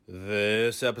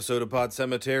This episode of Pod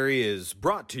Cemetery is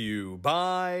brought to you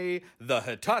by the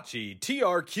Hitachi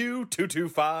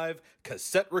TRQ-225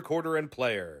 cassette recorder and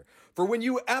player. For when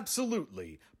you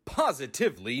absolutely,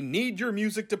 positively need your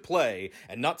music to play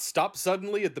and not stop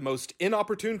suddenly at the most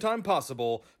inopportune time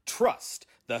possible, trust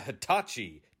the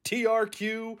Hitachi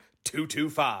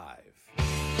TRQ-225.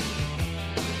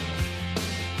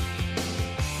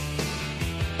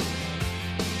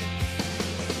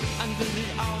 Under the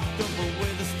October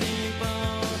with the steamboats,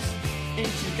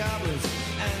 ancient goblins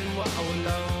and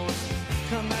wallows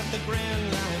come at the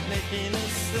grand line making a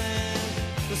sound.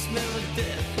 The smell of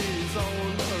death is all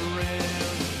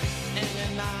around, and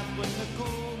at night when the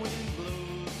cold wind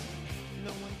blows,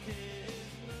 no one cares,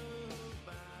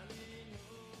 nobody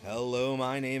knows. Hello,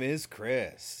 my name is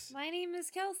Chris. My name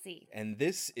is Kelsey. And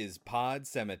this is Pod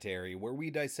Cemetery, where we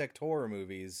dissect horror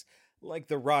movies like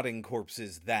the rotting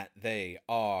corpses that they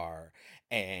are.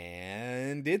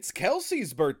 And it's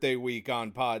Kelsey's birthday week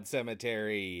on Pod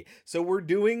Cemetery. So we're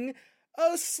doing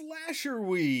a slasher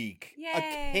week. Yay.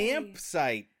 A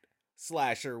campsite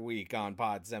slasher week on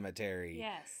Pod Cemetery.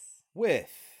 Yes.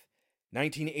 With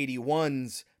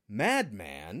 1981's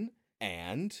Madman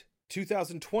and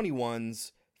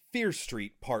 2021's Fear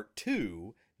Street Part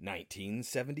 2,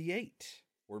 1978.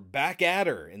 We're back at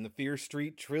her in the Fear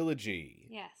Street trilogy.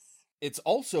 Yes. It's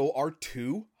also our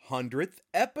 200th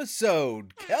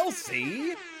episode,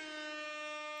 Kelsey!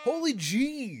 Holy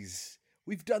jeez!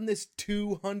 We've done this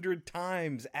 200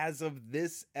 times as of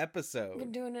this episode.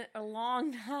 Been doing it a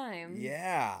long time.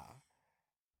 Yeah.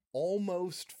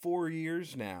 Almost 4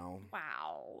 years now.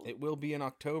 Wow. It will be in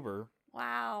October.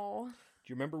 Wow.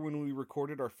 Do you remember when we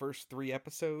recorded our first 3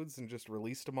 episodes and just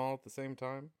released them all at the same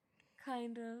time?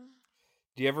 Kind of.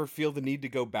 Do you ever feel the need to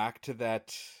go back to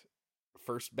that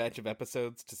first batch of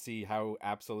episodes to see how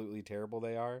absolutely terrible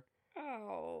they are?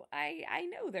 Oh, I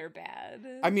know they're bad.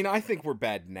 I mean, I think we're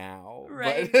bad now.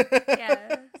 Right. But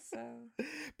Yeah, so.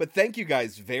 But thank you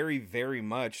guys very, very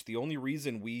much. The only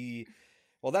reason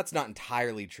well, that's not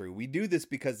entirely true. We do this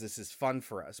because this is fun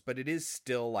for us, but it is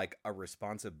still like a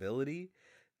responsibility,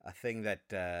 a thing that,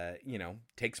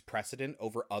 takes precedent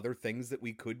over other things that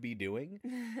we could be doing.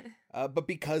 But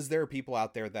because there are people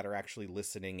out there that are actually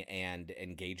listening and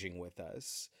engaging with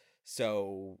us.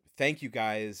 So thank you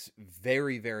guys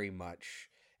very, very much.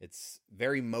 It's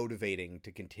very motivating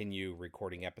to continue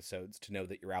recording episodes, to know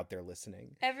that you're out there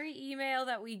listening. Every email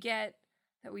that we get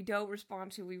that we don't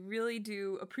respond to, we really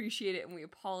do appreciate it, and we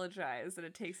apologize that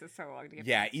it takes us so long to get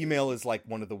Yeah, back to you. email is like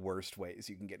one of the worst ways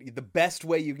you can get. The best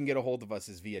way you can get a hold of us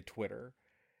is via Twitter.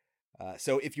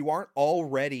 So if you aren't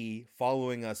already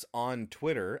following us on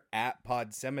Twitter at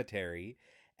Pod Cemetery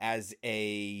as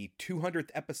a 200th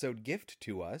episode gift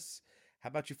to us, how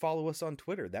about you follow us on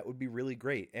Twitter? That would be really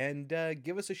great. And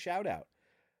give us a shout out.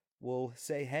 We'll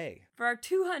say hey. For our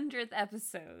 200th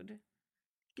episode,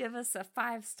 give us a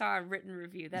 5-star written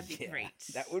review. That'd be great.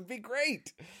 That would be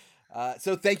great.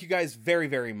 So thank you guys very,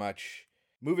 very much.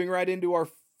 Moving right into our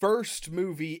first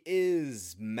movie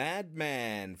is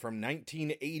Madman from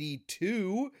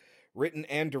 1982, written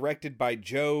and directed by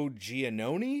Joe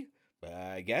Giannone,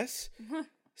 I guess.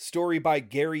 Story by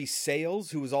Gary Sales,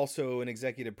 who was also an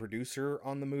executive producer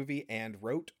on the movie and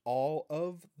wrote all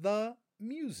of the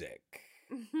music.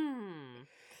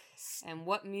 And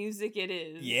what music it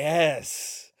is.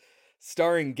 Yes.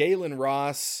 Starring Galen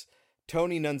Ross,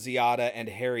 Tony Nunziata, and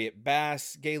Harriet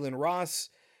Bass. Galen Ross,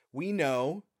 we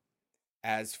know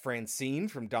as Francine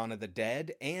from Dawn of the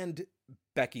Dead, and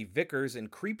Becky Vickers in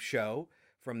Creepshow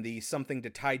from the Something to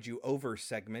Tide You Over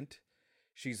segment.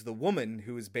 She's the woman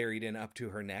who is buried in Up to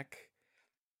Her Neck.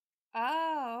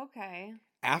 Oh, okay.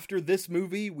 After this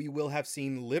movie, we will have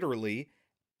seen literally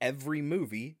every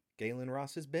movie Galen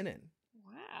Ross has been in.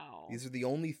 Wow. These are the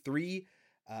only 3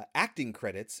 acting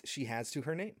credits she has to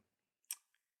her name.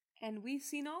 And we've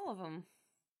seen all of them.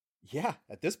 Yeah,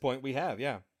 at this point we have,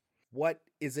 yeah. What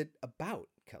is it about,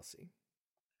 Kelsey?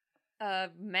 A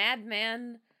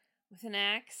madman with an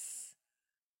axe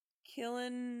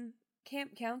killing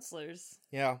camp counselors.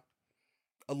 Yeah.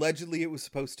 Allegedly, it was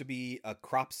supposed to be a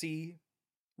Cropsey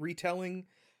retelling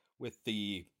with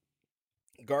the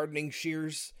gardening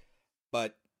shears,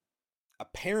 but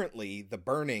apparently the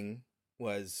burning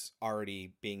was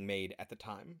already being made at the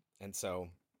time, and so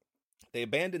they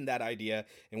abandoned that idea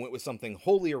and went with something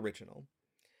wholly original.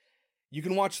 You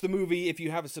can watch the movie if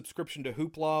you have a subscription to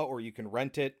Hoopla, or you can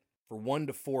rent it for $1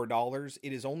 to $4.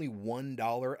 It is only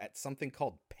 $1 at something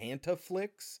called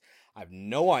Pantaflix. I have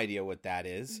no idea what that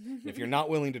is. If you're not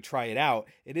willing to try it out,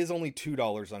 it is only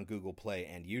 $2 on Google Play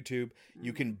and YouTube.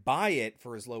 You can buy it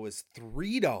for as low as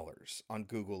 $3 on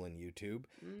Google and YouTube,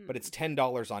 but it's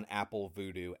 $10 on Apple,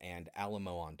 Vudu, and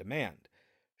Alamo On Demand.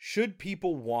 Should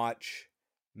people watch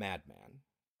Mad Men?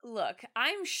 Look,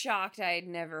 I'm shocked I had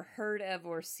never heard of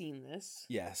or seen this.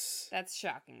 Yes. That's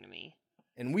shocking to me.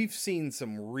 And we've seen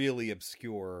some really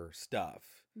obscure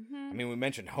stuff. I mean, we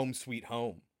mentioned Home Sweet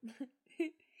Home.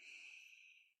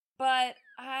 But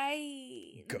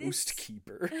Ghost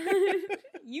Keeper.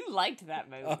 You liked that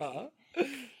movie. Uh-huh.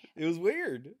 It was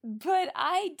weird. But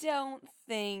I don't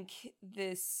think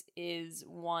this is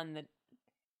one that...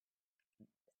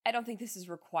 I don't think this is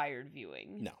required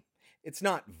viewing. No. It's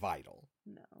not vital.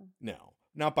 No.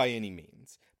 Not by any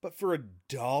means. But for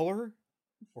 $1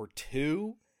 or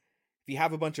 $2, if you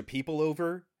have a bunch of people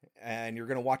over and you're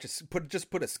going to watch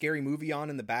put a scary movie on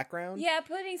in the background. Yeah,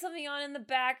 putting something on in the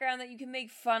background that you can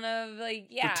make fun of, like,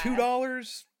 yeah. For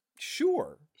 $2,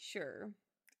 sure. Sure.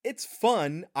 It's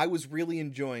fun. I was really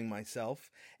enjoying myself.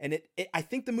 And I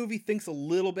think the movie thinks a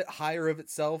little bit higher of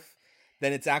itself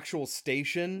than its actual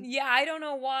station. Yeah, I don't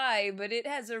know why, but it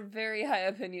has a very high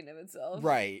opinion of itself.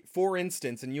 Right. For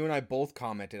instance, and you and I both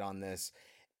commented on this,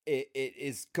 it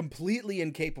is completely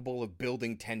incapable of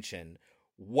building tension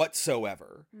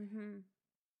whatsoever.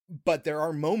 But there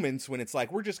are moments when it's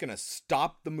like, we're just going to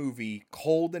stop the movie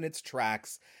cold in its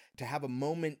tracks to have a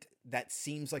moment that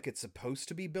seems like it's supposed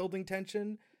to be building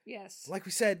tension. Yes. Like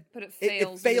we said, but it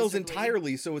fails miserably.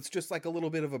 entirely, so it's just like a little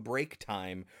bit of a break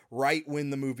time right when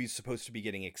the movie's supposed to be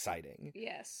getting exciting.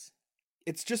 Yes.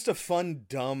 It's just a fun,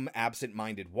 dumb,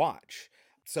 absent-minded watch.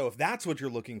 So if that's what you're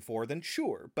looking for, then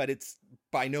sure, but it's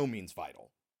by no means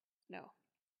vital. No.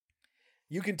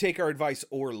 You can take our advice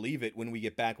or leave it. When we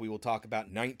get back, we will talk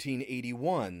about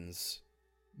 1981's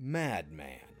Mad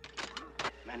Men.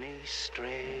 Many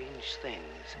strange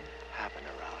things happen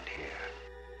around here.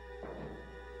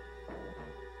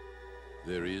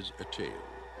 There is a tale.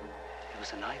 It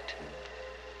was a night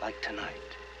like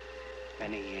tonight,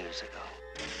 many years ago.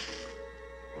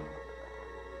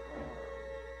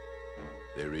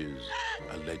 There is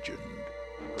a legend.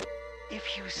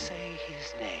 If you say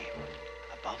his name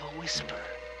above a whisper,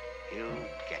 he'll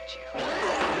get you.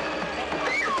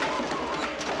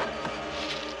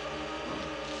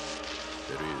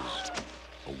 There is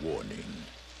a warning.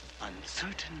 On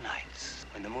certain nights,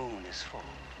 when the moon is full,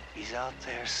 he's out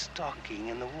there stalking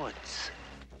in the woods.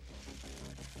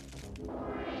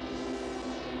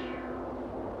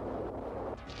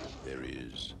 There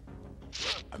is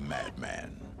a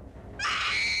madman.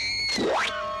 His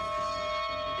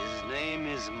name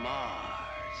is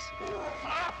Mars.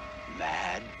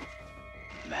 Mad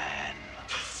Man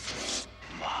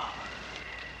Mars.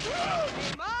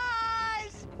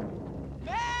 Mars!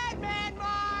 Madman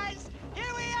Mars!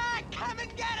 Here we are! Come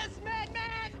and get us,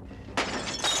 Madman!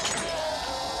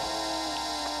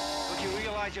 Don't you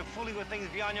realize you're fooling with things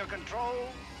beyond your control?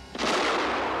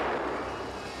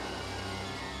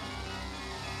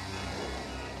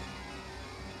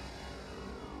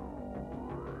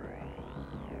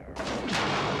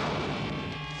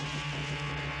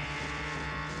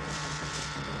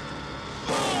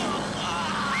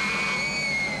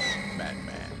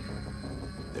 Madman.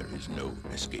 There is no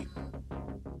escape.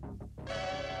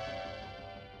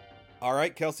 All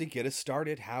right, Kelsey, get us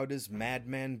started. How does Mad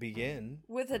Men begin?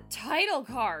 With a title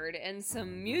card and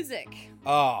some music.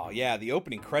 Oh, yeah, the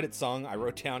opening credit song I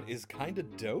wrote down is kind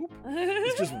of dope.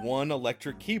 It's just one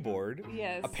electric keyboard,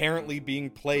 Yes. apparently being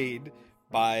played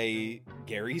by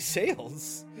Gary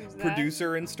Sales, Who's that?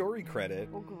 producer and story credit.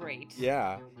 Oh, great.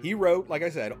 Yeah, he wrote, like I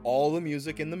said, all the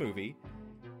music in the movie.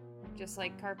 Just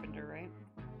like Carpenter, right?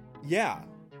 Yeah,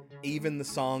 even the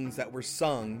songs that were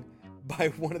sung by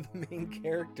one of the main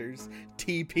characters,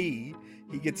 TP.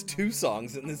 He gets 2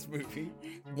 songs in this movie.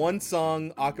 One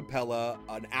song a cappella,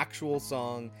 an actual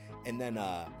song, and then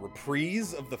a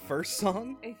reprise of the first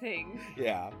song. I think.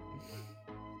 Yeah.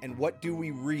 And what do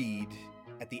we read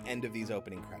at the end of these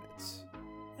opening credits?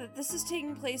 That this is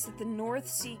taking place at the North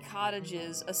Sea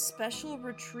Cottages, a special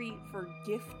retreat for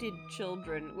gifted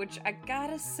children, which I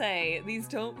gotta say, these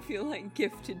don't feel like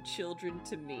gifted children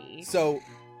to me. So,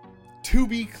 to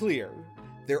be clear,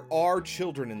 there are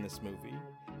children in this movie.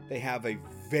 They have a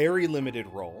very limited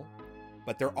role,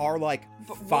 but there are like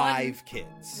But 5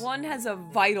 kids. One has a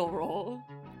vital role.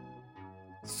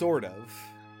 Sort of.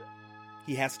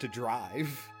 He has to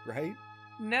drive, right?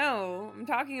 No, I'm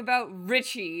talking about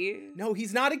Richie. No,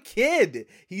 he's not a kid.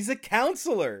 He's a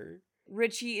counselor.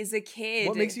 Richie is a kid.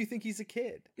 What makes you think he's a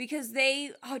kid? Because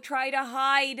they try to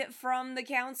hide from the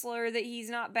counselor that he's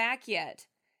not back yet.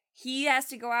 He has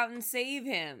to go out and save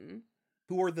him.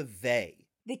 Who are the they?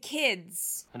 The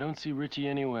kids. I don't see Richie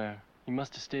anywhere. He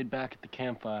must have stayed back at the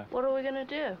campfire. What are we gonna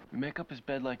do? We make up his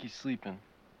bed like he's sleeping.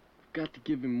 We've got to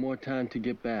give him more time to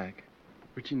get back.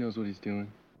 Richie knows what he's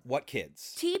doing. What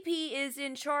kids? TP is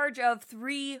in charge of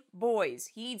 3 boys.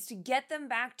 He needs to get them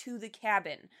back to the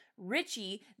cabin.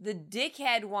 Richie, the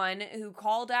dickhead one who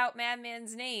called out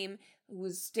Madman's name,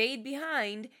 who stayed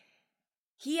behind,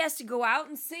 he has to go out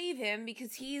and save him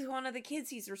because he's one of the kids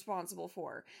he's responsible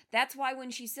for. That's why when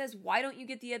she says, why don't you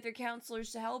get the other counselors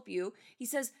to help you? He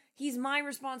says, he's my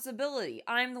responsibility.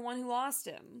 I'm the one who lost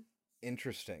him.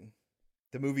 Interesting.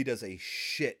 The movie does a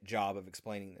shit job of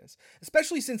explaining this,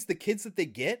 especially since the kids that they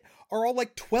get are all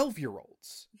like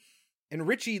 12-year-olds. And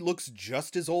Richie looks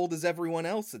just as old as everyone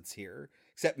else that's here,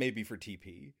 except maybe for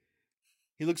TP.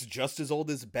 He looks just as old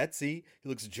as Betsy. He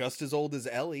looks just as old as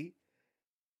Ellie.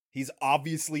 He's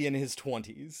obviously in his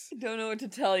 20s. Don't know what to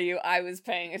tell you. I was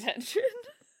paying attention.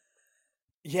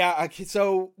 Yeah, okay,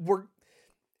 so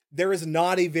there is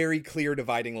not a very clear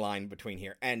dividing line between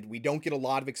here, and we don't get a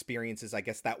lot of experiences. I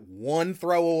guess that one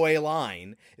throwaway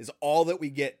line is all that we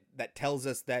get that tells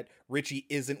us that Richie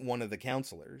isn't one of the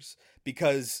counselors,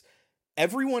 because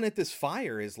everyone at this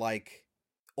fire is like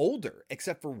older,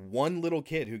 except for one little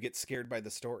kid who gets scared by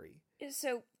the story.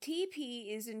 So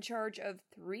TP is in charge of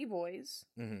 3 boys.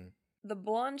 Mm-hmm. The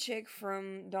blonde chick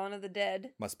from Dawn of the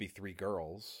Dead. Must be 3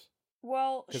 girls.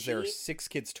 Well, because there are 6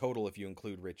 kids total if you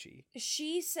include Richie.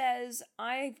 She says,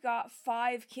 I've got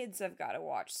 5 kids I've got to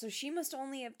watch. So she must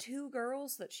only have 2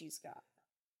 girls that she's got.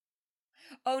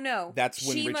 Oh, no. That's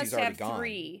when she Richie's must already have gone.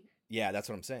 3. Yeah, that's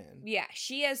what I'm saying. Yeah,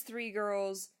 she has 3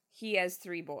 girls. He has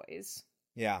 3 boys.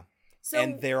 Yeah. So,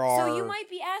 and there are... So you might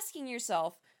be asking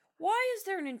yourself, why is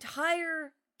there an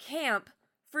entire camp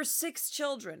for 6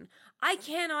 children? I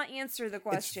cannot answer the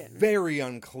question. It's very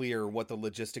unclear what the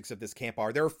logistics of this camp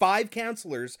are. There are 5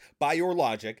 counselors, by your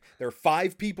logic. There are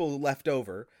 5 people left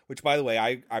over, which, by the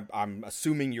way, I'm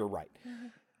assuming you're right.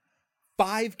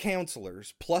 5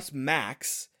 counselors, plus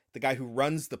Max, the guy who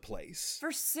runs the place.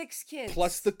 For 6 kids.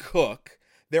 Plus the cook.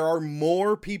 There are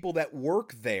more people that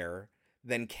work there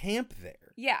than camp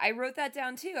there. Yeah, I wrote that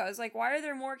down too. I was like, why are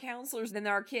there more counselors than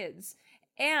there are kids?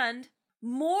 And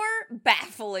more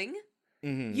baffling,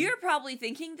 you're probably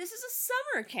thinking this is a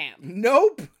summer camp.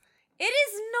 Nope. It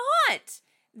is not.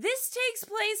 This takes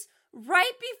place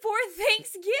right before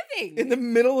Thanksgiving. In the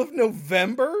middle of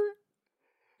November?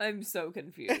 I'm so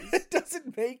confused. It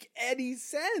doesn't make any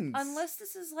sense. Unless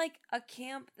this is like a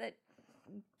camp that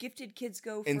gifted kids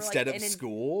go for instead like of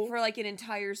school? For like an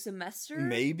entire semester?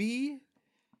 Maybe.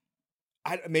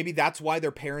 Maybe that's why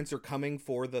their parents are coming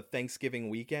for the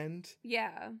Thanksgiving weekend.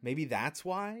 Yeah. Maybe that's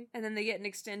why. And then they get an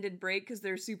extended break because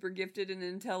they're super gifted and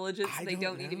intelligent, so they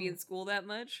don't need to be in school that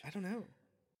much. I don't know.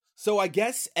 So I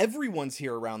guess everyone's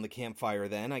here around the campfire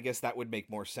then. I guess that would make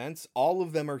more sense. All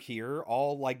of them are here,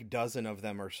 all like dozen of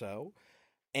them or so.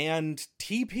 And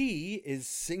TP is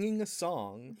singing a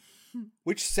song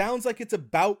which sounds like it's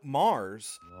about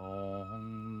Mars.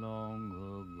 Long, long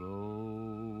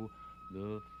ago,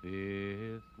 the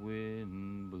 5th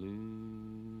wind blew,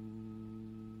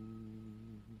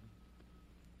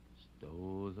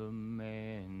 stole a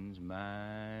man's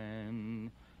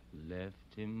mind,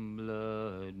 left him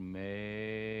blood mad.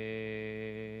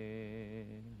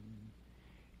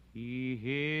 He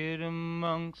hid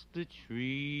amongst the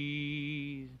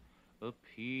trees,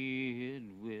 appeared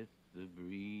with the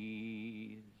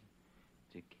breeze,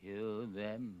 to kill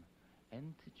them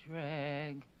and to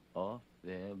drag off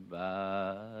their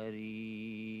bodies.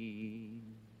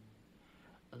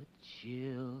 A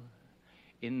chill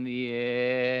in the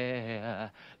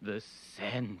air, the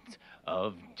scent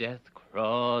of death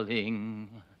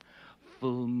crawling,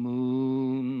 full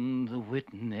moon the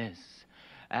witness,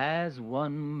 as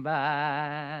one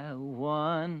by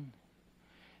one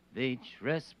they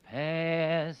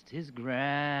trespassed his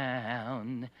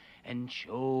ground and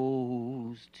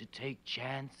chose to take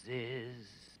chances,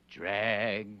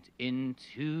 dragged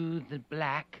into the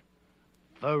black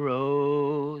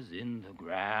furrows in the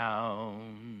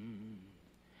ground,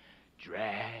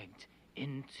 dragged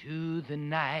into the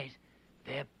night,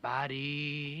 their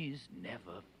bodies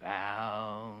never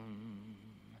found.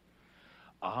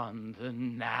 On the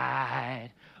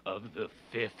night of the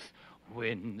 5th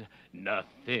wind,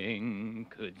 nothing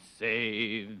could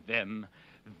save them.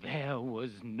 There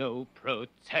was no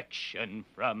protection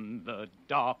from the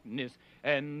darkness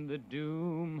and the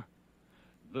doom.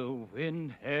 The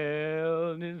wind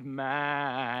held his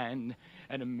mind,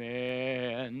 and a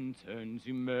man turned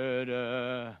to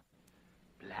murder.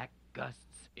 Black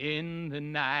gusts in the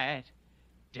night,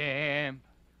 damp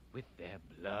with their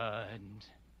blood.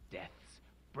 Death's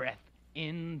breath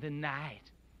in the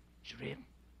night,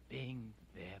 dripping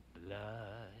their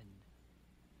blood.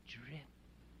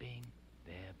 Dripping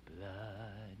their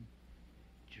blood.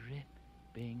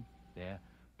 Dripping their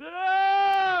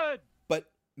blood!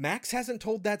 But Max hasn't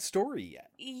told that story yet.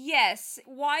 Yes.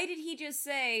 Why did he just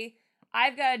say,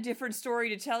 I've got a different story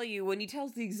to tell you, when he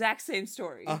tells the exact same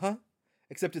story? Uh-huh.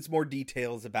 Except it's more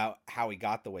details about how he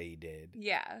got the way he did.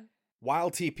 Yeah.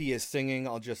 While TP is singing,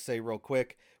 I'll just say real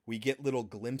quick, we get little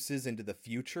glimpses into the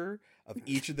future of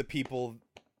each of the people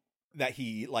that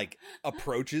he, like,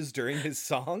 approaches during his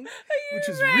song, which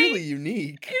is really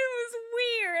unique. It was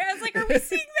weird. I was like, are we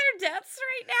seeing their deaths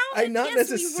right now? Not yes,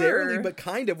 necessarily, we were. but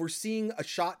kind of. We're seeing a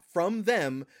shot from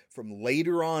them from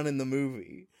later on in the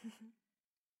movie.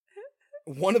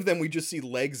 One of them, we just see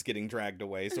legs getting dragged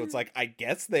away, so it's like, I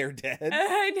guess they're dead.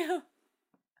 I know.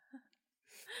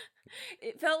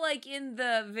 It felt like in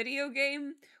the video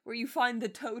game where you find the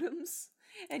totems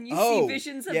and you see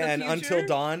visions of the future. Yeah, and Until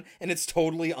Dawn, and it's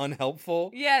totally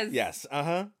unhelpful. Yes. Yes,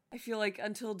 uh-huh. I feel like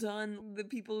Until Dawn, the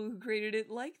people who created it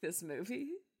like this movie.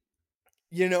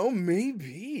 You know,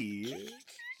 maybe.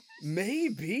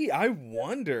 Maybe. I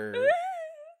wonder.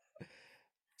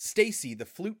 Stacy, the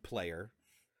flute player,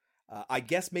 I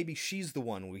guess maybe she's the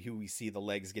one who we see the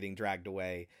legs getting dragged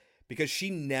away. Because she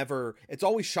never, it's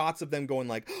always shots of them going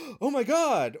like, oh my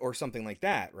God, or something like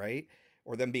that, right?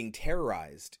 Or them being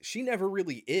terrorized. She never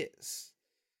really is.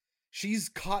 She's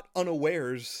caught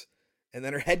unawares, and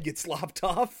then her head gets lopped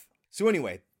off. So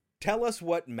anyway, tell us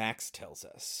what Max tells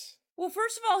us. Well,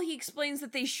 first of all, he explains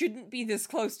that they shouldn't be this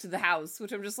close to the house,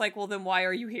 which I'm just like, well, then why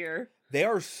are you here? They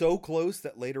are so close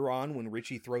that later on, when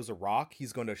Richie throws a rock,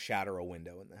 he's going to shatter a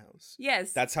window in the house.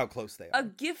 Yes. That's how close they are. A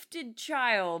gifted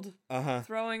child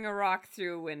throwing a rock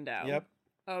through a window. Yep.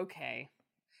 Okay.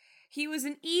 He was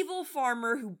an evil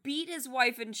farmer who beat his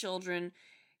wife and children.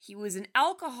 He was an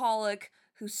alcoholic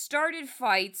who started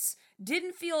fights,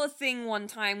 didn't feel a thing one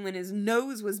time when his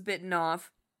nose was bitten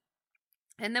off,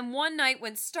 and then one night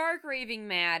went stark raving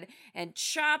mad and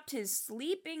chopped his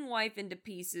sleeping wife into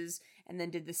pieces, and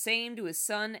then did the same to his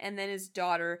son and then his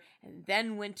daughter, and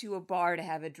then went to a bar to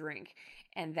have a drink.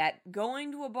 And that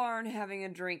going to a bar and having a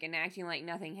drink and acting like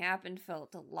nothing happened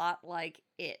felt a lot like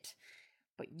it.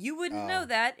 But you wouldn't know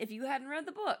that if you hadn't read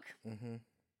the book.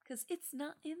 Because it's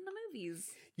not in the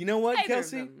movies. You know what, Either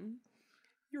Kelsey? of them.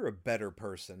 You're a better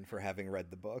person for having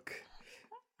read the book.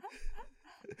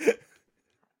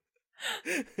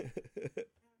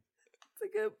 It's a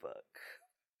good book.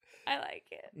 I like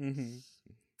it.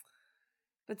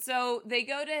 But so they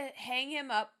go to hang him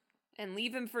up and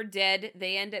leave him for dead.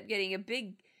 They end up getting a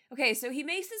big... Okay, so he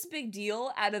makes this big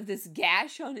deal out of this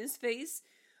gash on his face.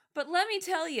 But let me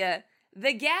tell you,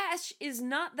 the gash is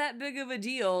not that big of a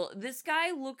deal. This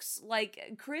guy looks,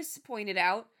 like Chris pointed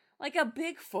out, like a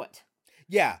Bigfoot.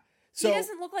 Yeah. So he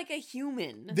doesn't look like a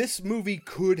human. This movie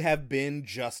could have been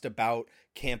just about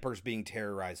campers being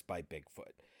terrorized by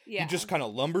Bigfoot. Yeah. He just kind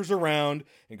of lumbers around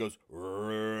and goes...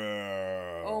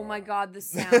 Oh my God, the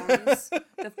sounds.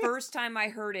 The first time I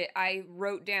heard it, I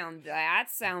wrote down, that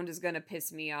sound is going to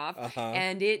piss me off.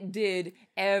 And it did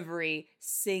every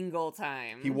single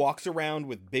time. He walks around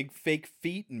with big fake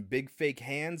feet and big fake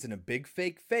hands and a big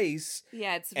fake face.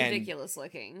 Yeah, it's ridiculous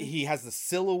looking. He has the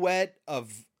silhouette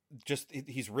of just,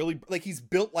 he's really, like, he's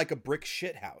built like a brick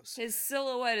shithouse. His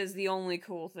silhouette is the only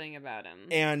cool thing about him.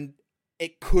 And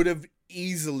it could have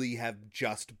easily have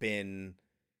just been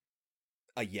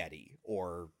a Yeti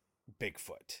or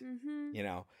Bigfoot, you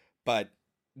know, but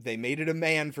they made it a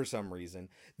man for some reason.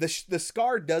 The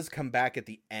scar does come back at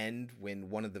the end when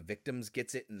one of the victims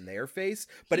gets it in their face,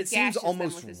 but it seems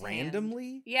almost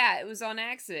randomly. Hand. Yeah, it was on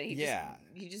accident.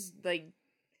 He just like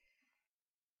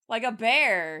a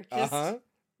bear, just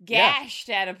gashed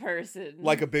at a person.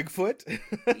 Like a Bigfoot?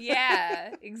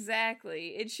 Yeah,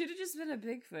 exactly. It should have just been a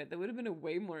Bigfoot. That would have been a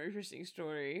way more interesting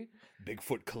story.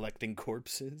 Bigfoot collecting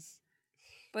corpses.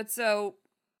 But so,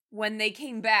 when they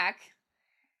came back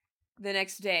the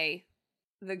next day,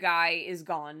 the guy is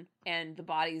gone, and the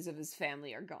bodies of his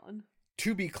family are gone.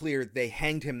 To be clear, they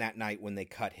hanged him that night when they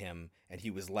cut him, and he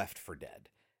was left for dead.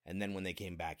 And then when they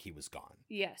came back, he was gone.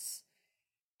 Yes.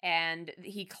 And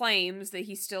he claims that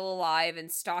he's still alive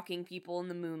and stalking people in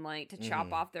the moonlight to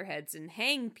chop off their heads and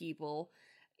hang people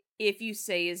if you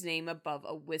say his name above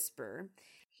a whisper.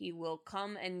 He will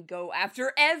come and go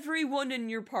after everyone in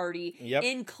your party,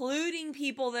 including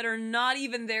people that are not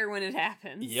even there when it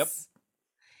happens. Yep.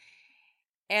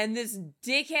 And this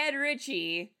dickhead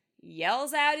Richie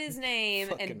yells out his name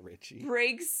Fucking and Richie.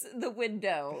 breaks the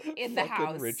window in the Fucking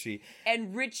house. Richie.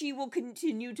 And Richie will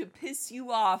continue to piss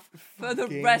you off for the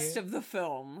Fucking rest of the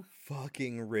film.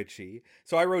 Fucking Richie.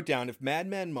 So I wrote down, if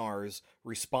Madman Mars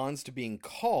responds to being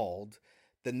called,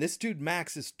 then this dude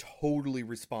Max is totally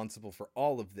responsible for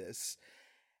all of this.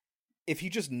 If he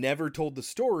just never told the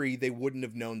story, they wouldn't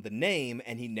have known the name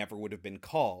and he never would have been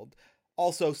called.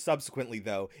 Also, subsequently,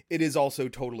 though, it is also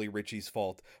totally Richie's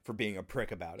fault for being a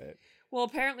prick about it. Well,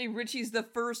 apparently Richie's the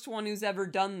first one who's ever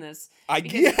done this. I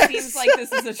Because guess. it seems like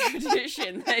this is a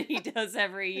tradition that he does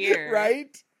every year.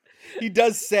 Right? He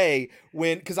does say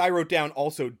because I wrote down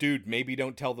also, dude, maybe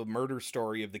don't tell the murder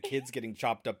story of the kids getting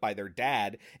chopped up by their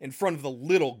dad in front of the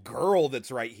little girl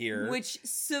that's right here. Which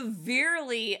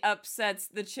severely upsets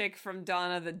the chick from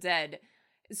Dawn of the Dead.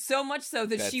 So much so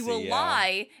that she Betsy, will yeah.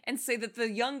 lie and say that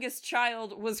the youngest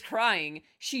child was crying.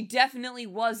 She definitely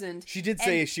wasn't. She did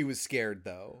say she was scared,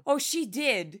 though. Oh, she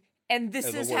did. And this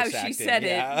The is how worst she acting, said it.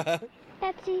 yeah.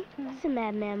 Betsy, what's a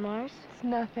Madman Mars? It's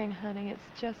nothing, honey.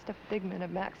 It's just a figment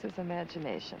of Max's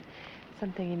imagination.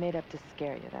 Something he made up to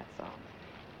scare you, that's all.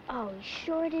 Oh, he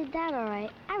sure did that all right.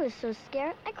 I was so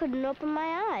scared I couldn't open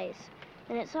my eyes.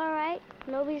 And it's all right.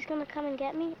 Nobody's gonna come and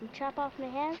get me and chop off my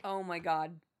head. Oh my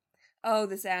god. Oh,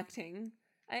 this acting.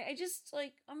 I just,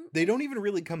 like, They don't even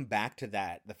really come back to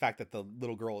that. The fact that the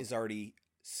little girl is already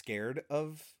scared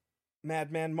of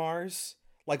Madman Mars.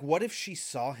 Like, what if she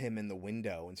saw him in the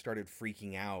window and started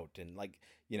freaking out? And, like,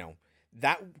 you know,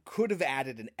 that could have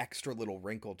added an extra little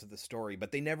wrinkle to the story.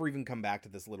 But they never even come back to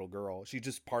this little girl. She's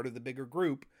just part of the bigger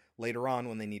group later on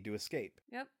when they need to escape.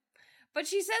 Yep. But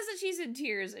she says that she's in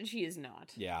tears, and she is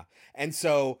not. Yeah. And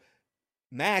so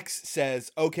Max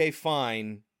says, okay,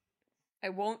 fine. I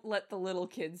won't let the little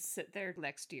kids sit there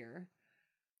next year.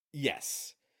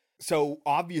 Yes. So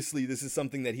obviously this is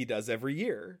something that he does every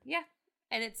year. Yeah.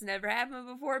 And it's never happened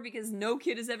before because no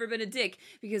kid has ever been a dick.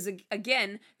 Because,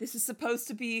 again, this is supposed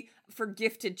to be for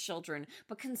gifted children.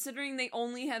 But considering they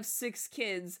only have 6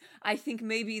 kids, I think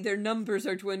maybe their numbers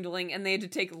are dwindling and they had to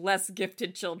take less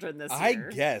gifted children this year.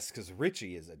 I guess, because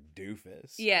Richie is a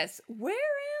doofus. Yes. Where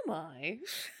am I?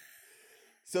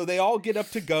 So they all get up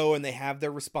to go and they have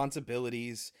their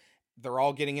responsibilities. They're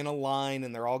all getting in a line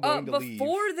and they're all going to leave.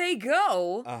 Before they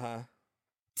go,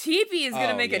 TP is going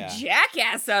to make a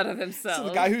jackass out of himself. So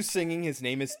the guy who's singing, his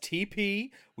name is TP.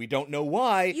 We don't know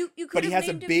why, but he has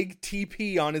a big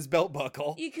TP on his belt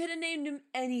buckle. You could have named him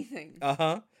anything.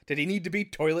 Did he need to be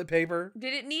toilet paper?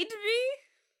 Did it need to be?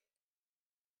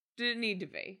 Did it need to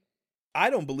be? I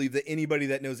don't believe that anybody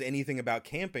that knows anything about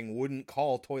camping wouldn't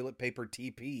call toilet paper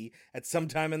TP at some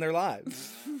time in their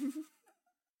lives.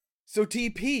 So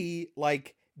TP,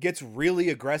 like, gets really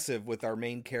aggressive with our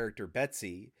main character,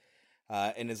 Betsy,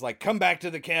 and is like, come back to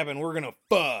the cabin, we're gonna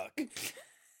fuck.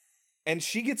 And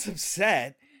she gets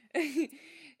upset.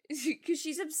 Because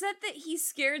she's upset that he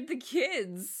scared the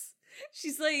kids.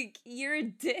 She's like, you're a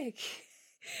dick.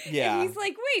 Yeah. And he's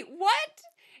like, wait, what?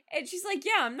 And she's like,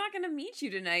 yeah, I'm not going to meet you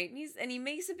tonight. And he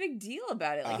makes a big deal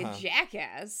about it, like a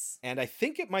jackass. And I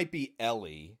think it might be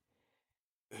Ellie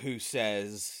who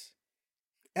says,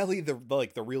 Ellie,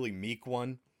 the really meek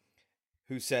one,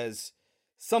 who says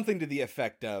something to the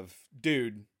effect of,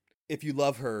 dude, if you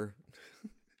love her,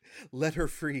 let her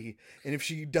free. And if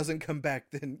she doesn't come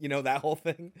back, then, you know, that whole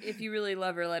thing. If you really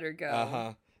love her, let her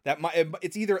go.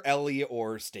 It's either Ellie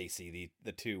or Stacy,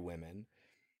 the two women.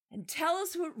 And tell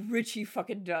us what Richie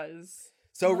fucking does.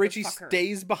 So Richie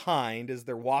stays behind as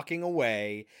they're walking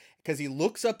away because he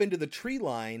looks up into the tree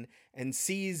line and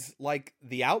sees, like,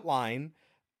 the outline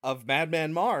of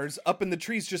Madman Mars up in the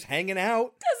trees just hanging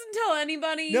out. Doesn't tell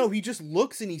anybody. No, he just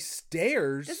looks and he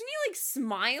stares. Doesn't he, like,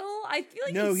 smile? I feel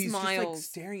like no, he he's smiles.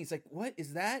 just, like, staring. He's like, what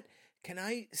is that? Can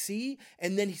I see?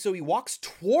 And then so he walks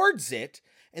towards it,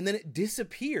 and then it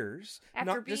disappears. After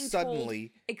not being just suddenly.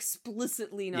 Told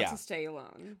explicitly not to stay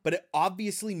alone. But it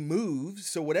obviously moves,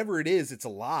 so whatever it is, it's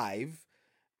alive.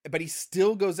 But he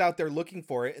still goes out there looking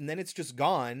for it, and then it's just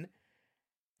gone.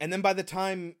 And then by the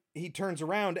time he turns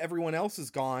around, everyone else is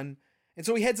gone. And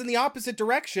so he heads in the opposite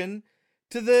direction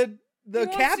to the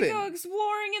cabin. Wants to go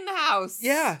exploring in the house.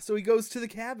 Yeah, so he goes to the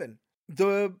cabin.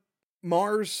 The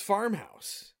Mars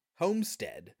farmhouse,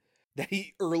 homestead, that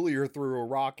he earlier threw a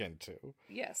rock into.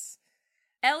 Yes.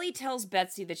 Ellie tells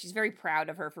Betsy that she's very proud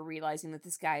of her for realizing that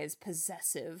this guy is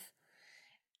possessive.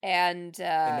 And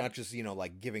not just, you know,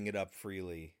 like giving it up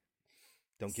freely.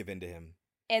 Don't give in to him.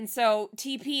 And so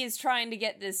TP is trying to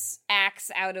get this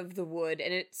axe out of the wood,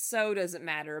 and it so doesn't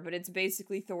matter, but it's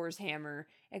basically Thor's hammer,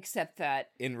 except that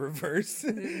In reverse.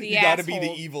 the You gotta be the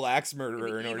asshole- evil axe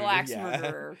murderer in the order evil to axe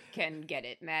murderer can get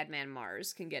it. Madman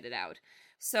Mars can get it out.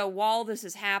 So while this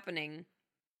is happening,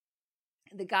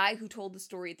 the guy who told the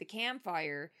story at the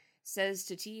campfire says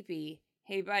to Teepee,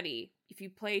 "Hey buddy, if you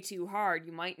play too hard,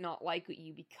 you might not like what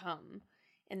you become."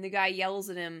 And the guy yells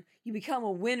at him, "You become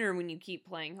a winner when you keep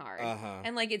playing hard." Uh-huh.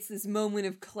 And like it's this moment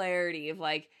of clarity of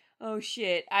like, oh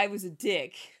shit, I was a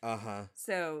dick. Uh-huh.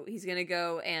 So he's gonna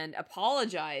go and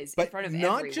apologize in But front of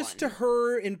not everyone. just to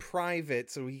her in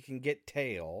private so he can get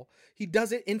tail. He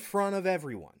does it in front of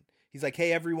everyone. He's like,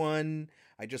 "Hey everyone,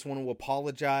 I just want to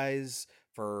apologize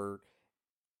for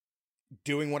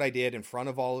doing what I did in front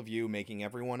of all of you, making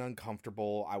everyone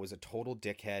uncomfortable. I was a total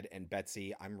dickhead, and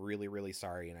Betsy, I'm really, really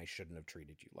sorry, and I shouldn't have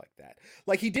treated you like that."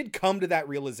 Like, he did come to that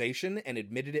realization and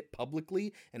admitted it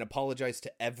publicly and apologized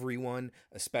to everyone,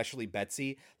 especially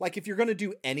Betsy. Like, if you're going to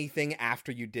do anything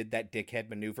after you did that dickhead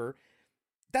maneuver,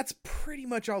 that's pretty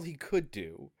much all he could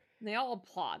do. They all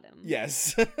applaud him.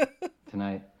 Yes.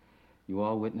 Tonight, you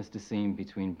all witnessed a scene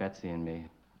between Betsy and me,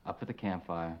 up at the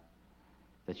campfire,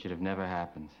 that should have never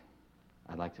happened.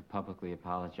 I'd like to publicly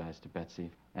apologize to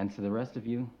Betsy and to the rest of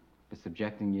you for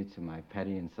subjecting you to my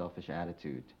petty and selfish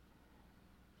attitude.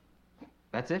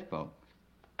 That's it, folks.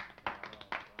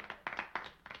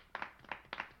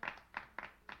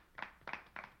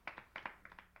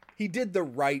 He did the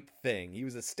right thing. He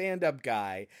was a stand-up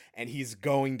guy, and he's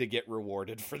going to get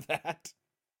rewarded for that.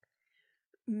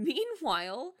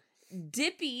 Meanwhile,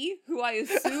 Dippy, who I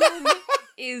assume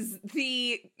is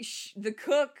the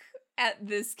cook at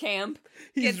this camp,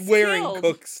 He's gets wearing killed.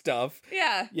 cook stuff.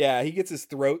 Yeah. Yeah, he gets his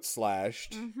throat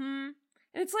slashed. Mm-hmm.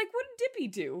 And it's like, what did Dippy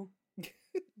do?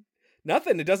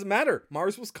 Nothing. It doesn't matter.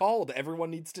 Mars was called. Everyone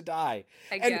needs to die.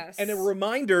 I guess. And a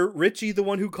reminder, Richie, the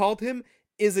one who called him,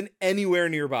 isn't anywhere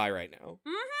nearby right now.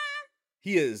 Mm-hmm.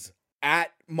 He is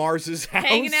at Mars's house.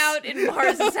 Hanging out in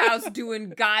Mars's house doing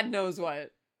God knows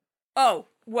what. Oh,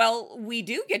 well, we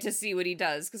do get to see what he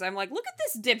does, because I'm like, look at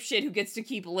this dipshit who gets to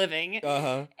keep living.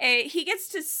 Uh-huh. He gets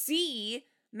to see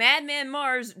Madman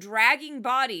Mars dragging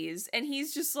bodies, and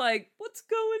he's just like, what's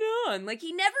going on? Like,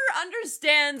 he never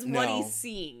understands what No. he's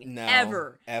seeing. No.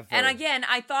 Ever. Ever. And again,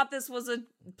 I thought this was a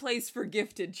place for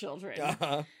gifted children.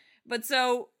 Uh-huh. But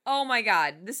so, oh my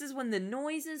god, this is when the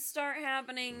noises start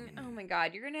happening. Oh my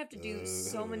god, you're gonna have to do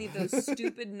so many of those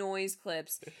stupid noise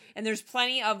clips. And there's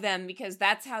plenty of them because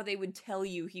that's how they would tell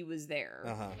you he was there.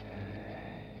 Uh-huh.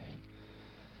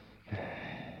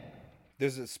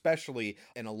 There's especially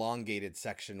an elongated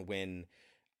section when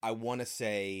I want to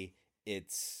say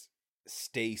it's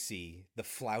Stacy, the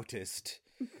flautist,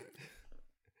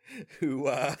 who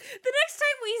The next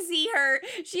time we see her,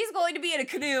 she's going to be in a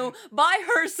canoe by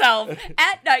herself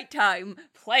at nighttime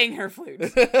playing her flute.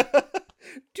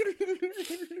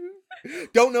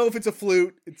 don't know if it's a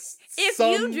flute. It's If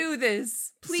some you do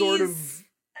this, please sort of,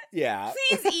 yeah.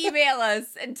 please email us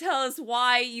and tell us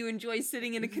why you enjoy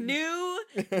sitting in a canoe,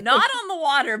 not on the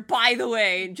water, by the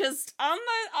way, just on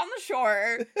the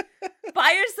shore,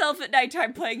 by yourself at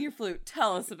nighttime playing your flute.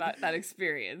 Tell us about that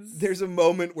experience. There's a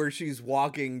moment where she's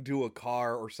walking to a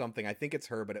car or something. I think it's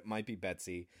her, but it might be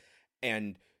Betsy.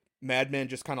 And Madman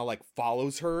just kind of like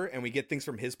follows her, and we get things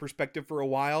from his perspective for a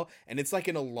while. And it's like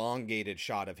an elongated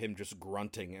shot of him just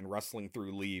grunting and rustling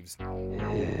through leaves.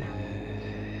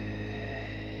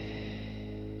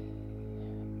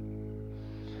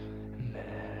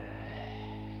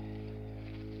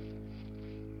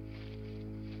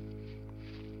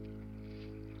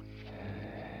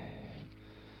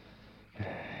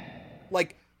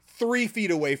 Like 3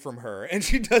 feet away from her, and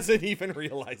she doesn't even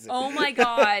realize it. Oh my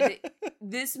god.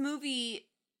 This movie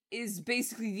is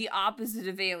basically the opposite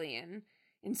of Alien.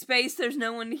 In space, there's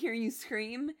no one to hear you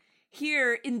scream.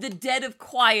 Here, in the dead of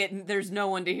quiet, there's no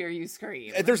one to hear you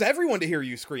scream. There's everyone to hear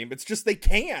you scream. It's just they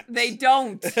can't. They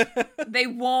don't. They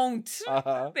won't.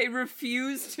 Uh-huh. They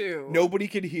refuse to. Nobody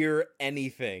could hear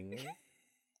anything.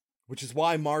 Which is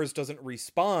why Mars doesn't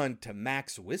respond to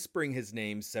Max whispering his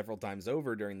name several times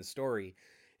over during the story.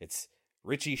 It's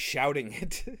Richie shouting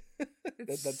it.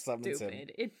 that summons Stupid. him.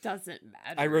 It doesn't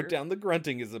matter. I wrote down the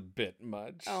grunting is a bit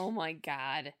much. Oh my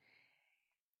god.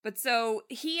 But so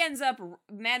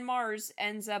Mad Mars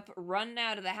ends up running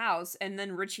out of the house, and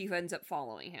then Richie ends up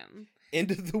following him.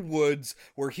 Into the woods,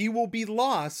 where he will be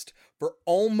lost for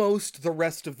almost the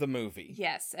rest of the movie.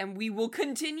 Yes, and we will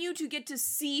continue to get to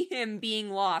see him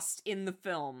being lost in the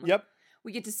film. Yep.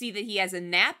 We get to see that he has a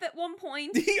nap at one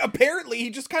point. He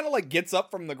just kind of like gets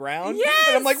up from the ground. Yes!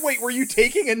 And I'm like, wait, were you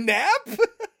taking a nap?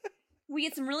 We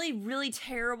get some really, really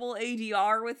terrible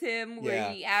ADR with him where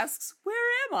Yeah. he asks, "Where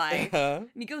am I? Uh-huh.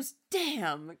 And he goes,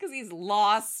 damn, because he's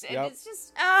lost. And Yep. it's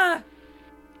just,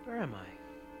 Where am I?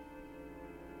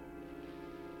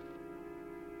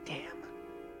 Damn.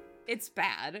 it's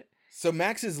bad. So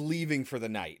Max is leaving for the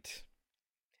night.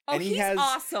 Oh, And he he's has,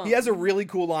 awesome. He has a really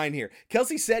cool line here.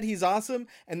 Kelsey said he's awesome,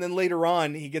 and then later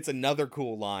on, he gets another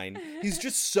cool line. He's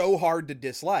just so hard to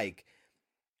dislike.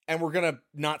 And we're going to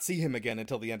not see him again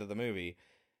until the end of the movie.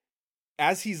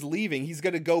 As he's leaving, he's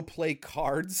going to go play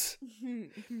cards.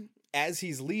 As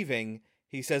he's leaving,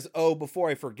 he says, oh, before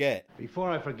I forget. Before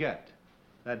I forget,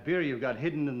 that beer you've got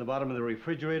hidden in the bottom of the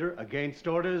refrigerator against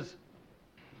orders,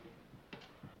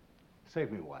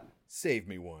 save me one. Save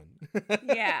me one.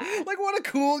 Yeah. Like, what a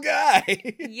cool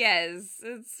guy. Yes,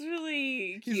 it's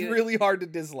really cute. He's really hard to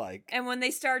dislike. And when they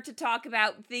start to talk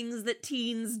about things that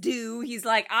teens do, he's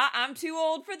like, I'm too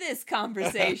old for this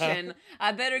conversation.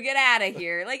 I better get out of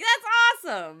here. Like, that's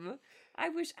awesome. I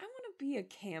want to be a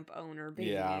camp owner, baby.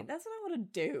 Yeah. That's what I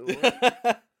want to do.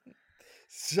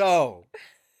 So.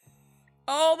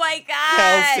 Oh my God.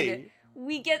 Kelsey.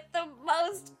 We get the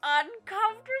most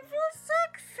uncomfortable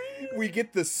sex scene. We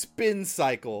get the spin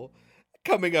cycle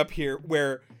coming up here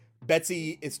where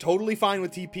Betsy is totally fine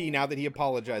with TP now that he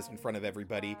apologized in front of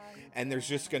everybody. And there's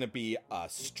just going to be a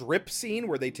strip scene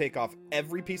where they take off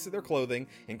every piece of their clothing,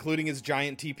 including his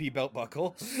giant TP belt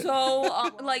buckle.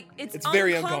 So, it's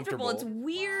very uncomfortable. uncomfortable. It's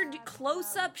weird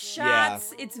close-up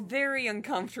shots. Yeah. It's very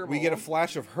uncomfortable. We get a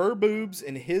flash of her boobs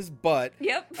and his butt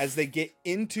Yep. as they get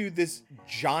into this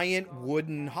giant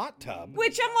wooden hot tub.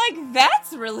 Which I'm like,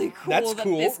 that's really cool. That's that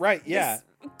cool, right, yeah.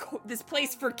 This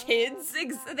place for kids,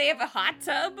 they have a hot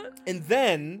tub. And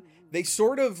then they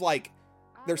sort of like,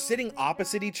 they're sitting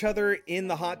opposite each other in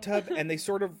the hot tub and they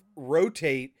sort of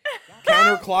rotate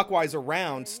counterclockwise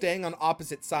around, staying on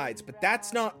opposite sides. But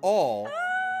that's not all.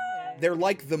 They're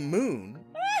like the moon,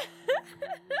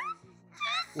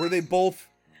 where they both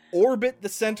orbit the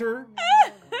center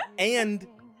and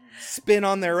spin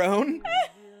on their own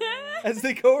as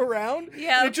they go around.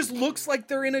 Yeah. And it just looks like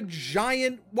they're in a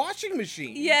giant washing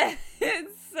machine. Yeah,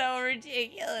 it's so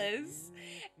ridiculous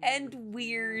and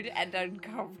weird and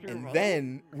uncomfortable. And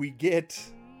then we get,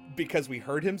 because we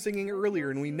heard him singing earlier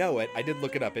and we know it, I did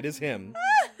look it up, it is him.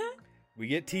 We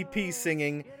get TP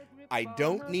singing, I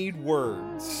don't need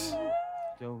words.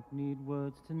 Don't need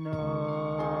words to know.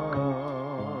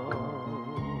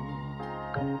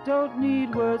 Don't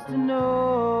need words to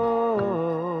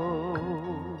know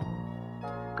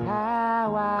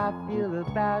how I feel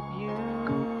about you.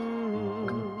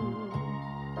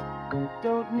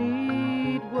 Don't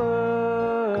need words.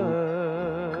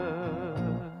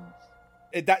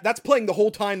 That's playing the whole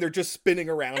time they're just spinning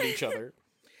around each other.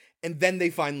 And then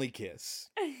they finally kiss.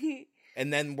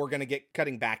 And then we're going to get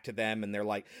cutting back to them. And they're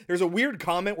like, there's a weird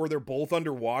comment where they're both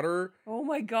underwater. Oh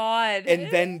my God.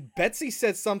 And then Betsy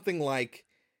says something like,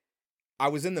 I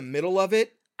was in the middle of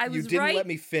it. You didn't let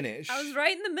me finish. I was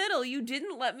right in the middle. You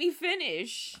didn't let me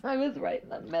finish. I was right in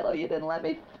the middle. You didn't let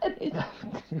me finish.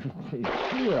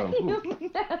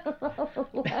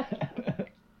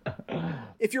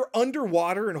 If you're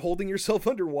underwater and holding yourself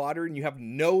underwater and you have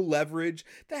no leverage,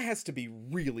 that has to be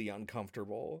really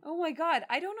uncomfortable. Oh my God.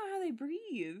 I don't know how they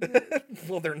breathe.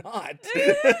 Well, they're not.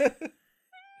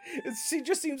 It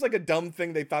just seems like a dumb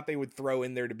thing they thought they would throw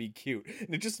in there to be cute.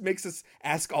 And it just makes us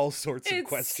ask all sorts of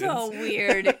questions. It's so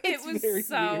weird. It was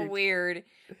so weird.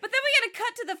 But then we got to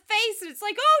cut to the face and it's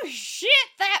like, oh shit,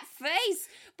 that face.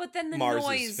 But then the Mars's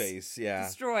noise face, yeah.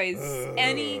 destroys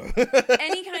any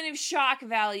kind of shock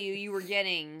value you were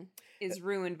getting is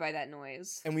ruined by that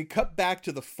noise. And we cut back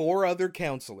to the 4 other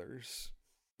counselors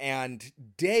and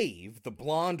Dave, the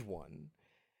blonde one.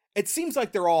 It seems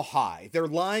like they're all high. They're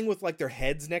lying with like their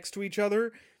heads next to each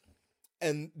other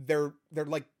and they're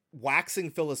like waxing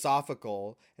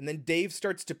philosophical. And then Dave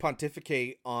starts to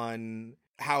pontificate on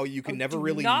how you can never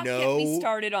really know get me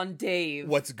started on Dave.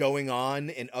 What's going on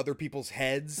in other people's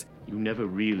heads. You never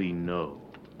really know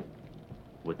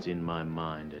what's in my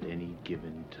mind at any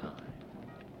given time.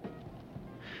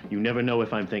 You never know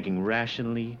if I'm thinking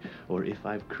rationally or if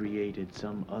I've created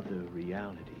some other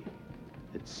reality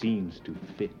that seems to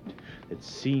fit, that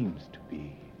seems to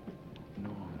be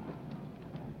normal.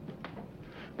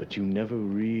 But you never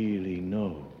really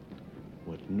know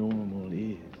what normal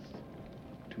is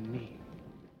to me.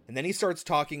 And then he starts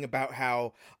talking about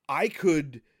how I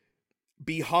could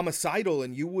be homicidal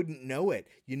and you wouldn't know it.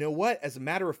 You know what? As a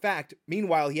matter of fact,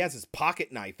 meanwhile, he has his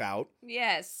pocket knife out.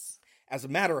 Yes. As a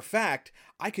matter of fact,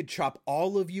 I could chop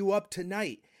all of you up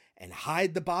tonight and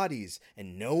hide the bodies,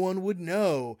 and no one would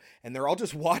know. And they're all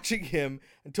just watching him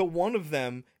until one of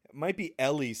them, it might be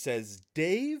Ellie, says,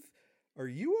 Dave, are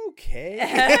you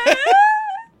okay?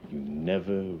 you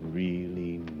never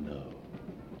really know.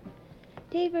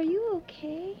 Dave, are you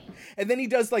okay? And then he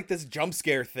does like this jump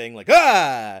scare thing, like,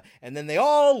 ah! And then they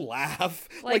all laugh.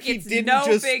 Like he it's didn't no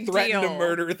just big threaten to deal.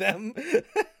 murder them.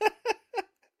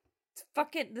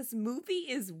 Fucking, this movie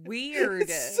is weird.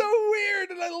 It's so weird,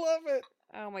 and I love it.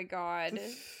 Oh my god.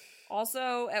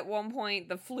 Also, at one point,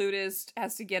 the flutist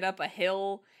has to get up a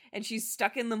hill, and she's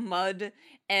stuck in the mud,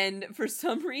 and for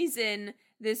some reason,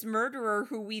 this murderer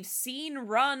who we've seen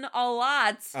run a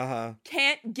lot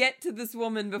can't get to this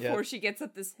woman before she gets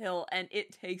up this hill, and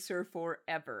it takes her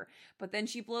forever. But then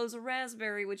she blows a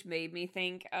raspberry, which made me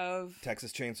think of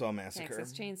Texas Chainsaw Massacre.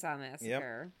 Texas Chainsaw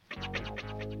Massacre.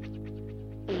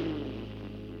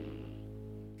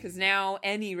 Because now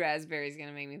any raspberry is going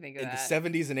to make me think of In that. the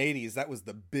 70s and 80s, that was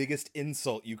the biggest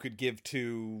insult you could give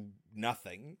to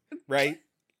nothing, right?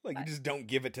 Like, you just don't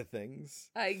give it to things.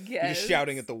 I guess. You're just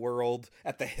shouting at the world,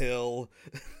 at the hill.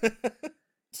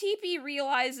 TP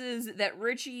realizes that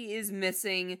Richie is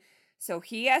missing, so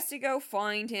he has to go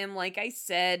find him, like I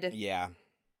said. Yeah.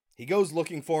 He goes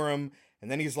looking for him,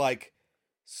 and then he's like,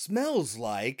 smells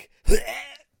like...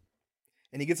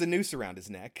 And he gets a noose around his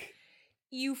neck.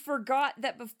 You forgot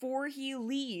that before he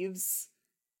leaves,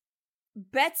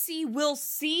 Betsy will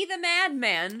see the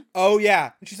madman. Oh,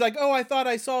 yeah. And she's like, oh, I thought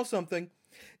I saw something.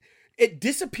 It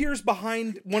disappears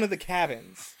behind one of the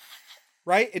cabins,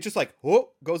 right? It just like, whoa,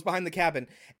 goes behind the cabin.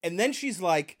 And then she's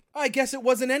like, oh, I guess it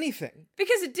wasn't anything.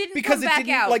 Because it didn't come back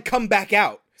out. Like, come back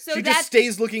out. So she just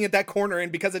stays looking at that corner,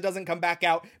 and because it doesn't come back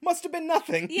out, must have been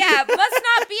nothing. Yeah, must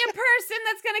not be a person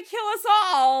that's gonna kill us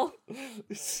all.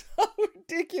 It's so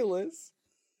ridiculous.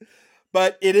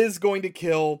 But it is going to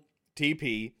kill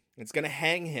TP. It's going to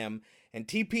hang him. And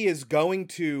TP is going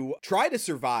to try to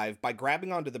survive by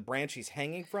grabbing onto the branch he's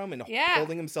hanging from and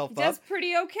holding himself up. That's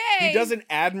pretty okay. He does an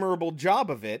admirable job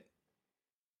of it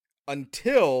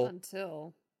until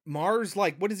Mars,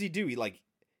 like, what does he do? He, like,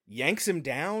 yanks him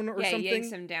down or something? Yeah,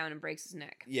 yanks him down and breaks his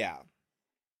neck. Yeah.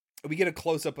 We get a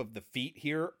close-up of the feet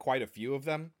here, quite a few of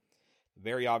them.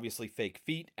 Very obviously fake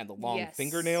feet and the long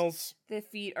fingernails. The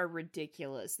feet are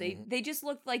ridiculous. They just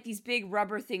look like these big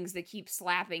rubber things that keep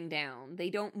slapping down. They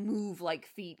don't move like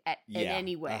feet in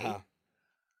any way.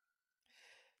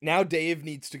 Now Dave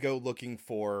needs to go looking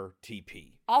for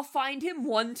TP. I'll find him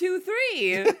 1, 2,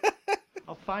 3.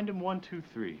 I'll find him 1, 2,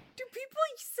 3. Do people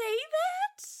say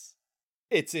that?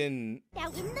 It's in... Now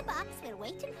in the box we'll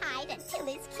wait and hide until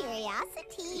his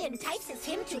curiosity entices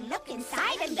him to look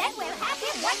inside, and then we'll have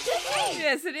him 1, 2, 3.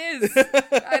 Yes, it is.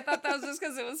 I thought that was just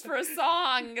because it was for a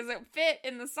song, because it fit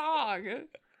in the song.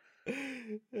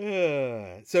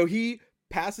 So he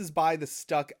passes by the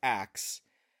stuck axe,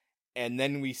 and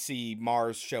then we see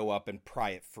Mars show up and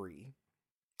pry it free.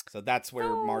 So that's where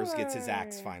Mars gets his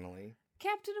axe finally.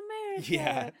 Captain America.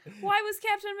 Yeah. Why was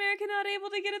Captain America not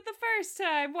able to get it the first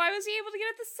time? Why was he able to get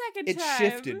it the second time? It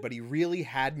shifted, but he really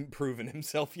hadn't proven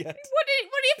himself yet. What do you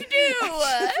have to do?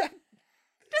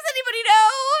 Does anybody know?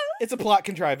 It's a plot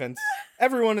contrivance.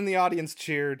 Everyone in the audience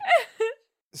cheered.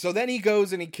 So then he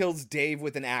goes and he kills Dave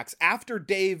with an axe. After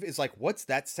Dave is like, what's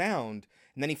that sound?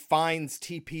 And then he finds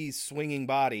TP's swinging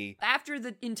body. After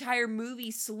the entire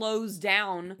movie slows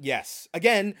down. Yes.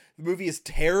 Again, the movie is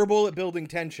terrible at building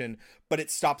tension, but it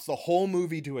stops the whole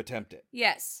movie to attempt it.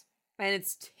 Yes. And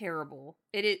it's terrible.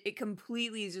 It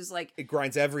completely is just like... It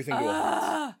grinds everything to a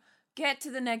halt. Get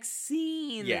to the next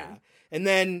scene. Yeah. And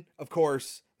then, of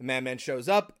course, the madman shows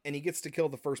up, and he gets to kill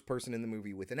the first person in the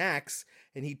movie with an axe,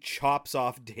 and he chops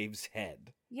off Dave's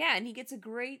head. Yeah, and he gets a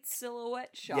great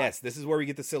silhouette shot. Yes, this is where we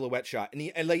get the silhouette shot. And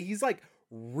he's like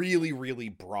really, really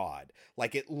broad.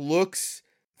 Like it looks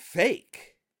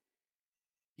fake.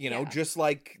 You know, just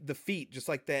like the feet, just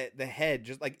like the head,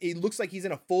 just like it looks like he's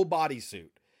in a full bodysuit.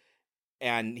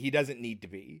 And he doesn't need to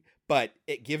be. But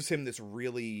it gives him this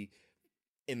really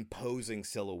imposing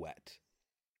silhouette.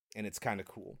 And it's kind of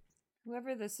cool.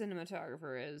 Whoever the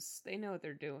cinematographer is, they know what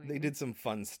they're doing. They did some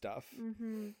fun stuff.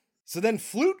 Mm-hmm. So then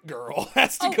Flute Girl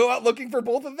has to go out looking for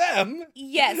both of them.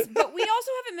 Yes, but we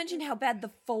also haven't mentioned how bad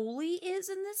the Foley is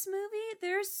in this movie.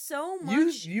 There's so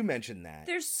much... You mentioned that.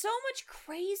 There's so much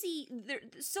crazy...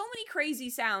 There's so many crazy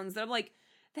sounds that I'm like,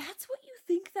 that's what you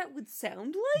think that would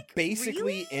sound like? Basically,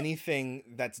 really? Anything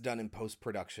that's done in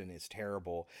post-production is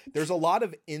terrible. There's a lot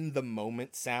of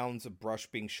in-the-moment sounds of brush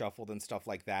being shuffled and stuff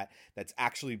like that that's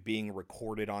actually being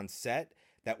recorded on set.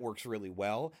 That works really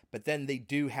well, but then they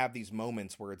do have these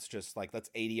moments where it's just like,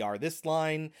 let's ADR this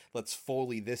line, let's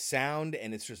Foley this sound,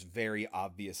 and it's just very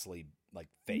obviously like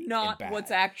fake. Not and bad.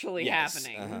 what's actually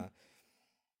happening.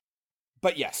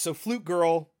 But yes, so Flute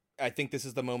Girl, I think this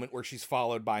is the moment where she's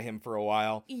followed by him for a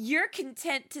while. You're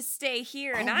content to stay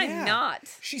here, and Oh, I'm yeah. not.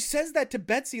 She says that to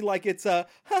Betsy like it's a,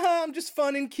 haha, I'm just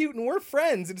fun and cute and we're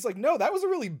friends. And it's like, no, that was a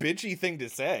really bitchy thing to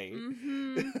say.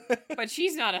 But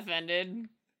she's not offended.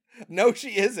 No,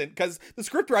 she isn't, because the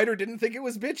scriptwriter didn't think it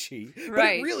was bitchy. But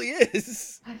Right. it really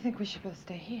is. I think we should both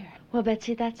stay here. Well,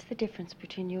 Betsy, that's the difference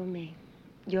between you and me.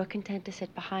 You're content to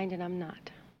sit behind, and I'm not.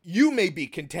 You may be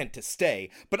content to stay,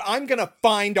 but I'm gonna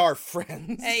find our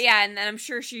friends. Yeah, and I'm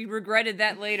sure she regretted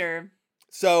that later.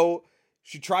 So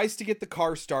she tries to get the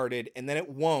car started, and then it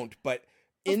won't. But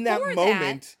in Before that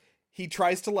moment, he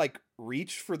tries to like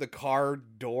reach for the car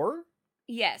door,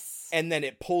 Yes. and then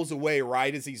it pulls away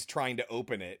right as he's trying to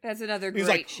open it. That's another He's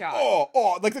great like, shot.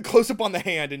 oh, like the close up on the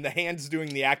hand, and the hand's doing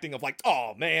the acting of like,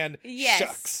 oh man, Yes.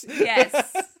 shucks.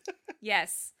 Yes.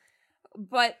 Yes.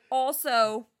 But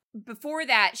also, before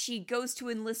that, she goes to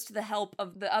enlist the help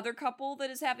of the other couple that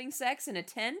is having sex in a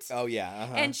tent. Oh yeah,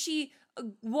 uh-huh. And she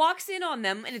walks in on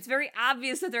them, and it's very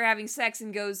obvious that they're having sex,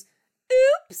 and goes,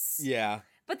 oops. Yeah.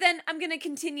 But then I'm going to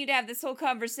continue to have this whole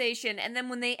conversation, and then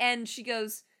when they end, she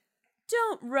goes,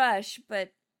 don't rush,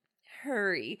 but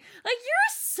hurry. Like,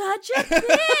 you're such a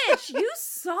bitch. You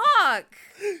suck.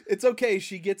 It's okay.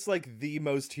 She gets like the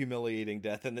most humiliating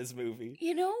death in this movie.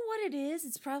 You know what it is?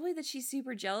 It's probably that she's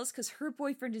super jealous because her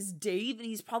boyfriend is Dave, and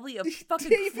he's probably a fucking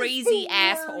Dave is crazy the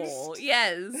asshole. worst.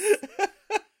 Yes.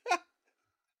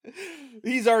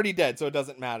 He's already dead, so it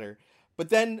doesn't matter. But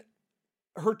then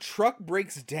her truck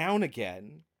breaks down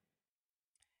again,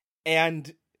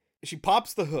 and she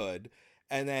pops the hood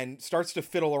and then starts to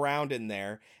fiddle around in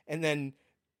there, and then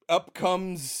up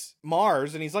comes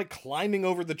Mars, and he's like climbing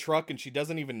over the truck, and she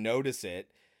doesn't even notice it.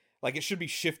 Like, it should be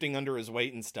shifting under his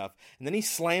weight and stuff. And then he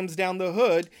slams down the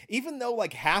hood, even though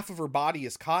like half of her body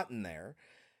is caught in there.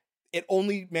 It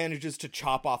only manages to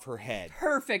chop off her head.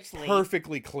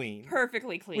 Perfectly clean.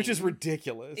 Perfectly clean. Which is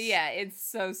ridiculous. Yeah, it's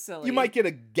so silly. You might get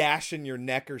a gash in your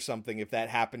neck or something if that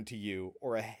happened to you,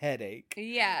 or a headache.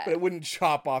 Yeah. But it wouldn't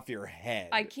chop off your head.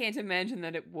 I can't imagine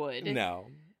that it would. No.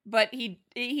 But he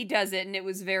does it, and it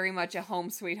was very much a home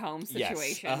sweet home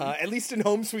situation. Yes. At least in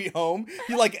Home Sweet Home,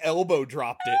 he like elbow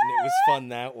dropped it, and it was fun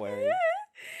that way.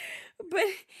 But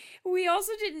we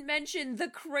also didn't mention the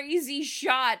crazy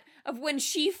shot of when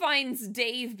she finds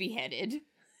Dave beheaded.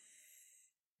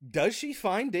 Does she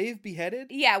find Dave beheaded?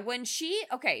 Yeah, when she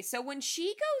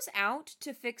goes out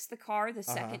to fix the car the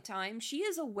second time, she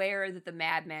is aware that the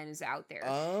madman is out there.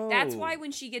 Oh. That's why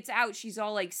when she gets out, she's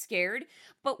all like scared.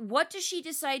 But what does she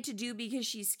decide to do because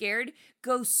she's scared?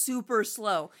 Go super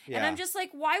slow. And Yeah. I'm just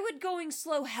like, why would going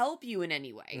slow help you in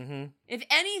any way? Mm-hmm. If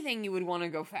anything, you would want to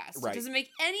go fast. Right. It doesn't make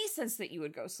any sense that you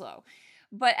would go slow.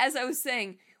 But as I was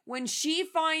saying, when she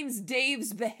finds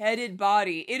Dave's beheaded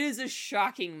body, it is a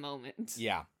shocking moment.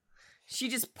 Yeah. She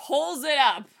just pulls it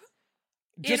up.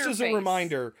 Just in her as a face.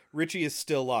 reminder, Richie is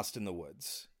still lost in the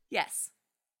woods. Yes.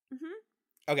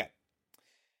 Mm-hmm. Okay.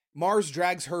 Mars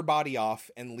drags her body off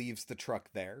and leaves the truck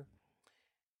there.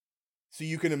 So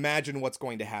you can imagine what's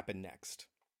going to happen next.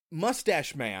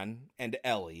 Mustache Man and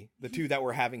Ellie, the two that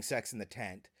were having sex in the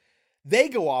tent, they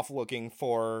go off looking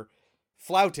for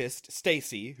flautist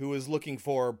Stacy, who is looking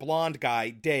for blonde guy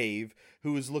Dave,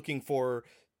 who is looking for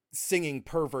singing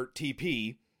pervert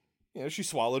TP. You know, she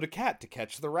swallowed a cat to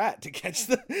catch the rat, to catch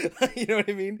the, you know what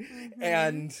I mean? Mm-hmm.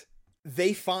 And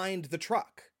they find the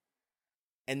truck.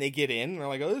 And they get in, and they're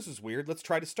like, oh, this is weird. Let's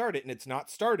try to start it. And it's not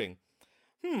starting.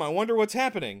 I wonder what's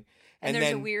happening. And there's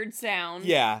then, a weird sound.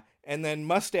 Yeah. And then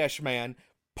Mustache Man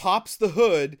pops the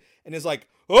hood and is like,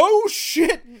 oh,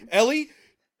 shit, Ellie,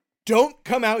 don't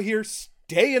come out here.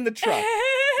 Stay in the truck.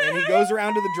 And he goes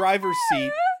around to the driver's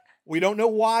seat. We don't know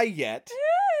why yet.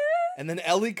 And then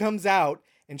Ellie comes out,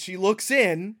 and she looks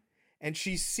in, and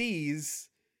she sees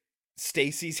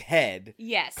Stacy's head.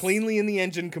 Yes. Cleanly in the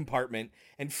engine compartment,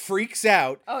 and freaks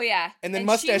out. Oh, yeah. And then she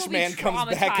Mustache will be Man comes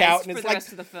back traumatized out, and for it's the like,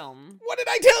 rest of the film. what did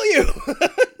I tell you?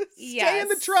 Stay in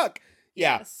the Yes. truck.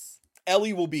 Yeah. Yes.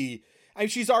 Ellie will be, I mean,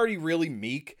 she's already really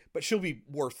meek, but she'll be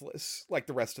worthless like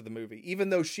the rest of the movie, even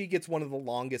though she gets one of the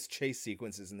longest chase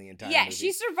sequences in the entire movie.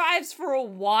 She survives for a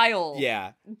while.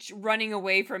 Yeah. Running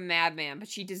away from Madman, but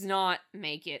she does not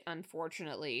make it,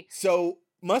 unfortunately. So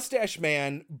Mustache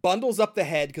Man bundles up the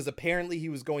head because apparently he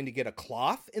was going to get a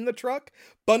cloth in the truck,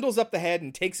 bundles up the head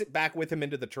and takes it back with him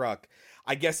into the truck.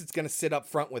 I guess it's going to sit up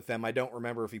front with them. I don't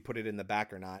remember if he put it in the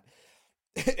back or not.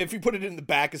 If he put it in the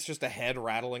back, it's just a head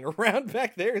rattling around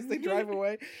back there as they drive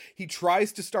away. He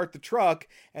tries to start the truck,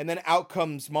 and then out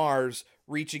comes Mars,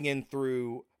 reaching in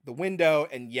through the window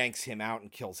and yanks him out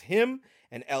and kills him.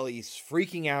 And Ellie's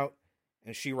freaking out,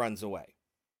 and she runs away.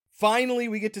 Finally,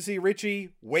 we get to see Richie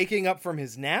waking up from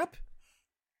his nap.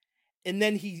 And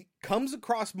then he comes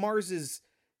across Mars's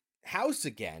house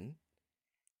again.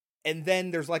 And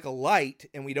then there's like a light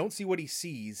and we don't see what he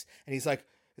sees. And he's like,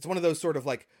 it's one of those sort of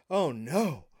like, oh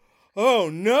no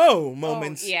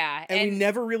moments. Oh, yeah. And we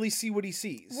never really see what he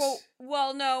sees.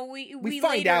 Well, no, we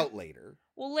find out later.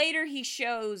 Well, later he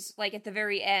shows, like, at the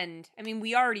very end. I mean,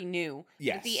 we already knew.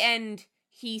 Yes. At the end,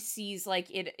 he sees, like,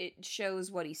 it shows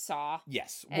what he saw.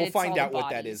 Yes. We'll find out what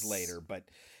that is later, but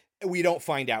we don't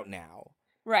find out now.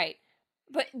 Right.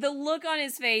 But the look on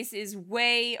his face is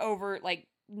way over, like,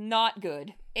 not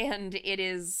good. And it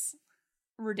is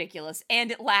ridiculous.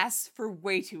 And it lasts for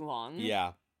way too long.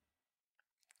 Yeah.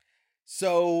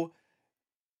 So,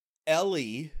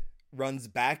 Ellie runs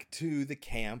back to the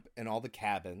camp and all the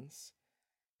cabins.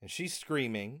 And she's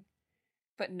screaming.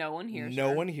 But no one hears her.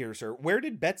 No one hears her. Where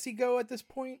did Betsy go at this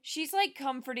point? She's, like,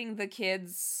 comforting the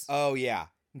kids. Oh, yeah.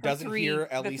 Doesn't hear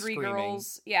Ellie the three screaming.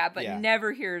 Girls. Yeah, but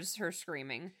never hears her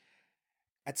screaming.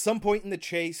 At some point in the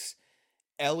chase,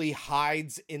 Ellie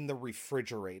hides in the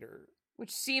refrigerator.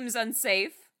 Which seems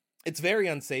unsafe. It's very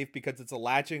unsafe because it's a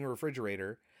latching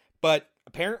refrigerator. But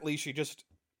apparently she just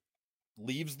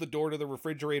leaves the door to the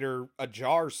refrigerator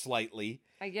ajar slightly.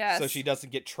 I guess. So she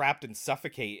doesn't get trapped and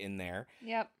suffocate in there.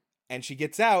 Yep. And she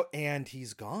gets out and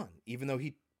he's gone. Even though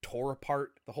he tore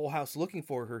apart the whole house looking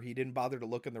for her, he didn't bother to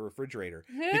look in the refrigerator.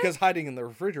 Because hiding in the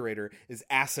refrigerator is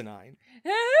asinine.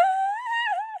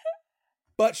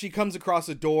 But she comes across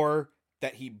a door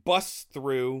that he busts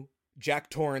through, Jack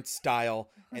Torrance style.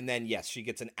 And then, yes, she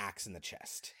gets an axe in the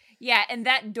chest. Yeah, and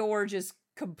that door just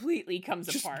completely comes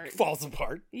Just apart. falls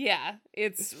apart. Yeah,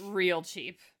 it's real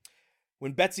cheap.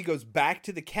 When Betsy goes back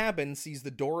to the cabin, sees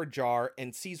the door ajar,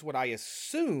 and sees what I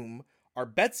assume are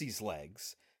Betsy's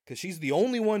legs, because she's the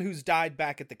only one who's died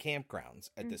back at the campgrounds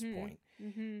at this point.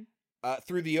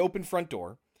 Through the open front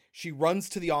door, she runs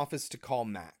to the office to call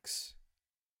Max.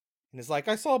 And is like,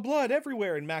 I saw blood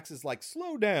everywhere. And Max is like,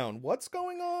 slow down. What's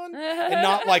going on? And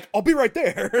not like, I'll be right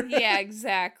there. Yeah,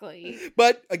 exactly.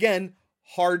 But again,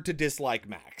 hard to dislike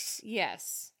Max.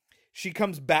 Yes. She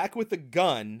comes back with a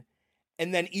gun.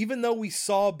 And then even though we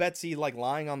saw Betsy like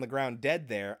lying on the ground dead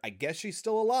there, I guess she's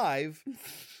still alive.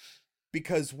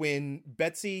 Because when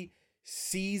Betsy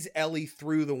sees Ellie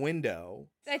through the window,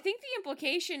 I think the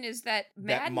implication is that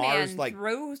Mars Madman like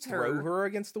throws her. throw her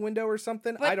against the window or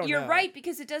something. But I don't know. you're right,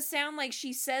 because it does sound like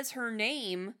she says her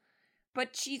name,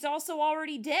 but she's also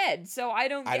already dead, so I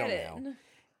don't get it. Know.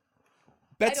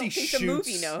 Betsy I don't think shoots, the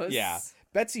movie knows. Yeah.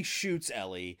 Betsy shoots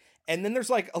Ellie, and then there's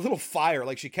like a little fire,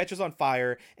 like she catches on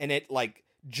fire, and it like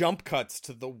jump cuts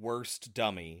to the worst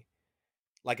dummy.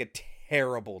 Like a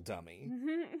terrible dummy.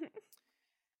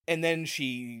 And then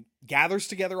she gathers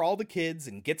together all the kids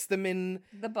and gets them in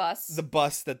the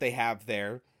bus that they have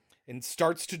there and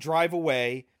starts to drive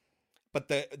away. But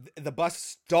the bus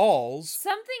stalls.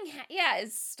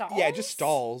 It stalls. Yeah, it just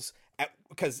stalls.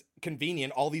 Because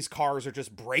convenient, all these cars are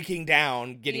just breaking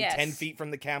down, getting 10 feet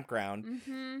from the campground.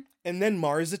 And then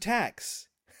Mars attacks.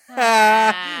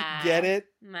 Get it?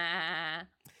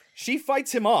 She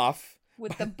fights him off.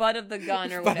 With the butt of the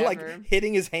gun or by, whatever. Like,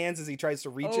 hitting his hands as he tries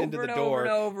to reach into the door.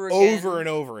 Over and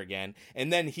over again.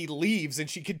 And then he leaves and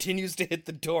she continues to hit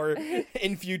the door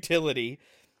in futility.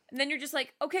 And then you're just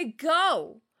like, okay,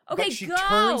 go. Okay, but she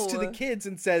turns to the kids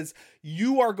and says,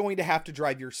 you are going to have to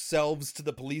drive yourselves to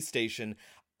the police station.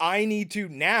 I need to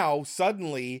now,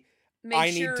 suddenly,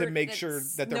 make sure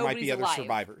that there might be other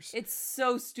survivors. It's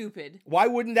so stupid. Why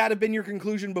wouldn't that have been your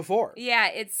conclusion before? Yeah,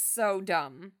 it's so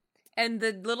dumb. And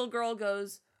the little girl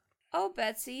goes, oh,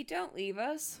 Betsy, don't leave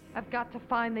us. I've got to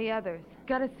find the others.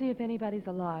 Got to see if anybody's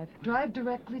alive. Drive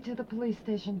directly to the police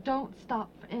station. Don't stop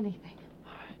for anything.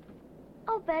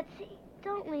 Oh, Betsy,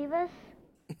 don't leave us.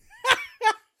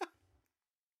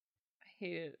 I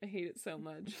hate it so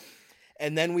much.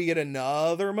 And then we get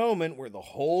another moment where the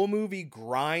whole movie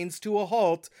grinds to a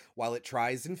halt while it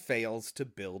tries and fails to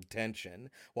build tension,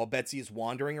 while Betsy is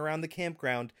wandering around the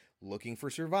campground looking for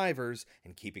survivors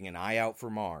and keeping an eye out for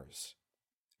Mars.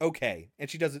 Okay, and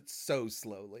she does it so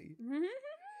slowly.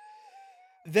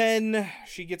 Then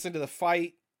she gets into the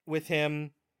fight with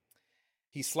him.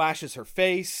 He slashes her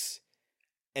face,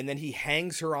 and then he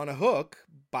hangs her on a hook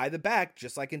by the back,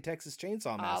 just like in Texas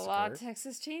Chainsaw Massacre. A la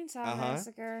Texas Chainsaw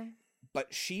Massacre.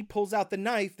 But she pulls out the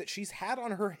knife that she's had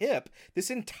on her hip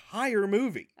this entire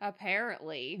movie.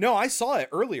 Apparently. No, I saw it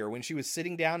earlier when she was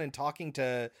sitting down and talking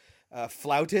to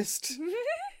Flautist.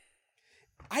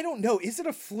 I don't know. Is it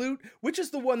a flute? Which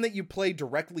is the one that you play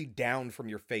directly down from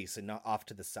your face and not off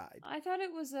to the side? I thought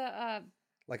it was a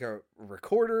like a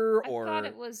recorder, or I thought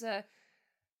it was a.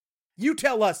 You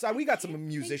tell us. We got some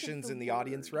musicians in the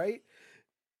audience, right?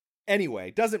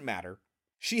 Anyway, doesn't matter.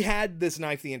 She had this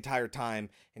knife the entire time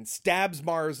and stabs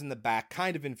Mars in the back,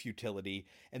 kind of in futility.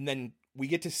 And then we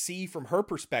get to see from her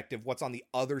perspective what's on the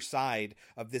other side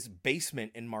of this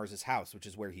basement in Mars's house, which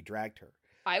is where he dragged her.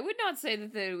 I would not say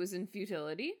that it was in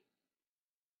futility.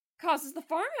 Causes the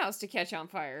farmhouse to catch on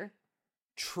fire.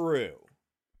 True.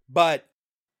 But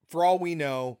for all we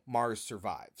know, Mars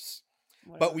survives.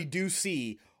 Whatever. But we do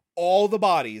see all the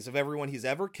bodies of everyone he's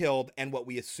ever killed and what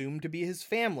we assume to be his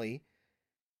family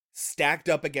stacked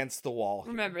up against the wall.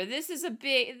 Remember, this was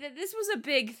a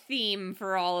big theme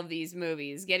for all of these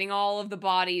movies, getting all of the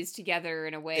bodies together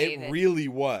in a way It really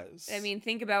was. I mean,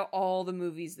 think about all the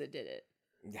movies that did it.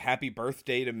 Happy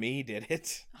Birthday to Me did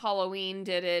it. Halloween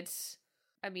did it.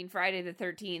 I mean, Friday the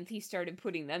 13th, he started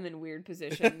putting them in weird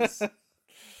positions.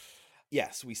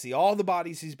 Yes, we see all the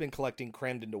bodies he's been collecting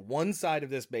crammed into one side of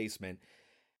this basement.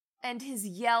 And his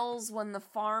yells when the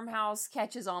farmhouse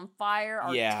catches on fire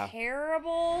are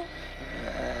terrible.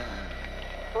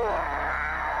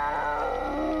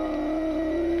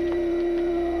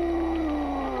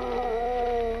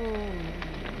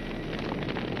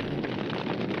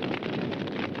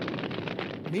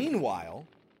 Meanwhile,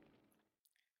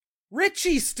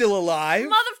 Richie's still alive.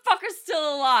 Motherfucker's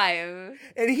still alive.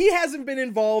 And he hasn't been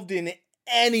involved in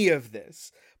any of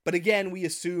this. But again, we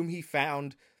assume he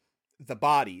found the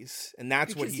bodies, and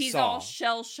that's what he he's saw. All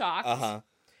shell-shocked. Uh-huh.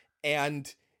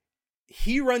 And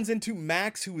he runs into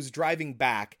Max, who was driving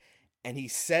back, and he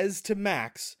says to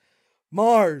Max,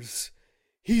 "Mars,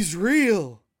 he's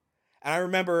real." And I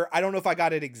remember, I don't know if I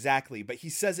got it exactly, but he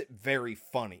says it very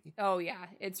funny. Oh yeah,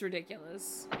 it's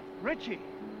ridiculous. Richie!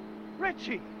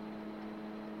 Richie!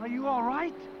 Are you all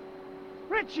right?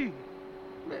 Richie!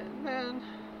 Man.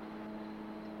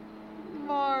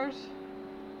 Mars.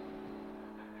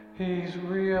 He's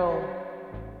real.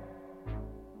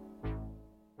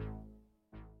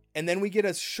 And then we get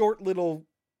a short little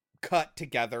cut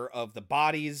together of the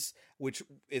bodies, which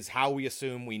is how we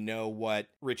assume we know what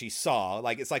Richie saw.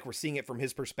 Like, it's like we're seeing it from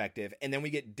his perspective. And then we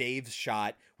get Dave's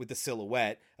shot with the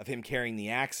silhouette of him carrying the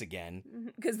axe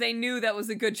again. Because they knew that was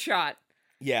a good shot.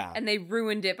 Yeah. And they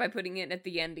ruined it by putting it at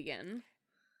the end again.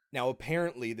 Now,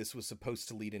 apparently, this was supposed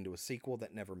to lead into a sequel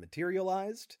that never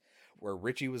materialized, where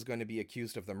Richie was going to be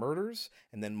accused of the murders,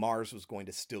 and then Mars was going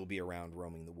to still be around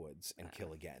roaming the woods and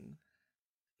kill again.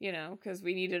 You know, because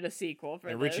we needed a sequel for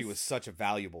and this. Richie was such a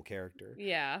valuable character.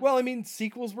 Yeah. Well, I mean,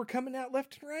 sequels were coming out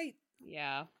left and right.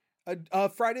 Yeah. A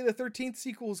Friday the 13th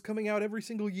sequel is coming out every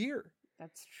single year.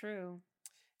 That's true.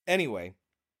 Anyway,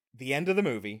 the end of the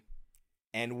movie,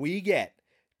 and we get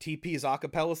TP's a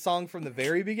cappella song from the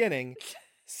very beginning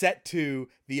set to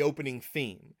the opening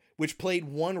theme, which played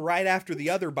one right after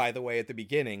the other, by the way, at the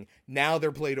beginning. Now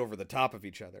they're played over the top of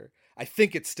each other. I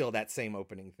think it's still that same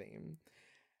opening theme.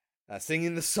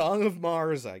 Singing the Song of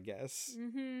Mars, I guess.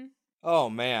 Mm-hmm. Oh,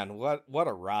 man, what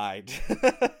a ride.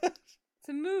 It's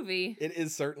a movie. It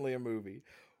is certainly a movie.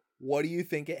 What do you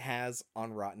think it has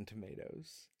on Rotten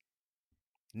Tomatoes?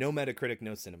 No Metacritic,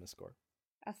 no Cinema Score.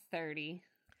 A 30.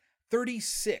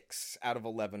 36 out of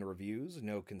 11 reviews,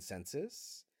 no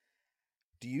consensus.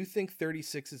 Do you think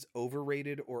 36 is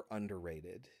overrated or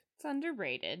underrated? It's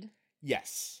underrated.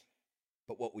 Yes.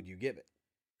 But what would you give it?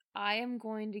 I am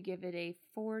going to give it a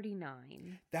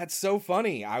 49. That's so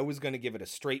funny. I was going to give it a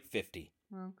straight 50.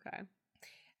 Okay.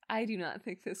 I do not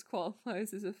think this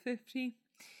qualifies as a 50.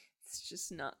 It's just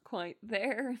not quite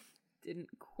there.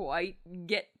 Didn't quite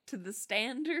get to the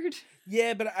standard.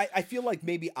 Yeah, but I feel like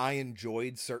maybe I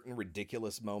enjoyed certain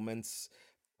ridiculous moments,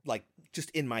 like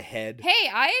just in my head. Hey,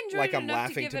 I enjoyed like it I'm enough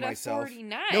laughing to give it myself. a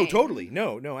 49. No, totally.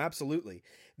 No, absolutely.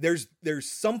 There's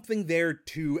something there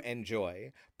to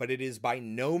enjoy, but it is by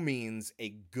no means a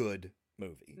good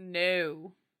movie.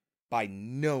 No. By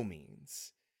no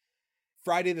means.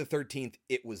 Friday the 13th,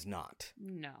 it was not.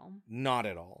 No. Not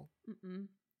at all. Mm-mm.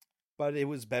 But it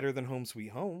was better than Home Sweet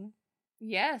Home.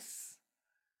 Yes.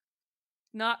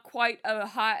 Not quite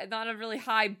not a really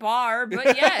high bar,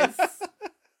 but yes.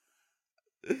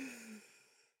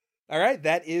 All right,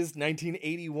 that is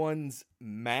 1981's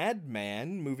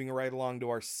Madman. Moving right along to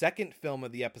our second film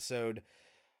of the episode,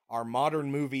 our modern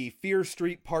movie Fear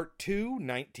Street Part 2,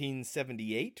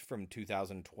 1978 from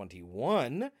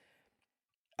 2021.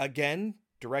 Again,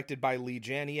 directed by Lee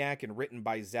Janiak and written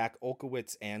by Zach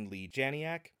Olkowitz and Lee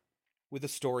Janiak, with a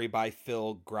story by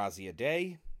Phil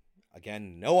Graziadei.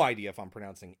 Again, no idea if I'm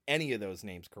pronouncing any of those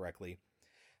names correctly.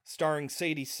 Starring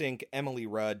Sadie Sink, Emily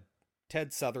Rudd,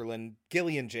 Ted Sutherland,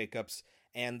 Gillian Jacobs,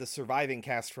 and the surviving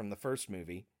cast from the first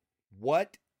movie.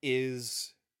 What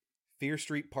is Fear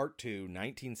Street Part 2,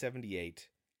 1978,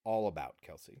 all about,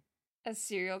 Kelsey? A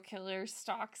serial killer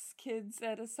stalks kids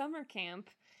at a summer camp,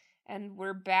 and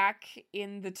we're back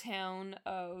in the town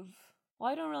of... Well,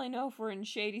 I don't really know if we're in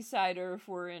Shadyside or if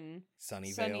we're in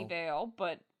Sunnyvale,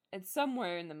 but it's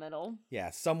somewhere in the middle. Yeah,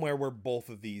 somewhere where both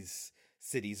of these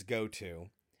cities go to.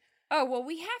 Oh, well,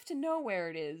 we have to know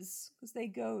where it is, because they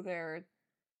go there at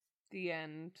the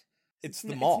end. It's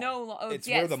the mall. It's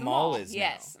where the mall is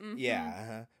yes. now. Mm-hmm.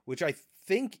 Yeah, which I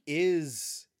think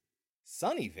is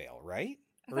Sunnyvale, right?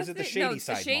 Or is it the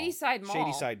Shadyside Mall? Shadyside Mall.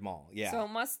 Shadyside Mall, yeah. So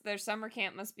their summer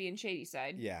camp must be in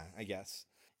Shadyside. Yeah, I guess.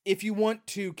 If you want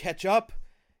to catch up,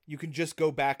 you can just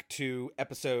go back to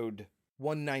episode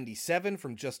 197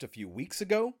 from just a few weeks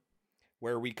ago,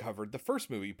 where we covered the first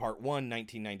movie, Part 1,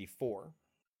 1994.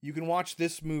 You can watch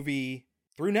this movie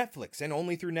through Netflix, and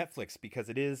only through Netflix, because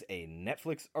it is a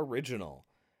Netflix original.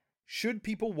 Should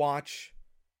people watch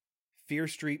Fear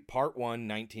Street Part 1,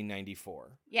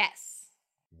 1994? Yes.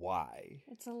 Why?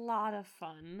 It's a lot of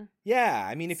fun. Yeah,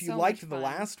 I mean, if you So liked much the fun.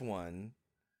 last one...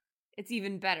 It's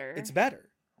even better. It's better.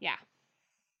 Yeah.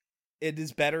 It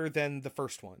is better than the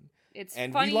first one. It's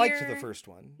and funnier. we liked the first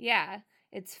one. Yeah.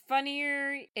 It's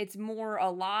funnier. It's more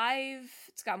alive.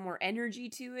 It's got more energy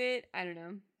to it. I don't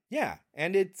know. Yeah,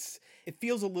 and it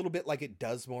feels a little bit like it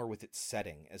does more with its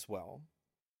setting as well.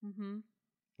 Mm-hmm.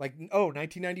 Like,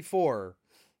 1994.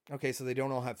 Okay, so they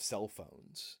don't all have cell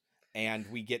phones. And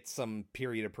we get some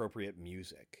period-appropriate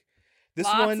music.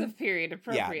 Lots of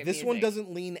period-appropriate music. Yeah, this one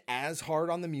doesn't lean as hard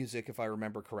on the music, if I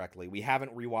remember correctly. We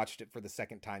haven't rewatched it for the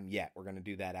second time yet. We're going to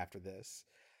do that after this.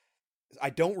 I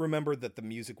don't remember that the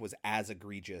music was as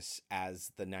egregious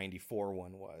as the 94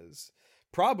 one was.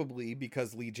 Probably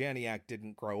because Lee Janiak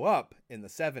didn't grow up in the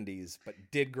 70s, but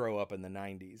did grow up in the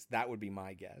 90s. That would be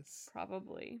my guess.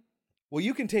 Probably. Well,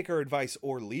 you can take our advice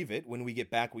or leave it. When we get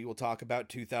back, we will talk about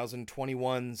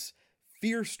 2021's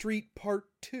Fear Street Part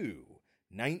 2,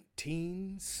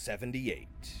 1978.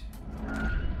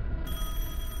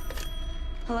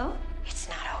 Hello? It's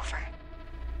not over.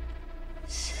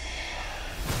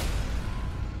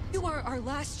 You are our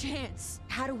last chance.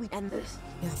 How do we end this?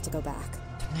 You have to go back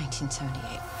to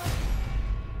 1978.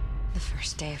 The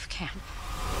first day of camp.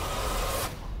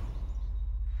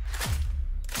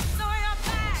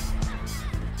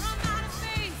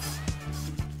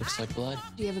 Looks like blood.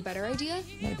 Do you have a better idea?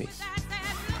 Maybe.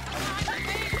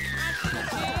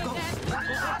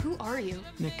 Who are you?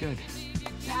 Nick Good.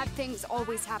 Bad things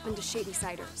always happen to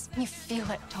Shadysiders. You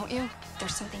feel it, don't you?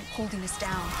 There's something holding us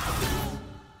down.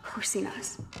 Who's seen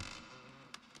us?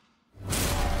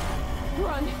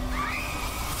 Run!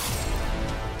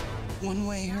 One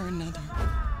way or another,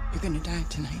 you're gonna die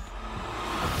tonight.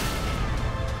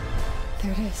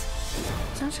 There it is.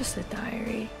 It's not just a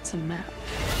diary, it's a map.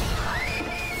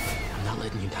 I'm not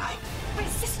letting you die. My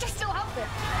sister's still out there!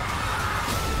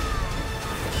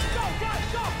 Go,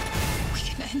 guys, go! We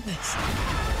can end this.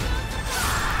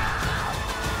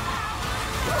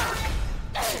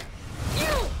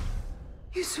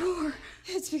 You swore.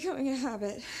 It's becoming a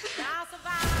habit. I'll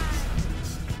survive.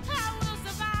 I will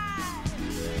survive.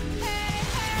 Hey,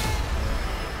 hey.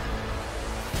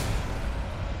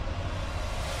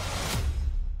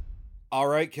 All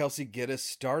right, Kelsey, get us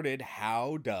started.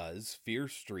 How does Fear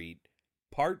Street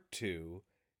Part 2,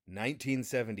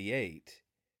 1978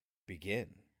 begin?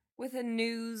 With a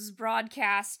news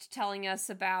broadcast telling us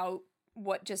about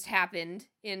what just happened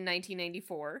in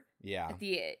 1994. Yeah.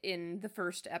 In the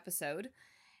first episode.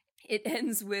 It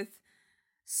ends with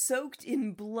soaked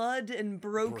in blood and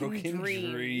broken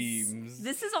dreams.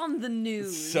 This is on the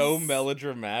news. So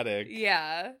melodramatic.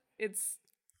 Yeah. It's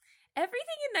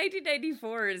everything in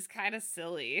 1994 is kind of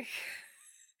silly.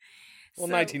 Well,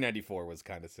 1994 was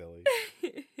kind of silly.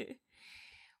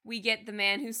 We get The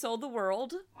Man Who Sold the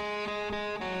World.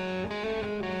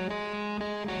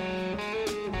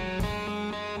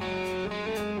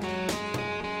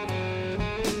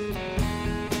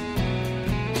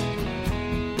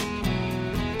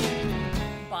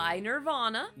 By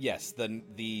Nirvana. Yes,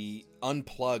 the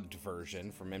unplugged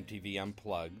version from MTV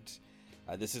Unplugged.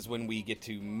 This is when we get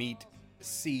to meet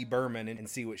C. Berman and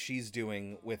see what she's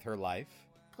doing with her life.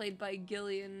 Played by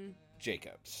Gillian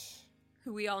Jacobs,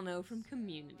 who we all know from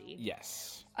Community.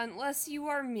 Yes. Unless you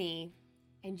are me,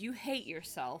 and you hate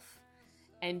yourself,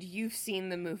 and you've seen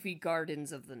the movie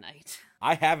Gardens of the Night.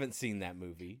 I haven't seen that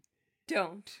movie.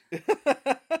 Don't.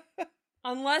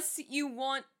 Unless you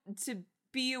want to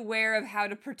be aware of how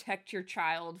to protect your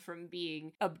child from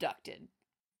being abducted.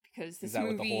 Because this is that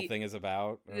movie, what the whole thing is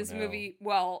about? This movie,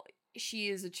 well, she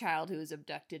is a child who is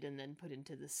abducted and then put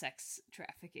into the sex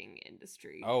trafficking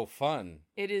industry. Oh, fun.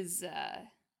 It is,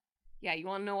 yeah, you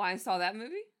want to know why I saw that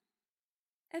movie?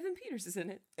 Evan Peters is in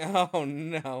it. Oh,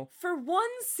 no. For one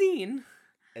scene.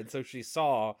 And so she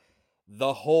saw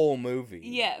the whole movie.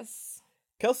 Yes.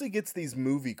 Kelsey gets these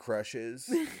movie crushes.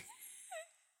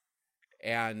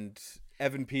 And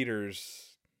Evan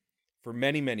Peters, for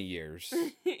many, many years,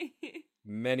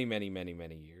 many, many, many,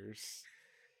 many years.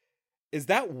 Is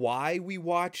that why we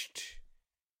watched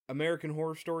American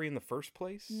Horror Story in the first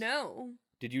place? No.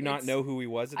 Did you not know who he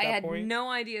was at that point? I had no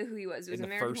idea who he was. It was in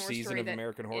the American first Horror season Story of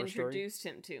American Horror Story? Introduced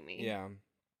him to me. Yeah.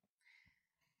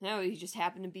 No, he just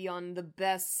happened to be on the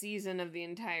best season of the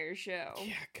entire show.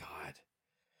 Yeah,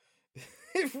 God.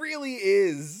 It really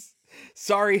is.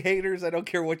 Sorry, haters. I don't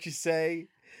care what you say.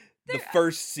 The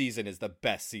first season is the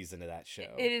best season of that show.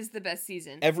 It is the best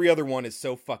season. Every other one is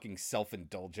so fucking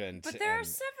self-indulgent. But there are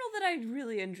several that I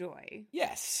really enjoy.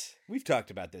 Yes. We've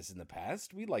talked about this in the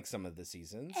past. We like some of the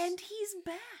seasons. And he's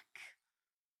back.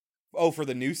 Oh, for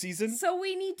the new season? So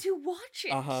we need to watch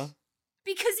it. Uh-huh.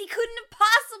 Because he couldn't have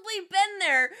possibly been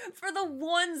there for the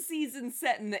one season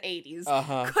set in the 80s.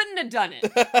 Uh-huh. Couldn't have done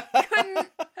it. Couldn't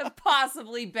have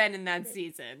possibly been in that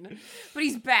season. But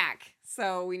he's back,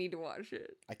 so we need to watch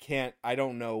it. I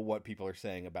don't know what people are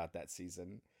saying about that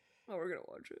season. Oh, we're gonna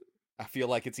watch it. I feel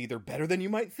like it's either better than you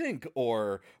might think,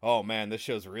 or, oh man, this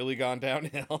show's really gone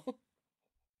downhill.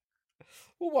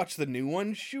 We'll watch the new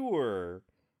one, sure.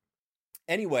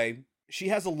 Anyway, she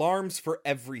has alarms for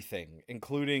everything,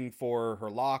 including for her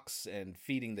locks and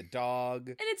feeding the dog.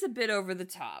 And it's a bit over the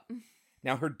top.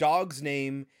 Now, her dog's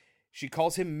name, she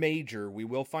calls him Major. We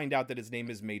will find out that his name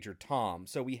is Major Tom.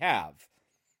 So we have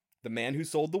the man who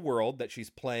sold the world that she's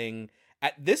playing,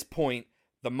 at this point,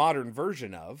 the modern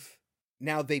version of.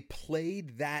 Now, they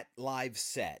played that live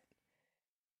set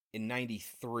in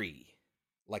 93,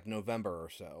 like November or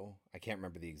so. I can't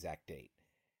remember the exact date.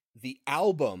 The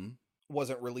album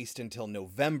wasn't released until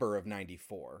November of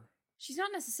 94. She's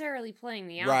not necessarily playing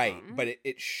the album. Right, but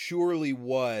it surely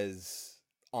was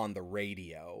on the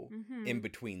radio in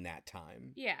between that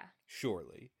time. Yeah.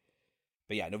 Surely.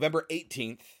 But yeah, November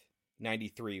 18th,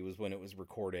 93 was when it was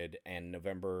recorded, and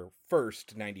November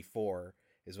 1st, 94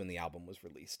 is when the album was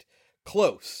released.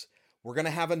 Close. We're going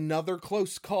to have another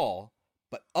close call,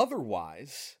 but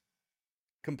otherwise,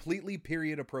 completely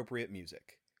period-appropriate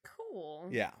music. Cool.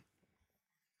 Yeah.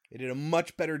 They did a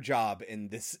much better job in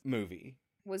this movie.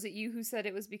 Was it you who said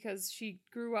it was because she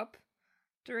grew up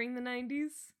during the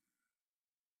 90s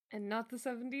and not the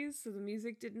 70s, so the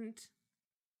music didn't...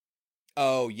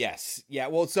 Oh, yes. Yeah,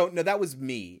 well, so, no, that was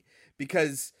me.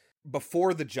 Because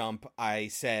before the jump, I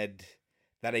said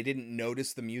that I didn't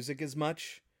notice the music as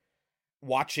much.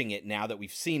 Watching it now that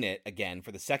we've seen it again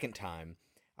for the second time,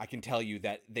 I can tell you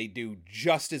that they do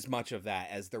just as much of that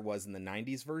as there was in the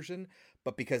 90s version.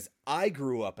 But because I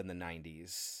grew up in the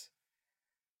 90s,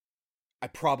 I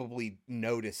probably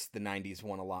noticed the 90s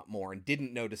one a lot more and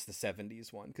didn't notice the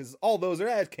 70s one. Because all those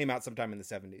came out sometime in the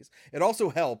 70s. It also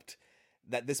helped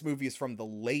that this movie is from the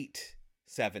late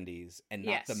 70s and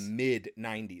not the mid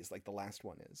 90s like the last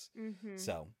one is. Mm-hmm.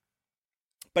 So,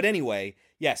 but anyway,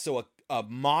 yeah, so a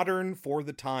modern for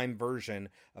the time version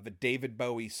of a David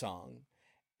Bowie song.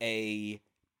 A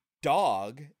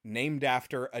dog named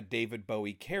after a David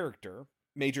Bowie character.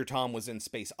 Major Tom was in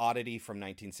Space Oddity from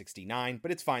 1969,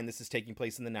 but it's fine. This is taking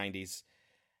place in the 90s.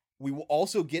 We will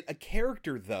also get a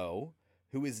character, though,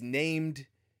 who is named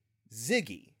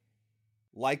Ziggy.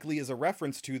 Likely as a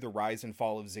reference to The Rise and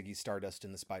Fall of Ziggy Stardust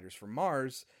and the Spiders from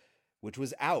Mars, which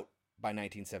was out by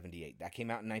 1978. That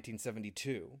came out in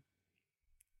 1972.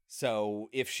 So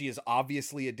if she is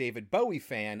obviously a David Bowie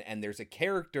fan and there's a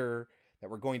character that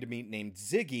we're going to meet named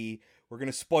Ziggy, we're going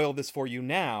to spoil this for you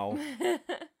now.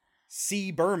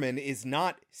 C. Berman is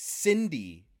not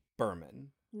Cindy Berman.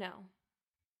 No.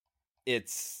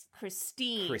 It's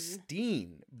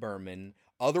Christine Berman,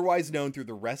 otherwise known through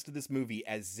the rest of this movie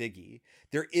as Ziggy.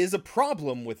 There is a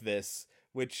problem with this,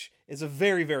 which is a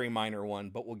very, very minor one,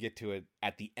 but we'll get to it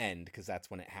at the end because that's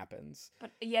when it happens.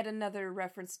 But yet another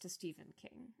reference to Stephen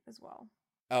King as well.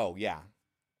 Oh, yeah.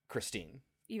 Christine.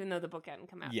 Even though the book hadn't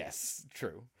come out Yes,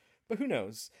 true. But who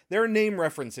knows? There are name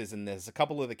references in this. A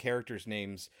couple of the characters'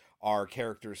 names are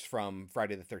characters from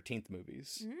Friday the 13th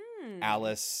movies.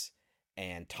 Alice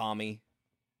and Tommy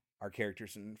are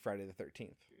characters in Friday the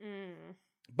 13th.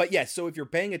 But yes, so if you're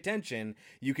paying attention,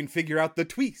 you can figure out the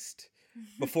twist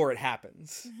before it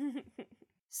happens.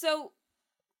 So,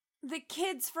 the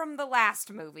kids from the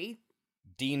last movie,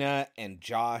 Dina and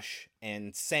Josh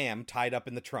and Sam tied up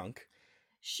in the trunk,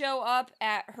 show up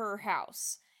at her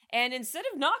house. And instead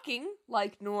of knocking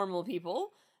like normal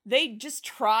people, they just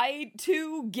try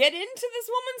to get into this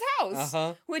woman's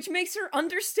house, which makes her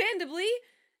understandably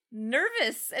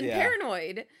nervous and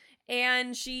paranoid.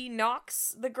 and she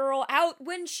knocks the girl out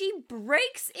when she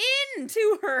breaks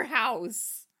into her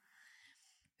house.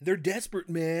 They're desperate,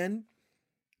 man.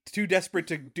 Too desperate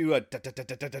to do a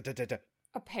da-da-da-da-da-da-da.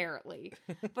 Apparently.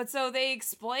 But so they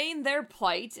explain their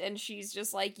plight, and she's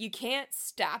just like, you can't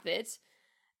stop it.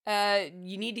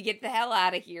 You need to get the hell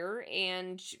out of here.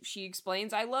 And she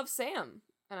explains, I love Sam,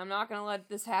 and I'm not going to let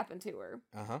this happen to her.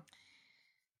 Uh-huh.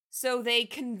 So they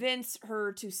convince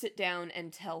her to sit down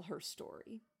and tell her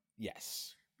story.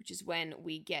 Yes. Which is when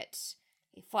we get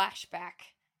a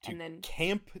flashback. To and then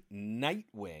Camp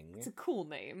Nightwing. It's a cool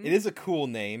name. It is a cool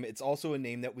name. It's also a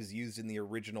name that was used in the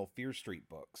original Fear Street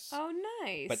books. Oh,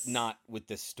 nice. But not with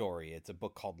this story. It's a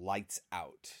book called Lights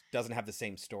Out. Doesn't have the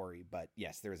same story, but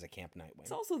yes, there is a Camp Nightwing.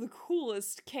 It's also the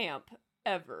coolest camp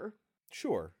ever.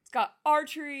 Sure. It's got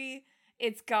archery.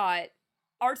 It's got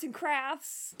arts and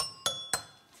crafts.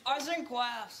 Arts and